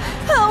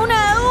 Oh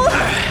no.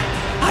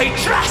 I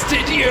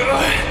trusted you!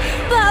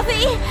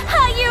 Buffy,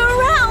 are you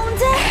around?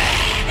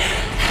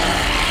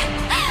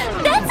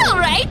 That's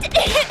alright.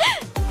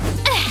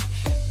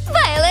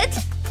 Violet,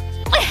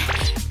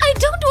 I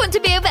don't want to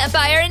be a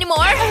vampire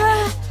anymore.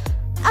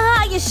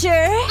 Are you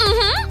sure?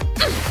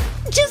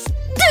 Just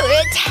do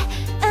it.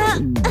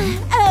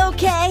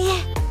 Okay.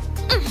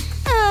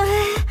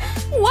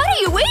 What are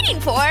you waiting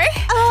for?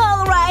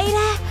 All right.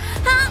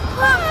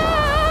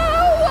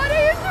 What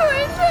are you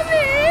doing to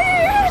me?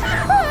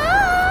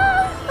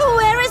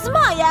 Where is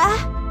Maya?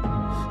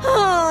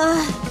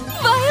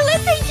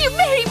 Violet, thank you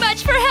very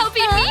much for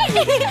helping me.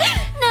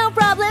 No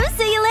problem.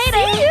 See you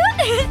later.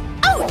 See you.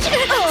 Ouch!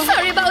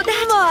 Sorry about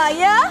that.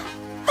 Maya?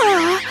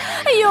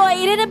 You're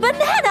eating a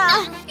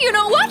banana. You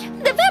know what?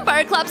 The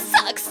Vampire Club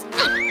sucks.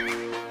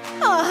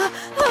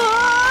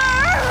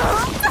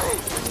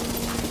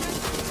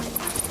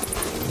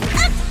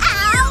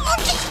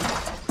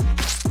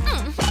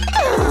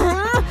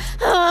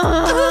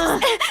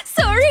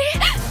 Sorry.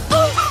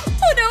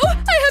 Oh no,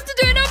 I have to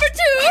do a number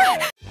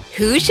 2.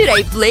 Who should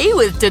I play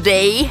with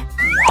today?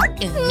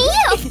 Me,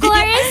 of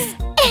course.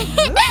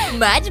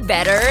 Much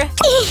better.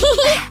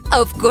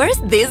 Of course,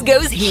 this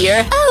goes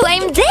here. Oh,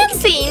 I'm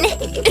dancing.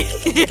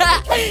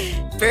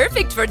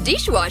 Perfect for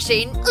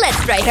dishwashing.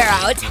 Let's try her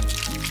out.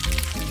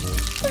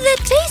 The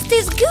taste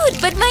is good,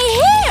 but my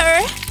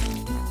hair.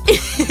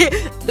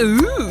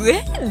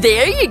 Ooh,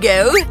 there you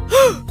go.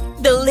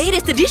 The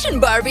latest edition,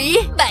 Barbie!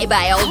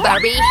 Bye-bye, old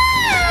Barbie!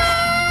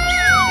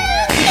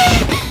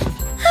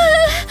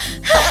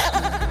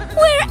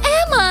 Where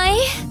am I?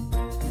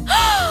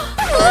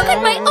 Look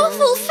at my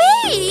awful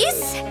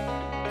face!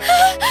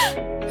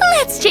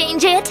 Let's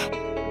change it.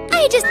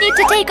 I just need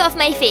to take off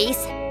my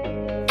face.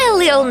 A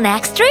little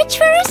neck stretch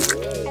first.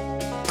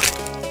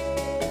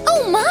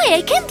 Oh my,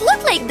 I can't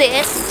look like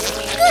this.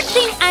 Good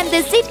thing I'm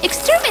the zip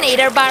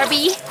exterminator,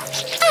 Barbie.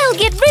 I'll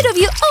get rid of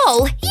you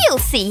all, you'll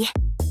see.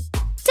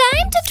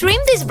 Time to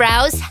trim these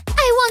brows.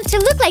 I want to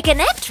look like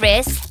an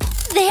actress.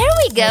 There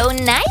we go,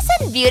 nice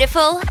and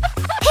beautiful.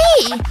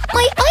 Hey,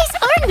 my eyes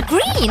aren't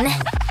green.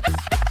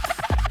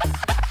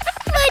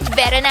 Much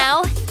better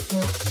now.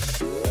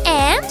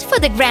 And for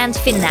the grand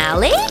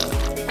finale,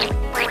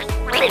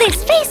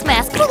 this face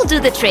mask will do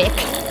the trick.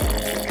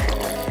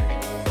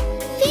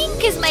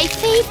 Pink is my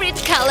favorite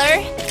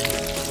color.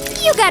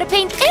 You gotta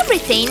paint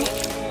everything.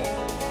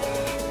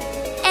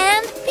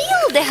 And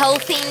peel the whole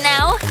thing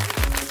now.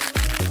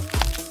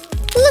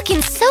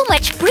 Looking so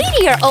much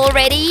prettier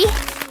already.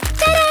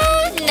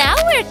 Ta-da! Now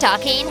we're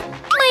talking.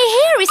 My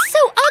hair is so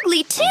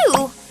ugly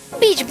too.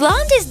 Beach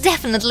blonde is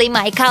definitely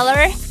my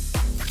color.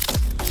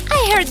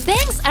 I heard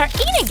bangs are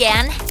in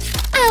again.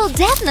 I'll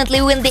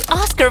definitely win the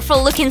Oscar for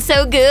looking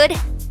so good.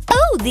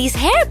 Oh, these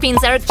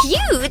hairpins are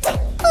cute.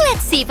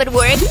 Let's see if it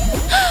works.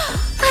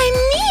 I'm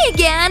me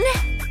again.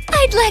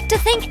 I'd like to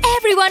thank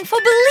everyone for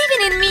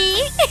believing in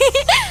me.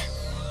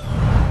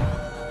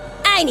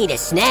 I need a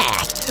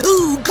snack.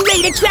 Ooh,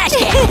 great, a trash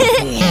can.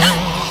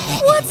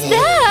 What's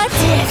that?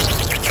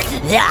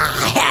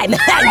 I'm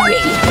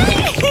hungry.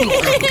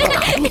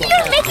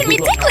 You're making me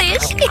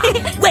ticklish.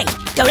 Wait,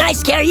 don't I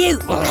scare you?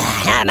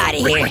 I'm out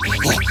of here.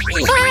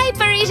 Bye,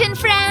 Parisian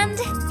friend.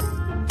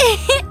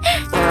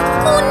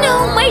 Oh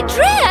no, my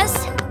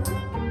dress.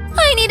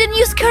 I need a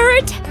new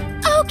skirt.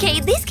 Okay,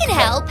 this can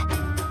help.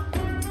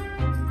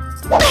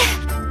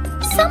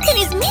 Something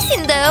is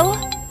missing though.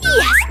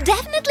 Yes,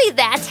 definitely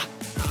that.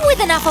 With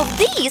enough of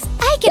these,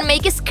 I can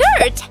make a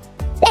skirt.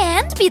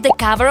 And be the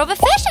cover of a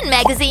fashion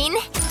magazine.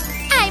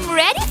 I'm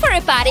ready for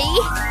a party.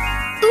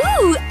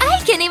 Ooh,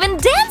 I can even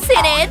dance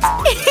in it.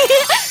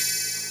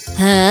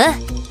 Huh?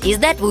 Is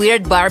that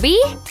weird Barbie?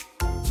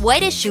 Why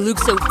does she look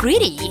so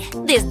pretty?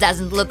 This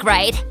doesn't look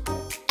right.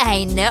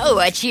 I know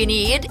what you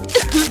need.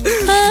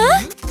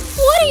 Huh?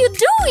 What are you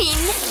doing?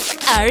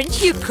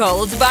 Aren't you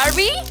cold,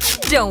 Barbie?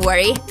 Don't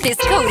worry, this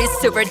coat is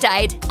super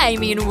tight. I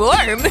mean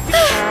warm.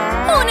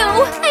 Oh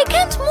no, I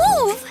can't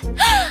move.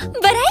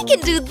 But I can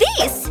do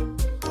this.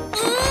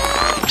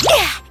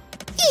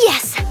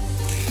 Yes,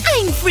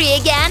 I'm free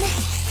again.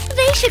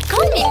 They should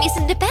call me Miss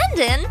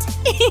Independent.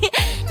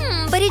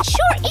 But it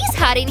sure is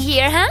hot in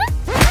here, huh?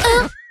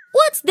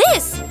 What's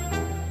this?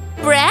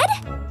 Bread?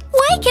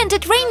 Why can't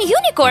it rain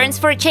unicorns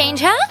for a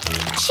change, huh?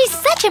 She's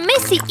such a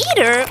messy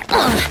eater.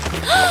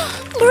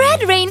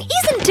 Bread rain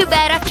isn't too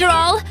bad after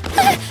all.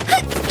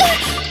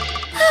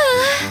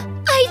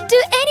 I'd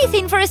do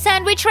anything for a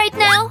sandwich right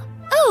now.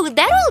 Oh,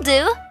 that'll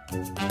do.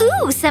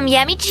 Ooh, some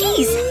yummy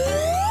cheese.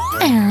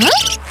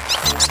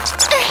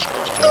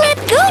 Let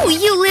go,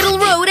 you little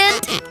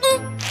rodent.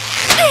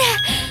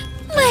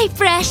 My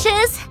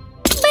precious.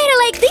 Better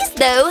like this,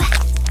 though.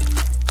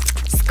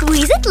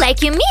 Squeeze it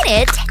like you mean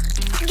it.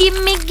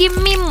 Give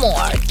me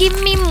more.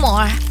 Give me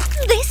more.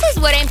 This is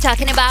what I'm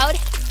talking about.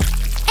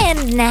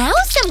 And now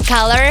some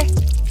color.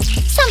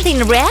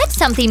 Something red,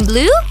 something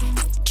blue.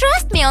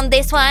 Trust me on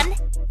this one.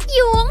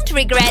 You won't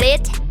regret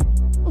it.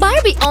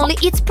 Barbie only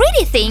eats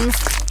pretty things.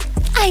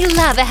 I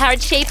love a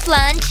heart-shaped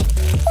lunch.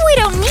 We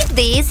don't need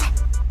these.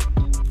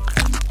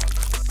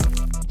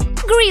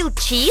 Grilled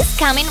cheese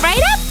coming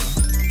right up.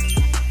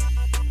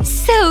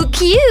 So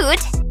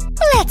cute.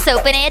 Let's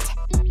open it.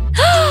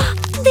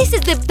 This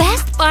is the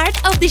best part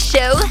of the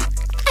show.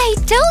 I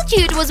told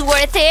you it was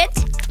worth it.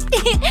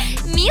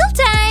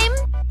 Mealtime.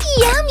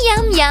 Yum,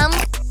 yum, yum.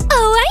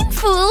 Oh, I'm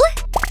full.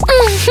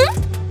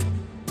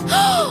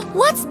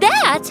 What's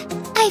that?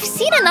 I've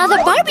seen another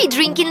Barbie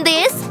drinking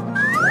this.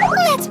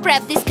 Let's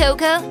prep this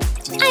cocoa.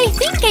 I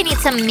think I need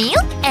some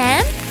milk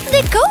and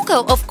the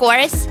cocoa, of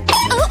course.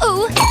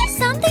 Uh-oh,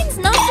 something's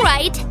not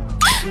right.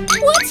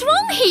 What's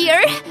wrong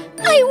here?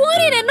 I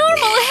wanted a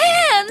normal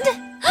hand.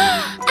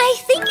 I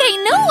think I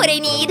know what I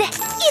need.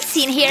 It's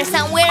in here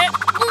somewhere.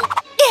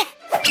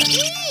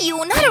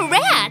 Ew, not a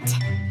rat.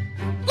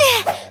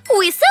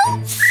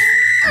 Whistle?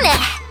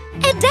 Nah,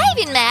 a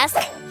diving mask.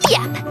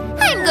 Yep,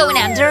 I'm going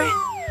under.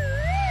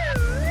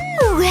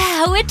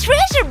 Wow, a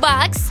treasure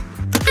box.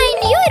 I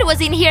knew it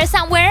was in here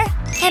somewhere.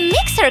 A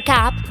mixer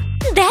cup.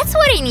 That's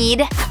what I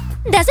need.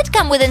 Does it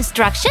come with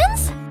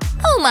instructions?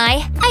 Oh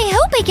my, I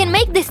hope I can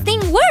make this thing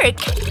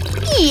work.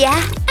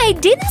 Yeah, I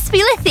didn't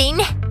spill a thing.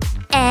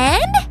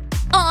 And…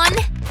 on.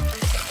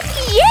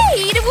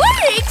 Yay, it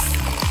works!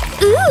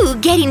 Ooh,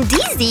 getting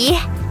dizzy.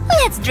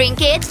 Let's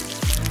drink it.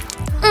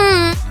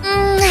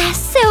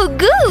 So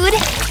good.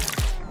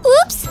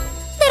 Oops,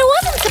 that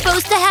wasn't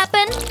supposed to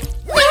happen.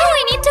 Now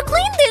I need to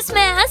clean this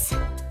mess.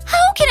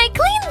 How can I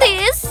clean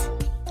this?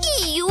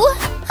 Ew,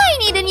 I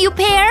need a new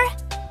pair.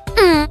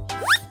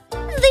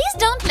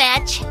 don't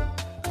match.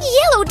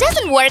 Yellow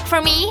doesn't work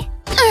for me.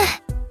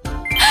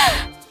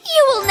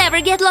 You will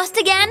never get lost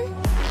again.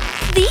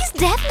 These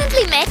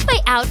definitely match my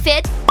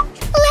outfit.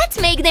 Let's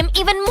make them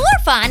even more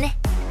fun.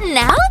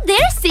 Now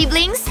they're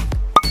siblings.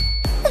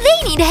 They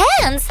need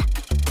hands.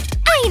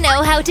 I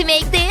know how to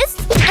make this.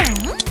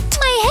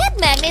 My head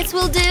magnets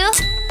will do.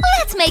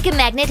 Let's make a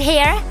magnet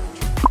hair.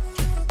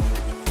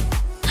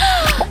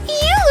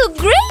 You look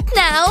great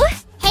now.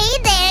 Hey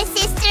there,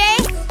 sister.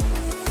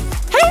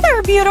 Hey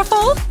there,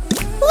 beautiful.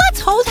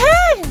 Let's hold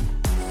hands.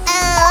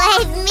 Oh,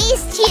 I've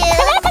missed you.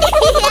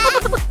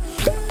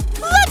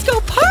 Let's go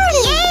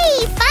party.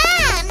 Yay,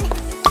 fun!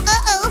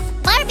 Uh-oh,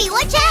 Barbie,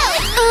 watch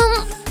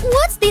out!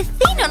 What's this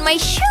thing on my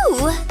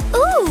shoe?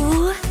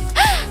 Ooh,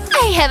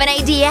 I have an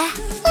idea.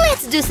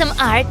 Let's do some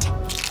art.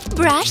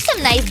 Brush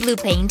some nice blue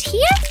paint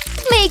here.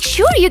 Make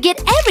sure you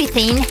get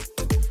everything.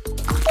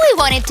 We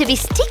want it to be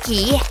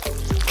sticky.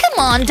 Come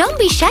on, don't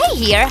be shy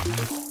here.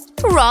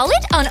 Roll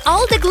it on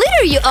all the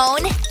glitter you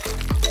own.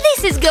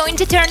 This is going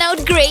to turn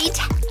out great.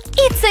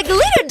 It's a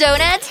glitter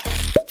donut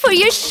for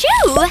your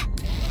shoe.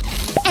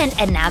 And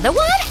another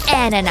one,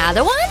 and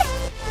another one.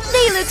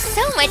 They look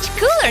so much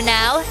cooler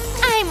now.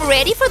 I'm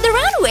ready for the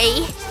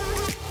runway.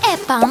 A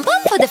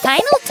pom-pom for the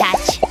final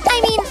touch.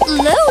 I mean,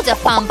 loads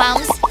of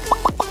pom-poms.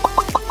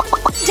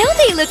 Don't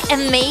they look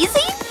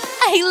amazing?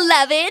 I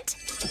love it.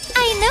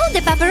 I know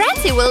the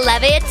paparazzi will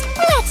love it.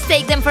 Let's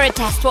take them for a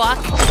test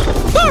walk.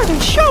 Barbie,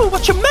 show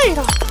what you're made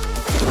of.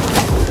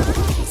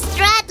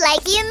 Strut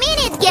like you mean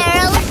it,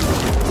 girl.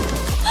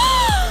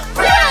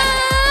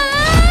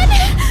 Run!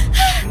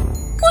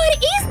 What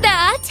is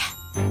that?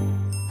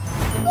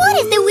 What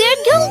is the weird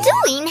girl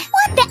doing?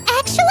 What the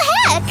actual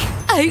heck?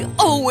 I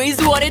always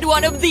wanted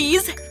one of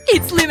these.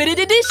 It's limited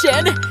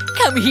edition.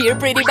 Come here,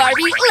 pretty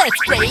Barbie.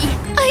 Let's play.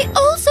 I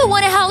also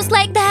want a house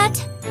like that.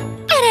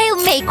 And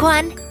I'll make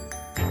one.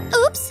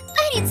 Oops,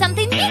 I need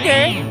something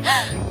bigger.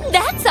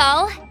 That's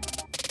all.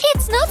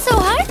 It's not so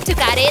hard to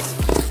cut it.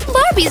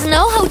 Barbies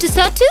know how to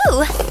sew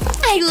too.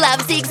 I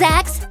love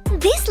zigzags.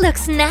 This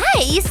looks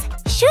nice.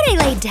 Should I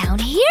lay down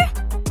here?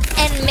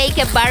 And make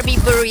a Barbie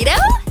burrito?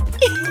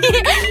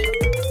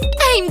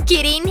 I'm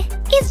kidding.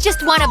 It's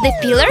just one of the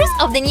pillars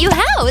of the new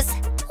house.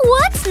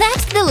 What's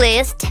next the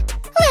list?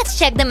 Let's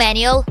check the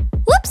manual.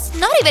 Whoops,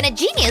 not even a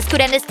genius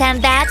could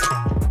understand that.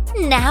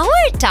 Now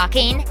we're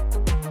talking.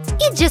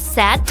 It just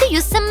said to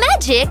use some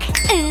magic.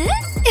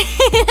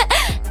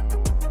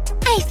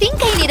 I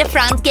think I need a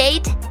front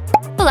gate.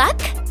 Pluck.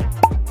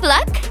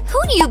 Pluck. Who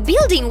knew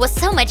building was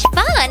so much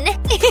fun?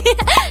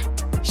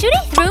 Should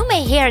I throw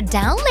my hair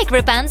down like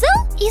Rapunzel?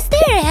 Is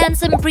there a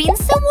handsome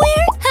prince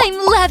somewhere?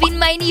 I'm loving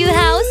my new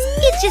house.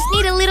 It just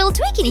needs a little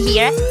tweaking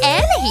here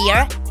and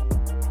here.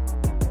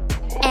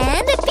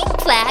 And a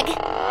pink flag.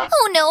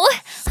 Oh no,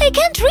 I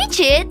can't reach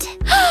it.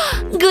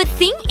 Good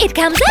thing it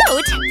comes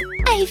out.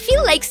 I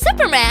feel like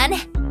Superman.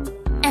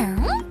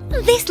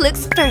 This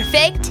looks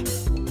perfect.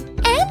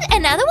 And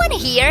another one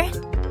here.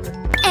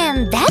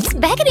 And that's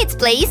back in its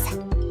place.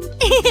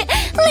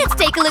 Let's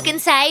take a look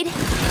inside.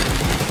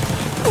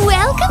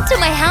 Welcome to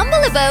my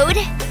humble abode.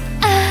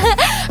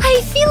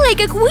 I feel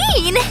like a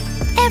queen.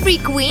 Every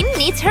queen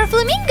needs her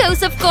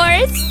flamingos, of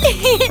course.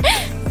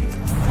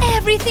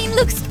 Everything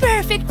looks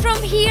perfect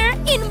from here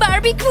in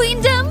Barbie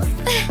Queendom.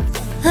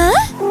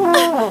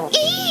 Huh?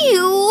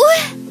 Ew!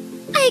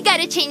 I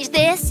gotta change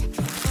this.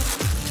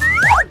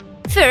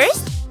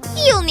 First,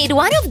 you'll need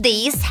one of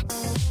these.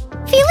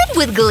 Fill it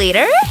with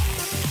glitter.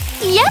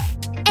 Yep.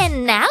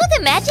 And now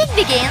the magic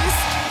begins.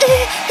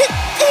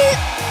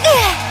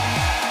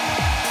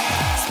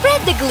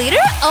 Spread the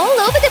glitter all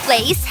over the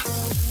place.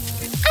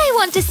 I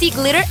want to see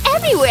glitter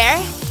everywhere.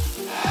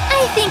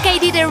 I think I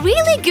did a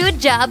really good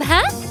job,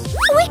 huh?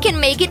 We can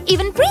make it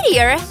even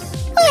prettier.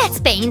 Let's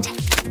paint.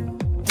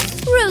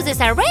 Roses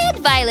are red,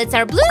 violets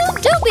are blue,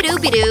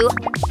 doopy-doopy-doo.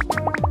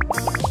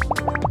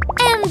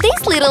 And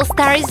this little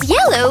star is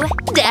yellow.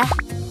 Duh.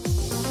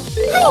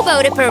 How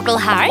about a purple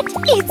heart?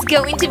 It's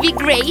going to be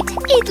great.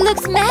 It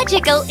looks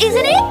magical,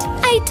 isn't it?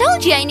 I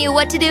told you I knew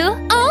what to do.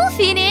 All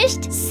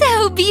finished.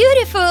 So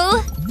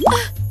beautiful.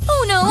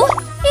 Oh no,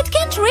 it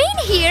can't rain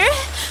here.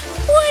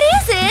 What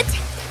is it?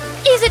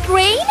 Is it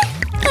rain?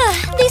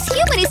 This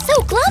human is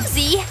so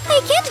clumsy.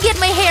 I can't get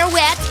my hair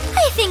wet.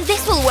 I think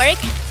this will work.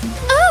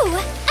 Oh,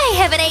 I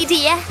have an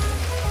idea.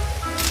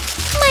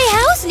 My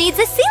house needs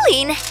a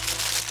ceiling.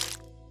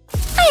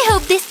 I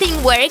hope this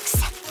thing works.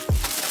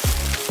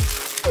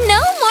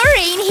 No more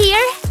rain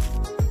here.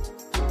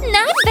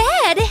 Not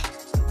bad.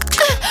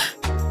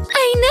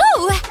 I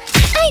know.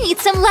 I need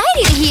some light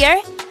in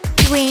here.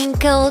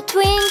 Twinkle,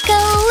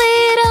 twinkle,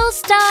 little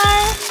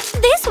star.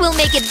 This will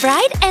make it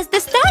bright as the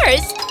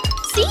stars.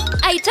 See?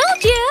 I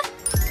told you.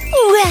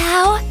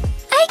 Wow.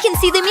 I can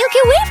see the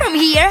Milky Way from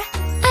here.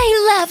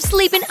 I love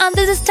sleeping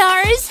under the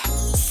stars.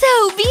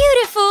 So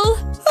beautiful.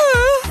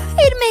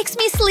 It makes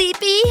me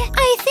sleepy.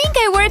 I think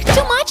I worked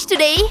too much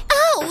today.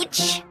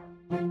 Ouch.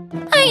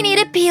 I need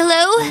a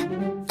pillow.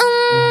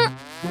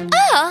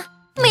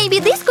 Maybe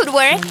this could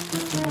work.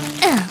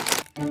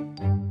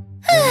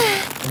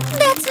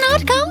 That's It's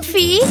not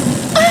comfy.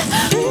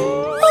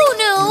 Oh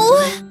no!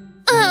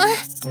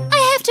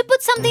 I have to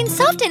put something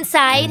soft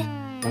inside.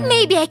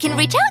 Maybe I can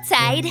reach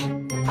outside.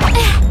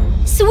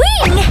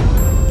 Swing!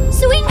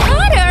 Swing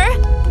harder!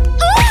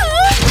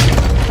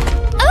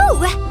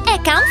 Oh, a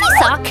comfy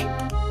sock.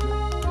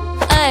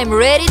 I'm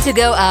ready to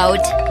go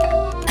out.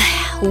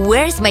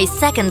 Where's my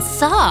second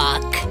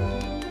sock?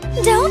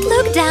 Don't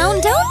look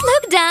down, don't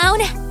look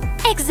down.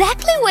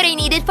 Exactly what I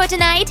needed for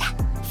tonight.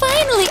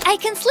 Finally, I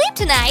can sleep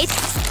tonight.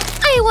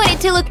 I want it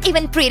to look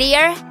even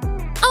prettier.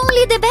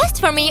 Only the best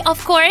for me,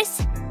 of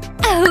course.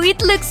 Oh,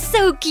 it looks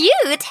so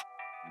cute.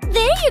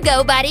 There you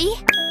go, buddy.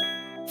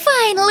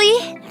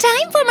 Finally,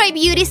 time for my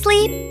beauty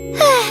sleep.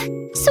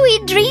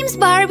 Sweet dreams,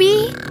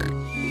 Barbie.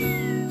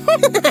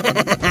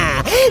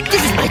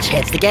 This is my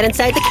chance to get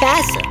inside the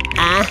castle.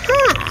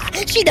 Aha!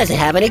 She doesn't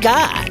have any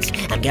guards.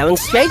 I'm going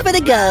straight for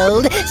the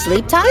gold.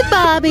 Sleep tight,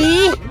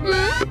 Barbie.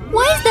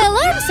 Why is the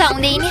alarm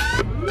sounding?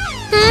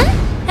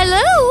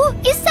 Hello?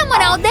 Is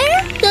someone out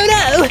there?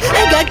 No,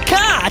 I got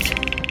caught.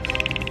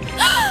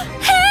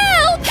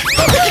 Help!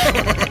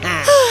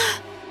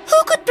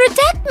 Who could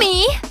protect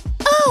me?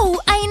 Oh,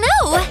 I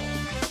know.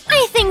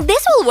 I think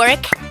this will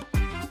work.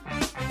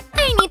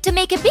 I need to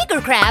make a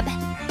bigger crab.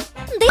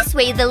 This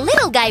way the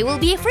little guy will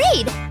be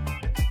afraid.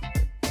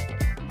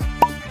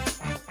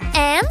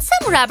 And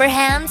some rubber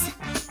hands.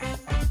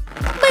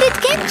 But it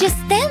can't just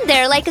stand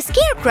there like a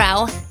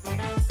scarecrow.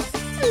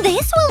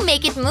 This will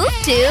make it move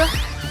too.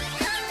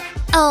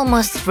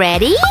 Almost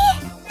ready?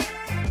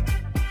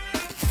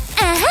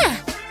 Aha!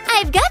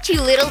 I've got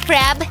you, little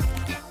crab.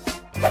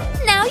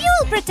 Now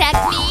you'll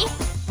protect me.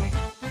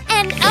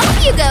 And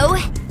off you go.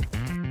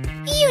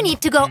 You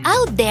need to go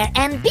out there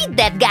and beat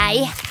that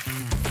guy.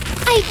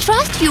 I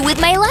trust you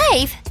with my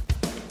life.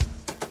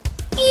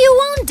 You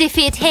won't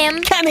defeat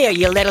him. Come here,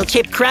 you little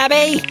chip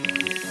crabby.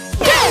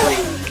 Go!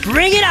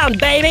 Bring it on,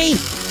 baby.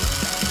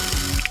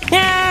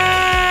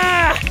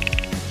 Ah!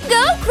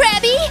 Go,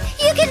 Krabby!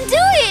 You can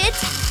do it!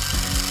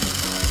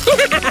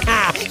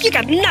 You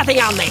got nothing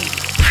on me.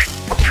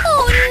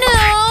 Oh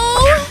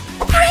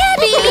no!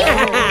 Krabby!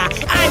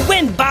 I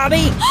win,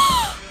 Bobby.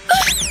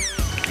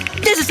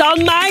 This is all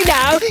mine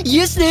now.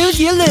 You snooze,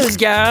 you lose,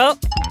 girl.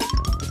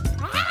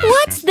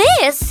 What's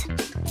this?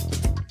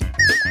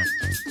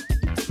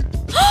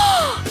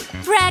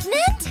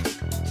 Pregnant?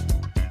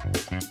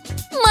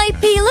 My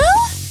pillow?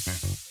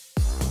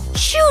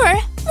 Sure,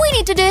 we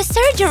need to do a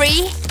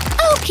surgery.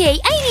 Okay,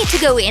 I need to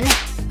go in.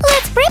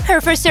 Let's prep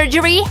her for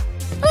surgery.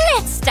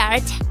 Let's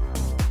start.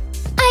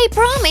 I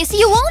promise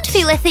you won't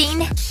feel a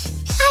thing.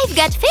 I've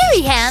got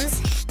fairy hands.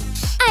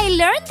 I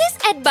learned this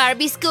at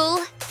Barbie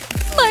school.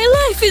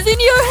 My life is in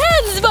your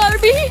hands,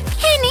 Barbie!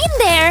 Hang in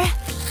there.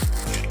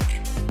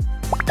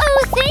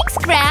 Oh, thanks,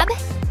 Crab.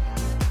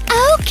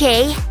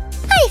 Okay,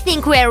 I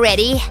think we're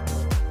ready.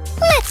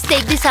 Let's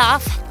take this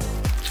off.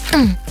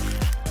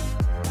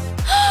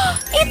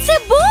 It's a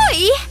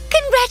boy!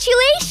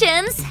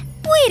 Congratulations!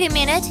 Wait a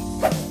minute.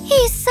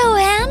 He's so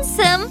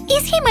handsome.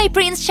 Is he my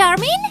Prince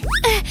Charming?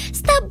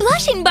 Stop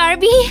blushing,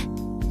 Barbie.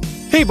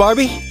 Hey,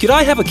 Barbie, could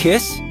I have a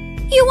kiss?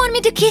 You want me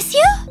to kiss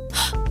you?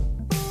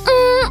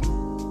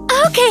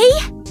 Okay.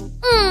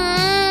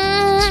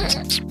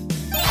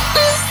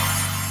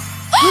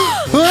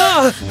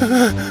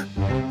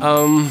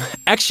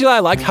 Actually, I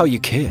liked how you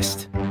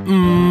kissed.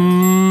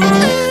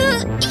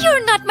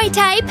 You're not my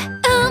type.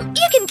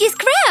 You can kiss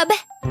Crab.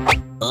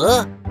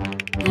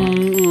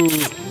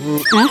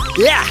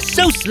 Yeah,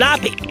 so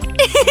sloppy.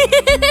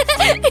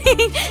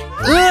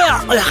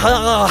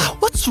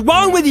 What's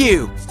wrong with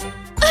you?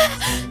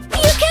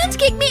 You can't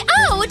kick me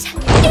out.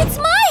 It's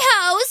my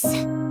house.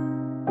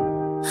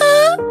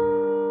 Huh?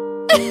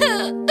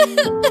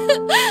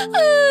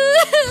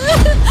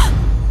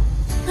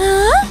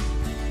 Huh?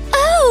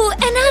 Oh,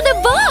 another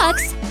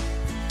box.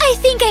 I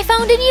think I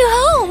found a new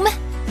home.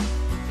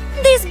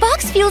 This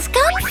box feels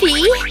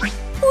comfy.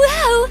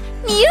 Wow,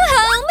 new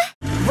home.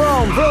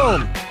 Vroom,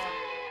 vroom.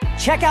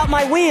 Check out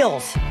my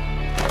wheels.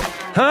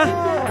 Huh?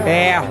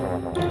 Yeah.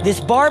 This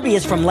Barbie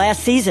is from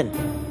last season.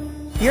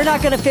 You're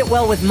not gonna fit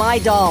well with my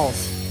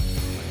dolls.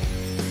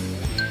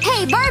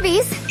 Hey,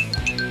 Barbies.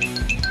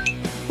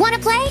 Wanna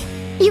play?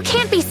 You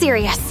can't be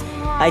serious.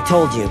 I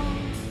told you.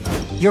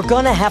 You're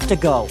gonna have to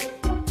go.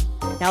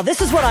 Now this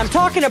is what I'm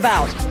talking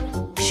about.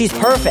 She's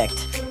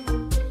perfect.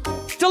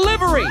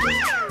 Delivery!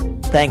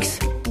 Thanks.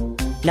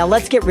 Now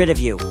let's get rid of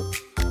you.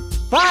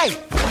 Bye!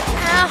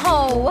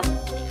 Ow!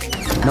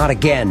 Not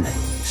again.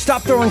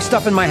 Stop throwing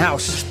stuff in my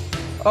house.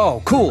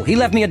 Oh, cool. He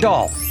left me a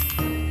doll.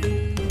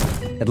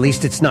 At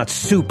least it's not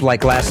soup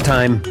like last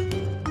time.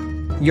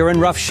 You're in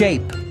rough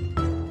shape.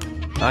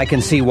 I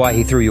can see why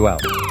he threw you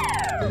out.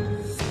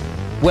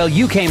 Well,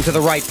 you came to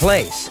the right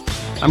place.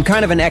 I'm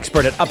kind of an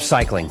expert at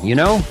upcycling, you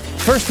know?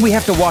 First, we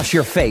have to wash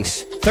your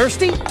face.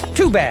 Thirsty?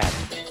 Too bad.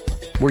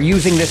 We're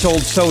using this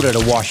old soda to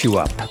wash you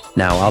up.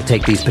 Now, I'll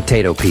take these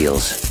potato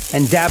peels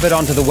and dab it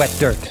onto the wet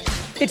dirt.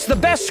 It's the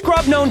best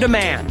scrub known to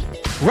man.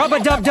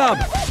 Rub-a-dub-dub.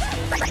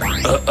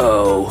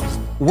 Uh-oh.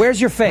 Where's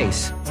your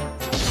face?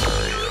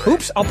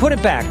 Oops, I'll put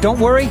it back. Don't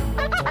worry.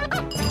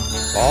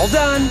 All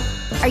done.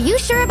 Are you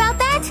sure about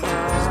that?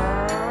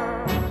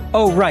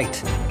 Oh,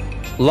 right.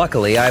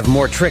 Luckily, I have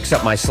more tricks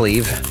up my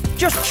sleeve.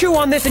 Just chew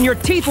on this and your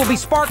teeth will be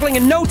sparkling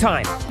in no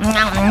time.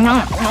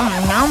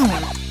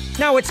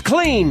 Now it's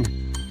clean.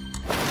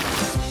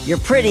 You're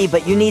pretty,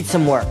 but you need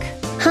some work.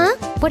 Huh?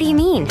 What do you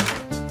mean?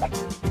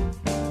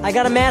 I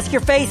gotta mask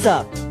your face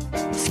up.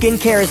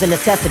 Skincare is a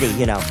necessity,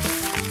 you know.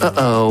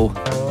 Uh-oh.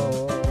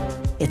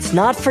 It's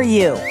not for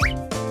you.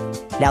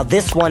 Now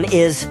this one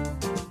is...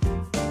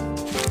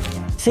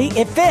 See,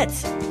 it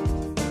fits.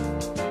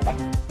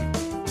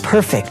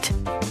 Perfect.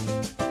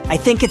 I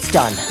think it's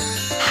done.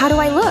 How do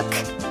I look?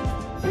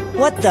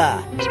 What the?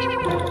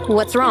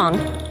 What's wrong?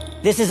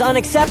 This is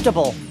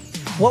unacceptable.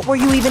 What were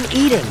you even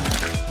eating?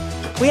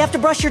 We have to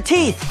brush your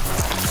teeth.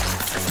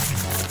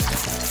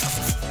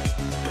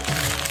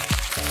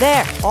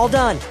 There, all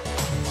done.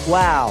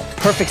 Wow,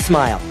 perfect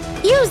smile.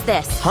 Use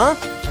this. Huh?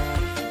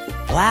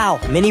 Wow,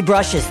 mini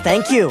brushes,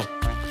 thank you.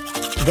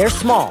 They're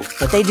small,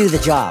 but they do the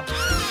job.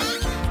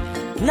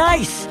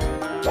 Nice!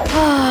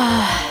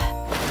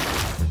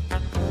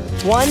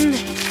 1,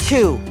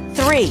 2,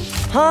 3,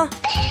 huh?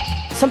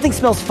 Something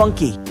smells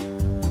funky.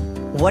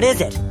 What is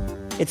it?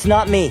 It's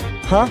not me,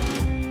 huh?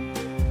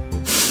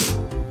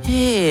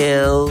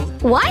 Ew.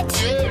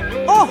 What?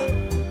 Oh!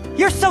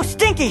 You're so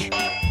stinky!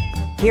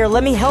 Here,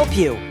 let me help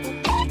you.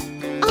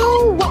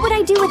 Oh, what would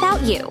I do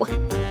without you?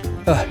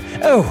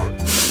 Oh.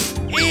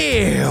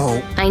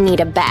 Ew. I need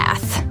a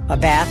bath. A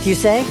bath, you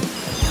say?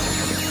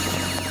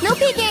 No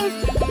peeking.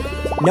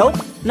 Nope,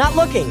 not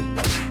looking.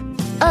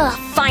 Ugh,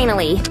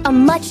 finally. A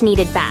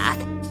much-needed bath.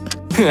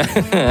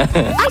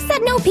 I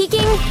said no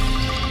peeking.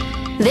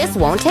 This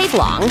won't take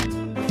long.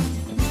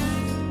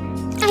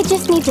 I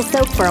just need to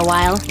soak for a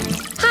while.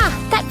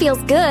 Ha, that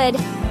feels good.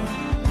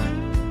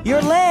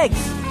 Your legs!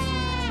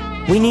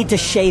 We need to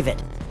shave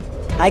it.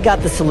 I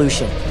got the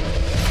solution.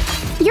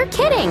 You're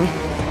kidding.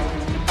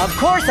 Of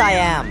course I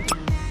am!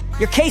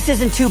 Your case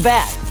isn't too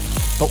bad,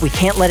 but we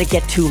can't let it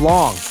get too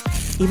long,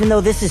 even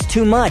though this is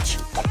too much.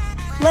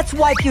 Let's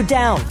wipe you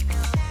down.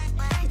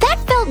 That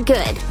felt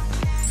good.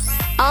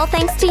 All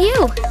thanks to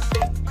you.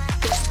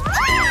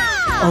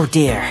 Oh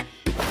dear.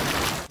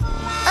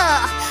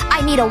 Ugh,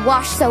 I need a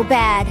wash so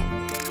bad.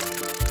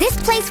 This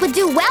place would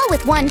do well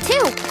with one,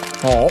 too.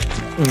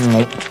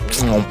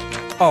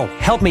 Oh,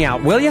 help me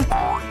out, will you?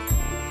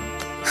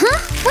 Huh?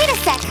 Wait a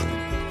sec.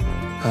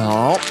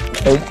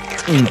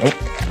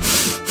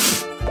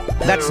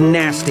 That's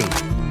nasty.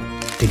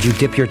 Did you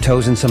dip your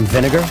toes in some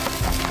vinegar?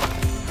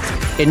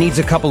 It needs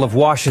a couple of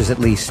washes at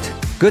least.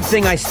 Good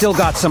thing I still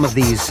got some of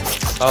these.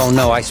 Oh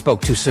no, I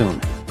spoke too soon.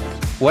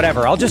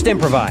 Whatever, I'll just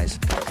improvise.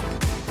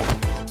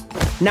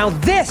 Now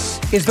this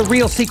is the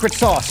real secret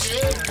sauce.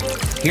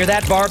 Hear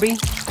that, Barbie?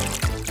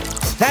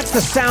 That's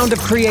the sound of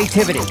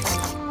creativity.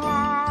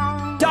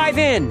 Dive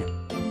in!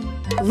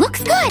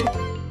 Looks good.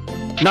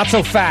 Not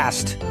so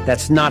fast.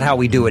 That's not how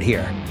we do it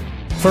here.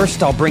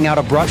 First, I'll bring out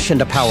a brush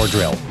and a power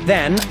drill.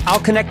 Then, I'll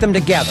connect them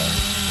together.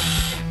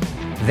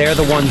 They're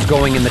the ones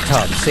going in the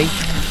tub, see?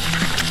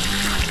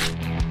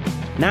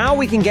 Now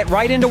we can get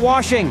right into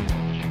washing.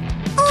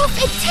 Oof,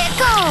 it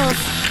tickles.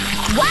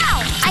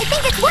 Wow, I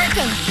think it's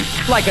working.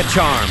 Like a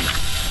charm.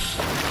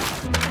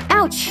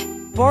 Ouch.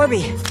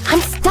 Barbie.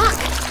 I'm stuck.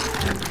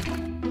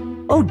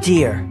 Oh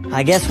dear.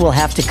 I guess we'll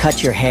have to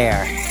cut your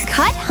hair.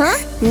 Cut, huh?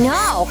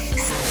 No.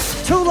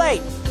 Too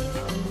late.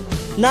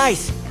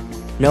 Nice.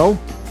 No?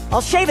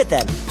 I'll shave it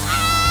then.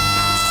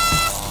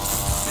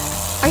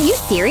 Are you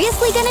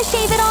seriously gonna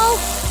shave it all?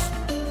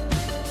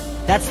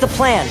 That's the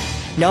plan.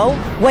 No?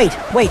 Wait.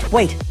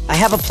 I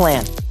have a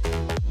plan.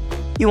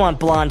 You want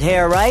blonde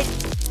hair, right?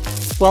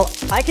 Well,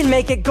 I can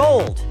make it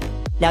gold.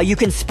 Now you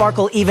can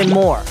sparkle even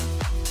more.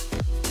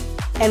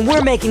 And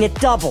we're making it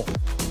double.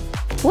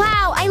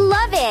 Wow, I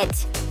love it.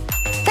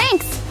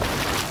 Thanks.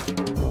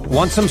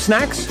 Want some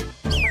snacks?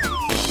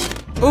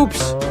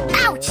 Oops.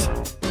 Ouch.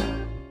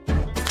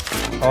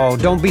 Oh,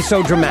 don't be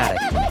so dramatic.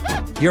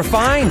 You're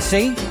fine,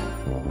 see?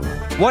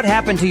 What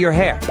happened to your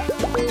hair?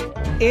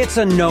 It's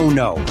a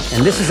no-no,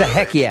 and this is a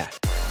heck yeah.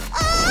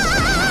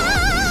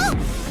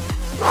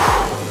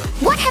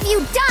 What have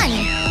you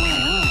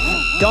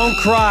done? Don't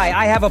cry,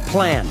 I have a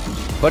plan.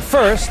 But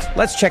first,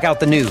 let's check out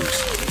the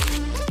news.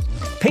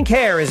 Pink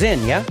hair is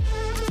in, yeah?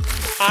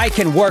 I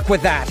can work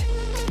with that.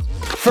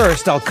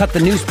 First, I'll cut the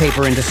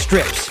newspaper into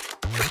strips.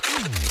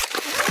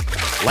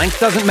 Length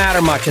doesn't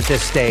matter much at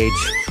this stage.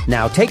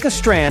 Now take a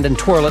strand and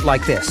twirl it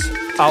like this.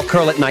 I'll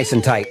curl it nice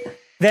and tight.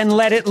 Then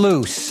let it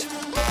loose.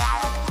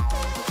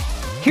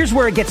 Here's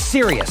where it gets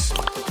serious.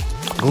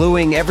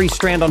 Gluing every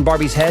strand on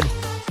Barbie's head.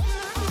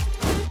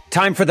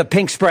 Time for the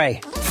pink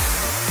spray.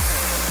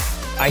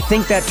 I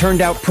think that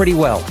turned out pretty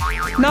well.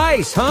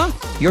 Nice, huh?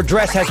 Your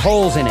dress has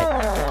holes in it.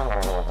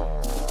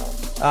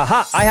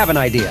 Aha, I have an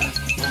idea.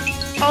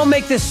 I'll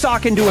make this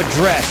sock into a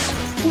dress.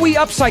 We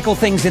upcycle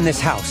things in this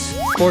house.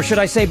 Or should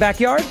I say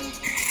backyard?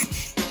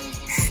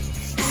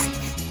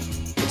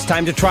 It's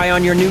time to try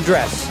on your new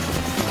dress.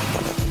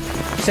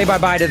 Say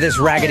bye-bye to this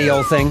raggedy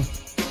old thing.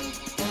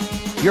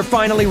 You're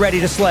finally ready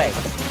to slay.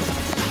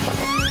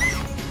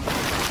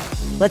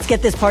 let's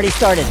get this party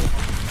started.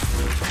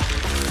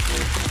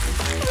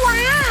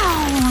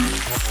 Wow!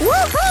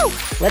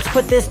 Woohoo! Let's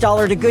put this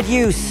dollar to good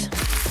use.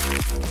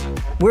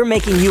 We're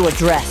making you a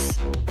dress.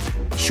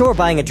 Sure,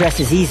 buying a dress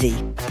is easy,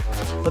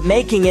 but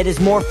making it is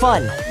more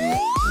fun.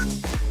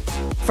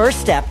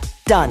 First step,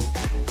 done.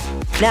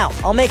 Now,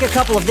 I'll make a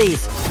couple of these,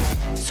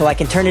 so I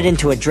can turn it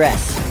into a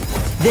dress.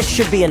 This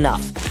should be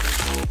enough.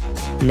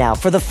 Now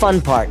for the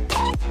fun part.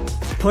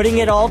 Putting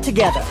it all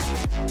together.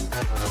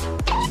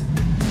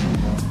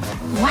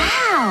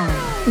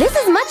 Wow! This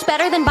is much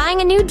better than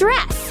buying a new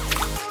dress.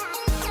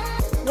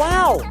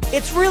 Wow,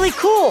 it's really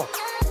cool!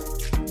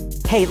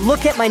 Hey,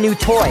 look at my new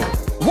toy.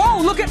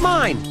 Whoa, look at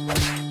mine!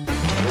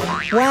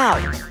 Wow,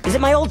 is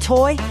it my old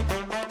toy?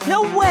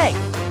 No way!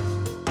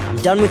 I'm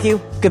done with you.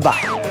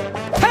 Goodbye.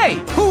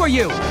 Hey, who are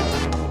you?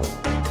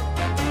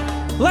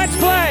 Let's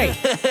play!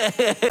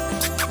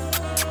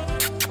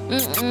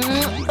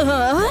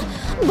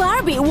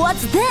 Barbie,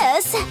 what's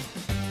this?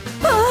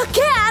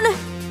 Ken!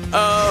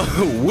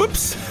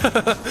 Whoops.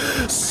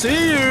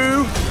 See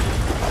you.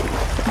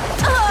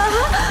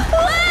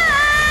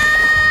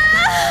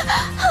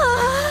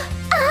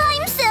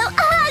 I'm so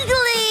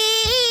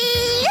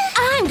ugly!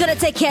 I'm gonna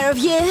take care of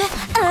you.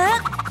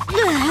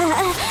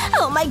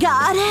 Oh my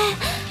god.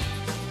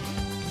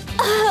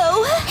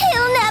 Oh,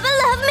 He'll never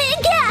love me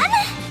again!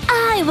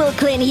 I will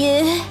clean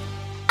you.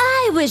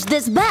 I wish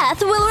this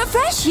bath will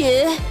refresh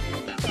you.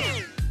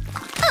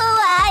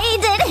 Why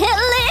did he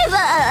leave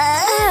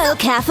us? Oh,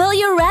 careful,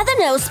 you're rather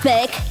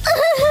nose-pick.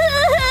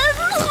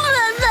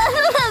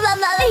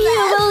 You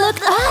will look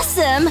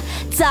awesome.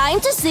 Time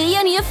to see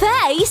your new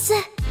face.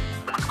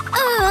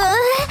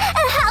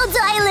 How do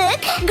I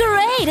look?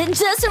 Great,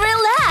 just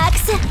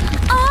relax.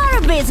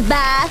 Orbis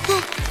bath.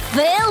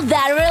 Feel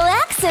that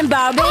relaxing,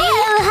 Barbie.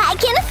 Oh, I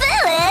can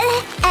feel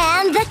it.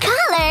 And the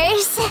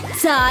colors.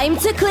 Time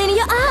to clean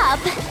you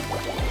up.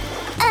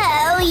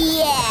 Oh,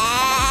 yeah.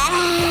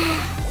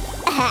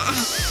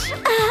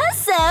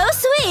 So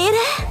sweet.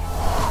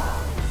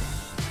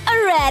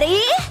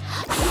 Ready?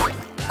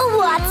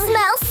 What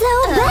smells so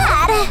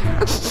bad?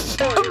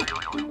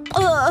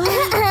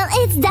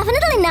 It's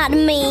definitely not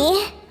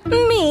me.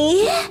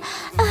 Me?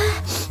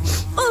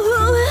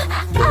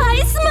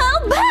 I smell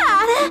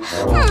bad.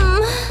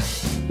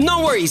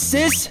 No worries,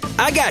 sis.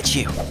 I got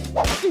you.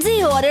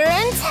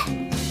 Deodorant?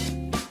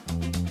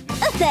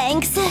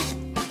 Thanks.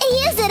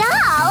 Use it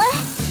all.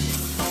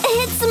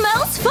 It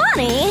smells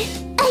funny.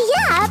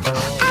 Yup,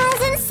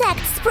 as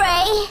insect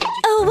spray.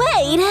 Oh,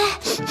 wait.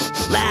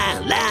 La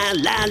la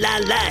la la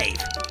la.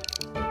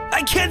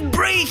 I can't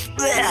breathe.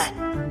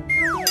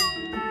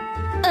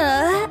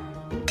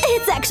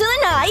 It's actually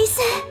nice.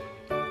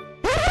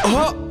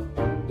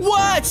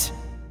 What?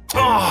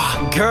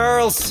 Oh,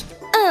 girls.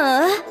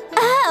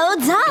 Oh,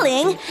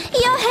 darling,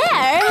 your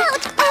hair.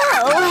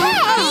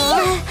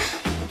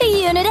 Hey.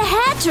 You need a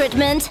hair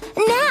treatment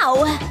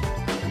now.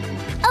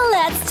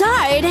 Let's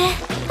start.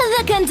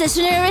 The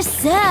conditioner is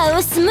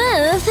so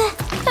smooth.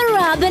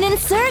 Rubbing in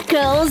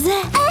circles.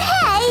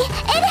 Hey,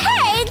 it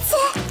hurts.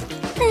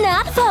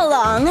 Not for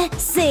long.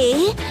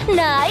 See?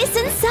 Nice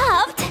and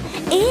soft.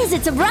 Easy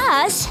to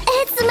brush.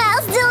 It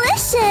smells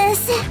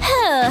delicious.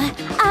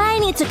 I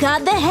need to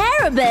cut the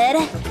hair a bit.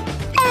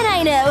 And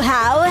I know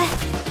how.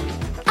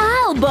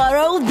 I'll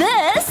borrow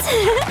this.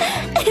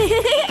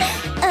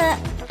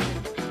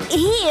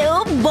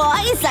 Ew,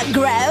 boys are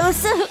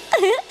gross.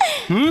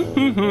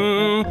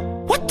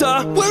 What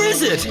the? Where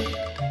is it?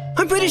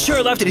 I'm pretty sure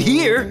I left it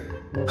here.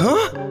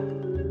 Huh?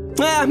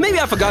 Maybe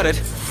I forgot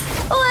it.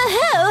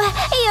 Woohoo!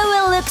 You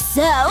will look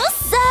so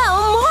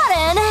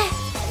modern.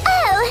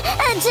 Oh,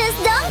 just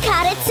don't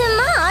cut it too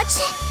much.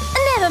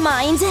 Never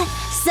mind.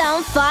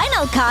 Some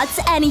final cuts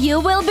and you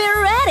will be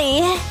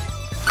ready.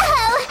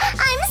 Oh,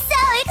 I'm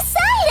so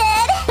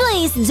excited.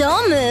 Please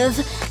don't move.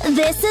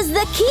 This is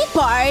the key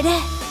part.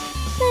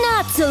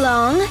 Not too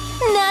long,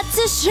 not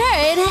too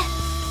short.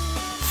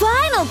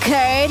 Final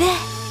curd.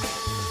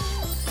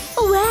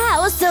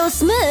 Wow, so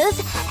smooth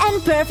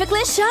and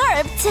perfectly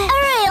sharp.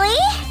 Really?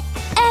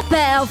 A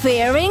pair of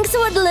earrings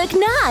would look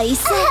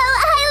nice. Oh,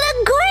 I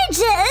look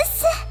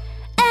gorgeous.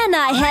 And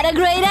I had a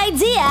great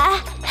idea.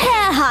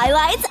 Hair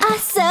highlights are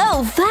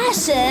so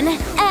fashion.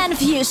 And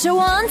fuchsia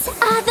ones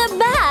are the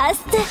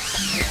best.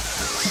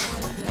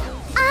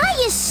 Are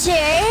you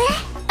sure?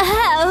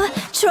 Oh,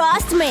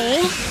 trust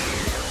me.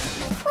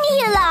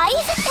 New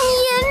life,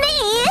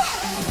 unique.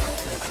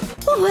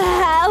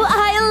 Wow,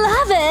 I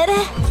love it.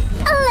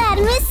 Let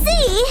me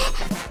see.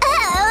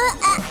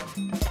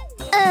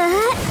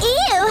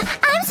 Ew,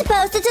 I'm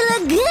supposed to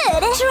look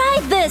good. Try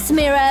this,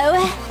 Miro.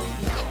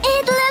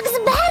 It looks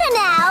better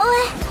now.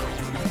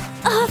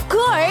 Of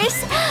course.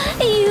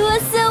 You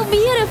are so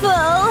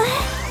beautiful.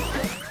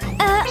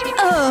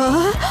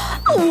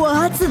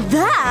 What's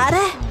that?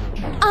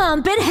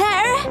 Armpit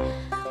hair?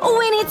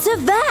 We need to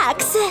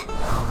wax.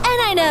 And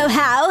I know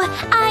how.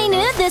 I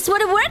knew this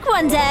would work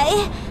one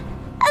day.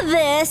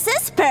 This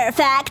is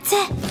perfect.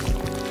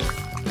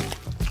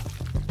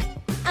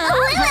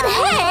 Will it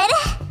hurt?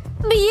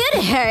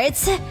 Beauty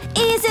hurts.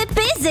 Easy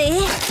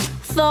peasy.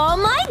 for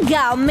my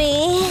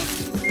gummy.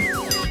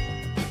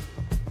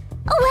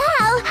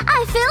 Wow,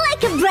 I feel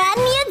like a brand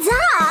new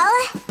doll.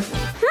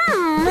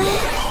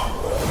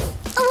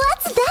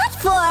 What's that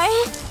for?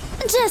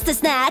 Just a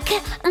snack.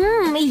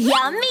 Yummy,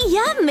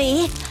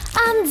 yummy.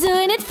 I'm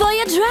doing it for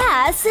your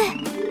dress.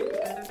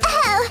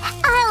 Oh,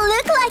 I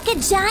look like a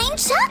giant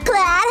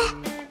chocolate.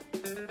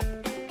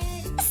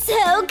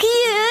 So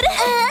cute.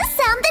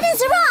 Something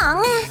is wrong.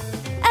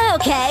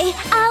 Okay,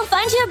 I'll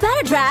find you a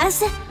better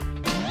dress.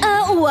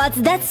 What's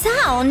that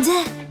sound?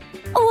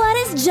 What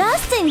is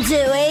Justin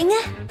doing?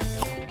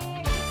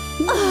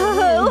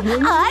 Oh,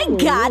 I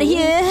got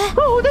you.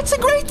 Oh, that's a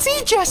great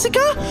tea,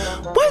 Jessica.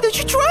 Why don't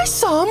you try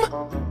some?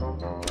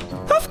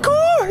 Of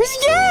course,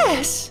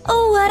 yes.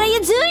 What are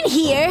you doing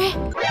here?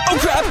 Oh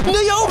crap,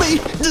 Naomi!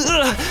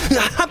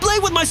 I'm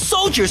playing with my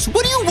soldiers.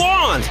 What do you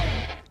want?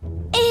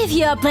 If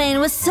you're playing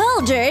with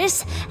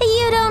soldiers,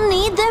 you don't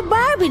need the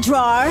Barbie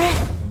drawer.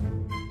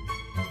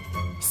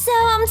 So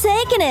I'm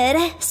taking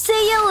it.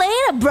 See you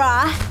later,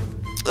 brah.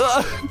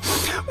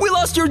 We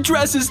lost your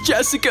dresses,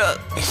 Jessica.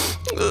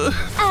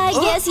 I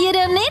guess you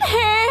don't need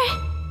her.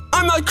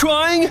 I'm not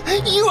crying.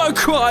 You are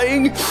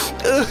crying.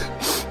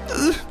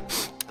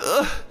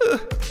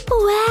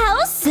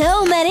 Wow,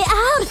 so many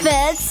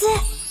outfits.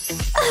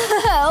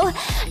 Oh,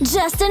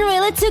 Justin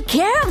really took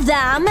care of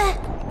them.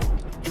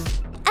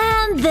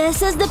 And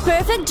this is the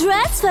perfect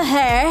dress for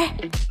her.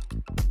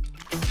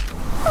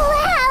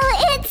 Wow,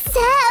 it's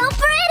so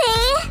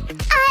pretty.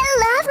 I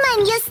love my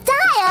new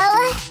style.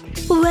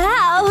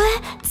 Wow,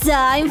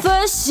 time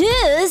for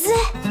shoes.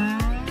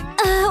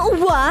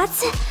 What?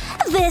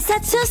 These are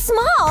too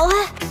small.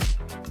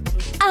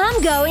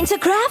 I'm going to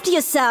craft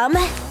you some.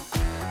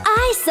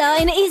 I saw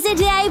an easy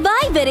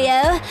DIY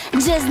video.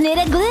 Just need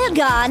a glue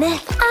gun.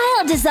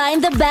 I'll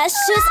design the best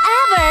shoes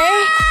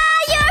ever.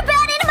 You're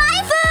burning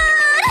my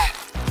food!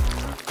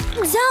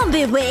 Don't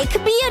be weak,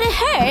 beauty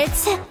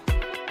hurts.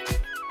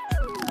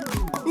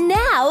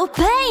 Now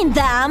paint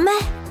them.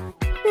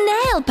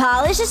 Nail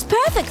polish is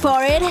perfect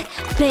for it.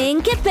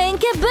 Pinky,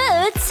 pinky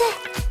boots.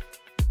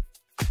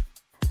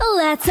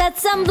 Let's add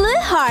some blue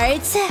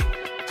hearts.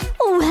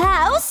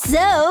 Wow,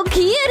 so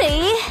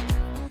cutie.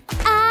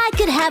 I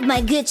could have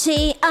my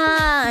Gucci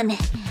on.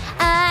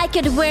 I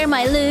could wear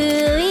my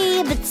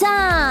Louis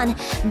Vuitton.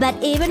 But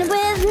even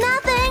with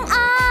nothing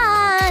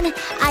on,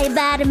 I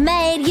bet it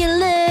made you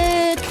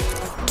look.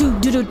 Do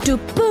do do do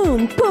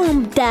boom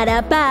boom da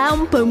da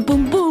bam boom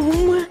boom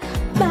boom.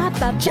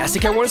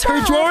 Jessica wants her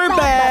drawer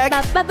back.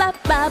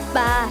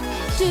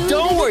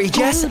 Don't worry,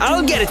 Jess.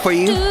 I'll get it for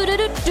you.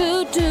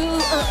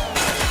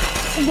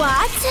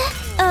 What?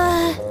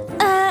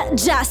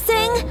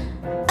 Justin?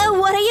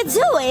 What are you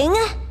doing?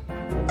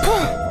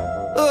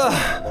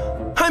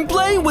 I'm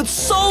playing with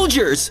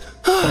soldiers.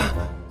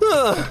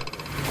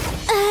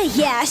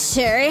 Yeah,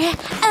 sure.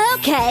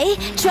 Okay,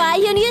 try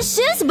your new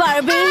shoes,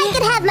 Barbie. I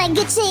could have my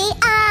Gucci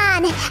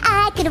on.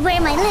 I could wear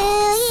my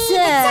Louis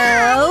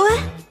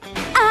Vuitton.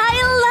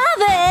 I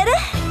love it.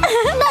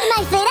 But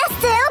my feet are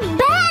still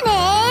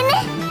burning.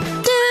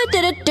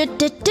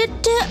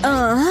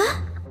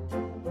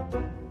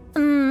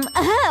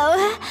 Oh,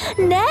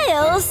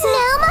 nails.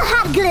 No more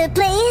hot glue,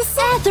 please.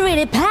 A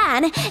 3D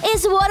pan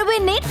is what we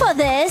need for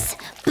this.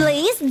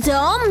 Please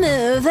don't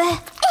move.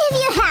 If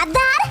you had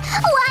that,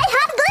 why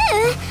hot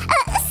glue?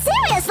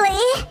 Seriously?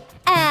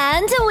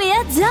 And we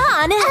are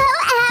done.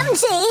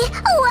 OMG,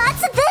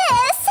 what's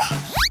this?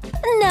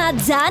 Not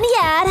done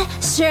yet.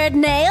 Shirt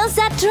nails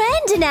are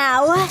trendy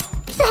now.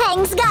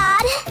 Thanks,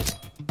 God.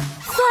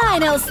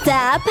 Final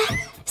step.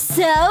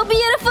 So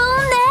beautiful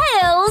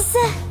nails.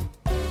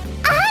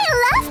 I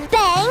love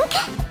pink.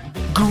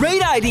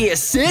 Great idea,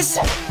 sis.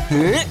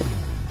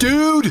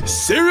 Dude,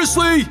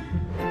 seriously?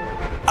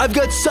 I've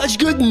got such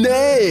good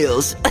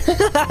nails.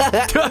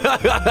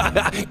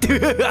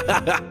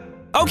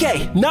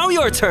 Okay, now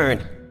your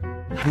turn.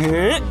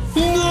 No!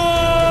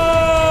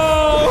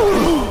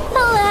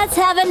 Let's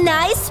have a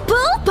nice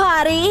pool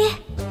party.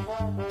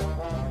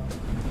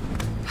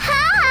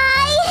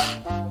 Hi!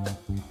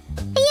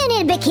 You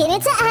need a bikini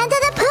to enter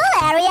the pool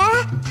area.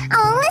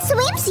 Only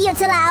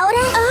swimsuits allowed.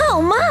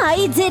 Oh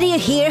my, did you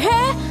hear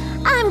her?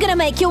 I'm gonna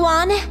make you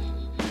one.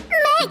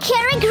 Make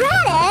her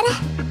regret it.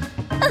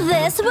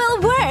 This will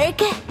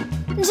work.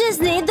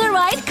 Just need the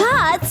right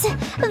cut.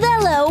 The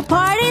low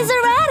part is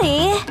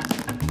ready.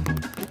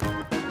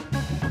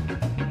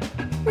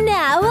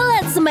 Now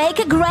let's make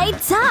a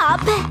great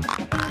top.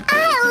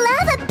 I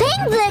love a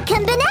pink-blue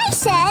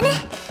combination.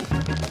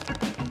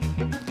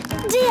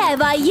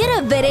 DIY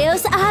YouTube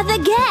videos are the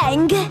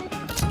gang.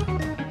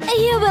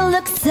 You will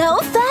look so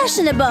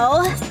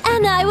fashionable.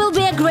 And I will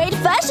be a great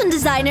fashion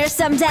designer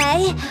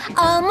someday.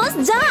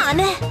 Almost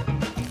done.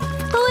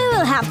 We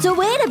will have to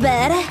wait a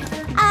bit.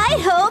 I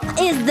hope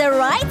it's the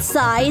right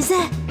size.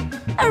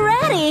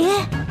 Ready?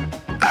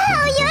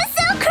 Oh, you're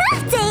so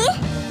crafty!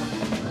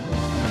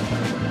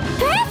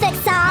 Perfect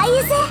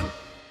size!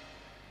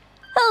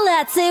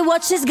 Let's see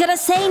what she's gonna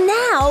say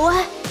now.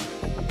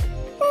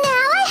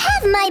 Now I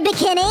have my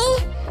bikini.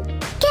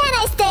 Can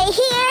I stay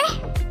here?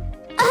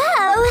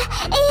 Oh,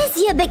 is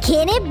your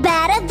bikini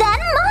better than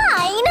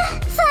mine?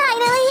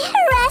 Finally,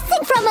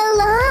 resting from a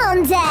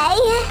long day.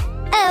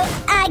 Oh,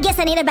 I guess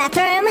I need a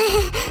bathroom.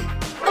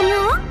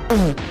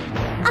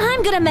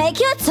 I'm gonna make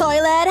you a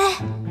toilet.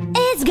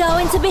 It's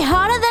going to be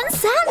harder than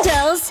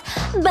sandals,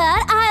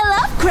 but I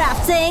love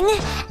crafting,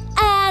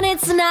 and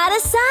it's not a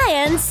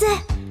science.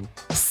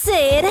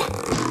 Sid,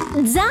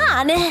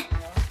 done.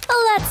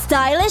 Let's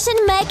stylish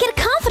and make it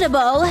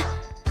comfortable.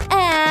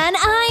 And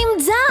I'm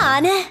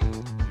done.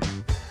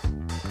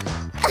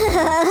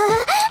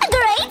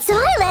 Great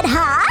toilet,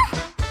 huh?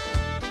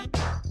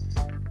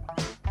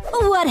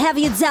 What have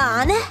you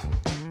done?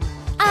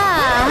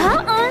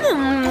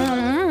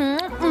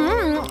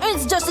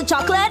 It's just a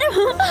chocolate.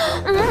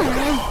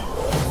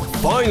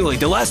 Finally,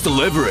 the last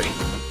delivery.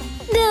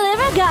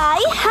 Deliver guy,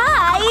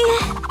 hi.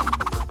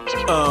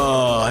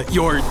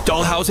 Your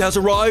dollhouse has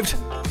arrived?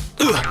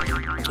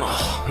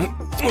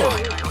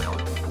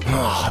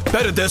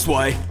 Better this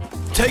way.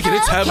 Take it,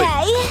 it's heavy.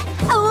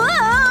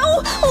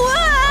 Whoa! Whoa!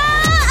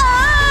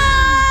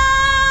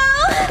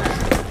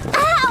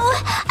 Ow!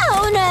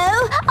 Oh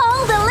no!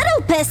 All the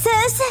little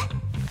pieces!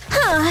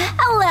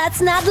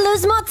 Let's not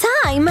lose more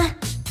time.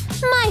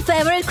 My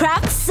favorite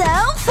craft so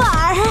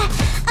far.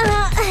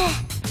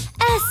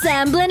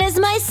 Assembling is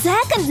my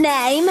second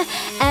name.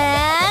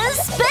 And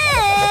spin!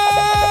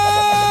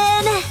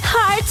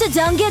 Hard to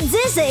don't get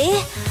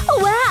dizzy.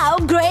 Wow,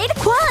 great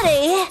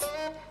quality.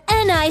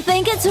 And I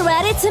think it's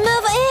ready to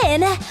move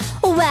in.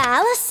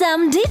 Well,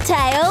 some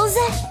details.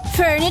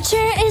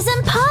 Furniture is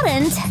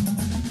important.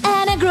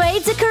 And a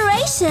great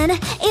decoration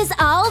is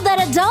all that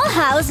a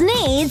dollhouse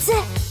needs.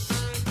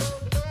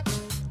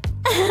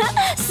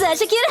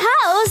 Such a cute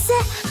house!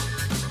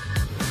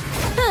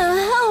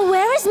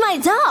 Where is my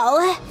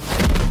doll?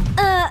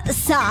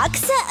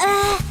 Socks?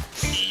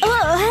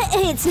 Oh,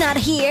 it's not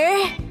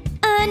here.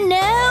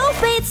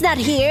 Nope, it's not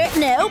here.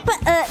 Nope,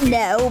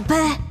 nope.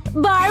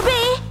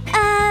 Barbie?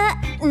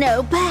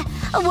 Nope.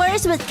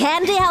 Where's with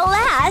Candy at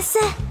last?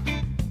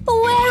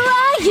 Where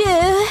are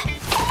you?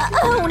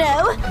 Oh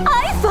no,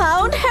 I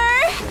found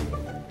her!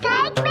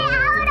 Take me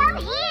out of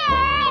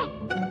here!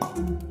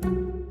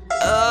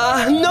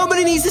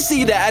 Nobody needs to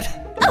see that.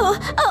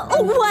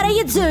 What are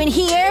you doing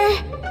here?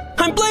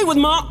 I'm playing with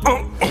my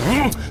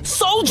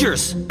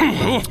soldiers.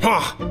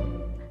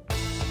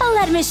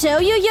 Let me show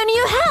you your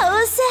new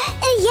house.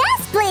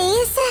 Yes,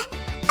 please.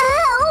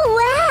 Oh,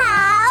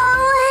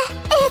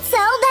 wow! It's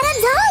all that a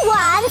doll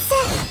wants.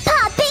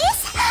 Puppies?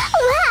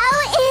 Wow,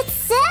 it's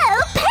so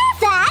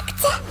perfect!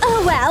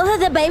 Oh, well,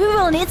 the baby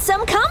will need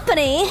some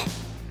company.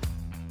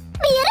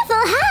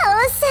 Beautiful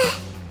house.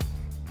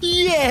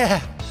 Yeah.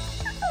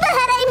 But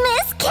I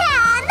miss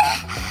Ken.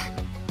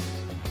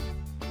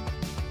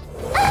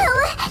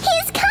 Oh,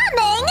 he's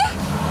coming.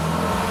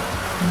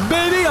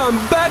 Baby, I'm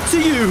back to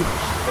you.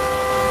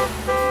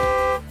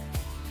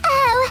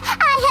 Oh,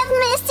 I have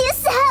missed you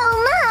so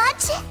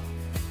much.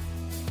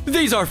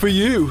 These are for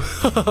you.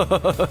 Wow!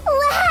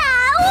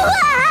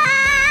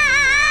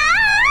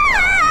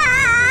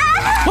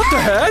 What the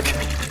heck?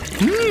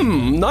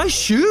 Nice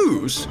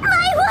shoes.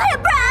 My water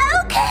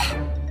broke.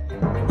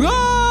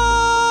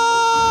 Ah!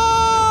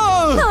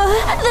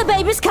 The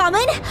baby's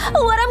coming.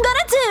 What I'm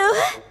gonna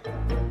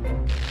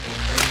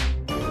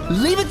do?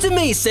 Leave it to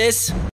me, sis.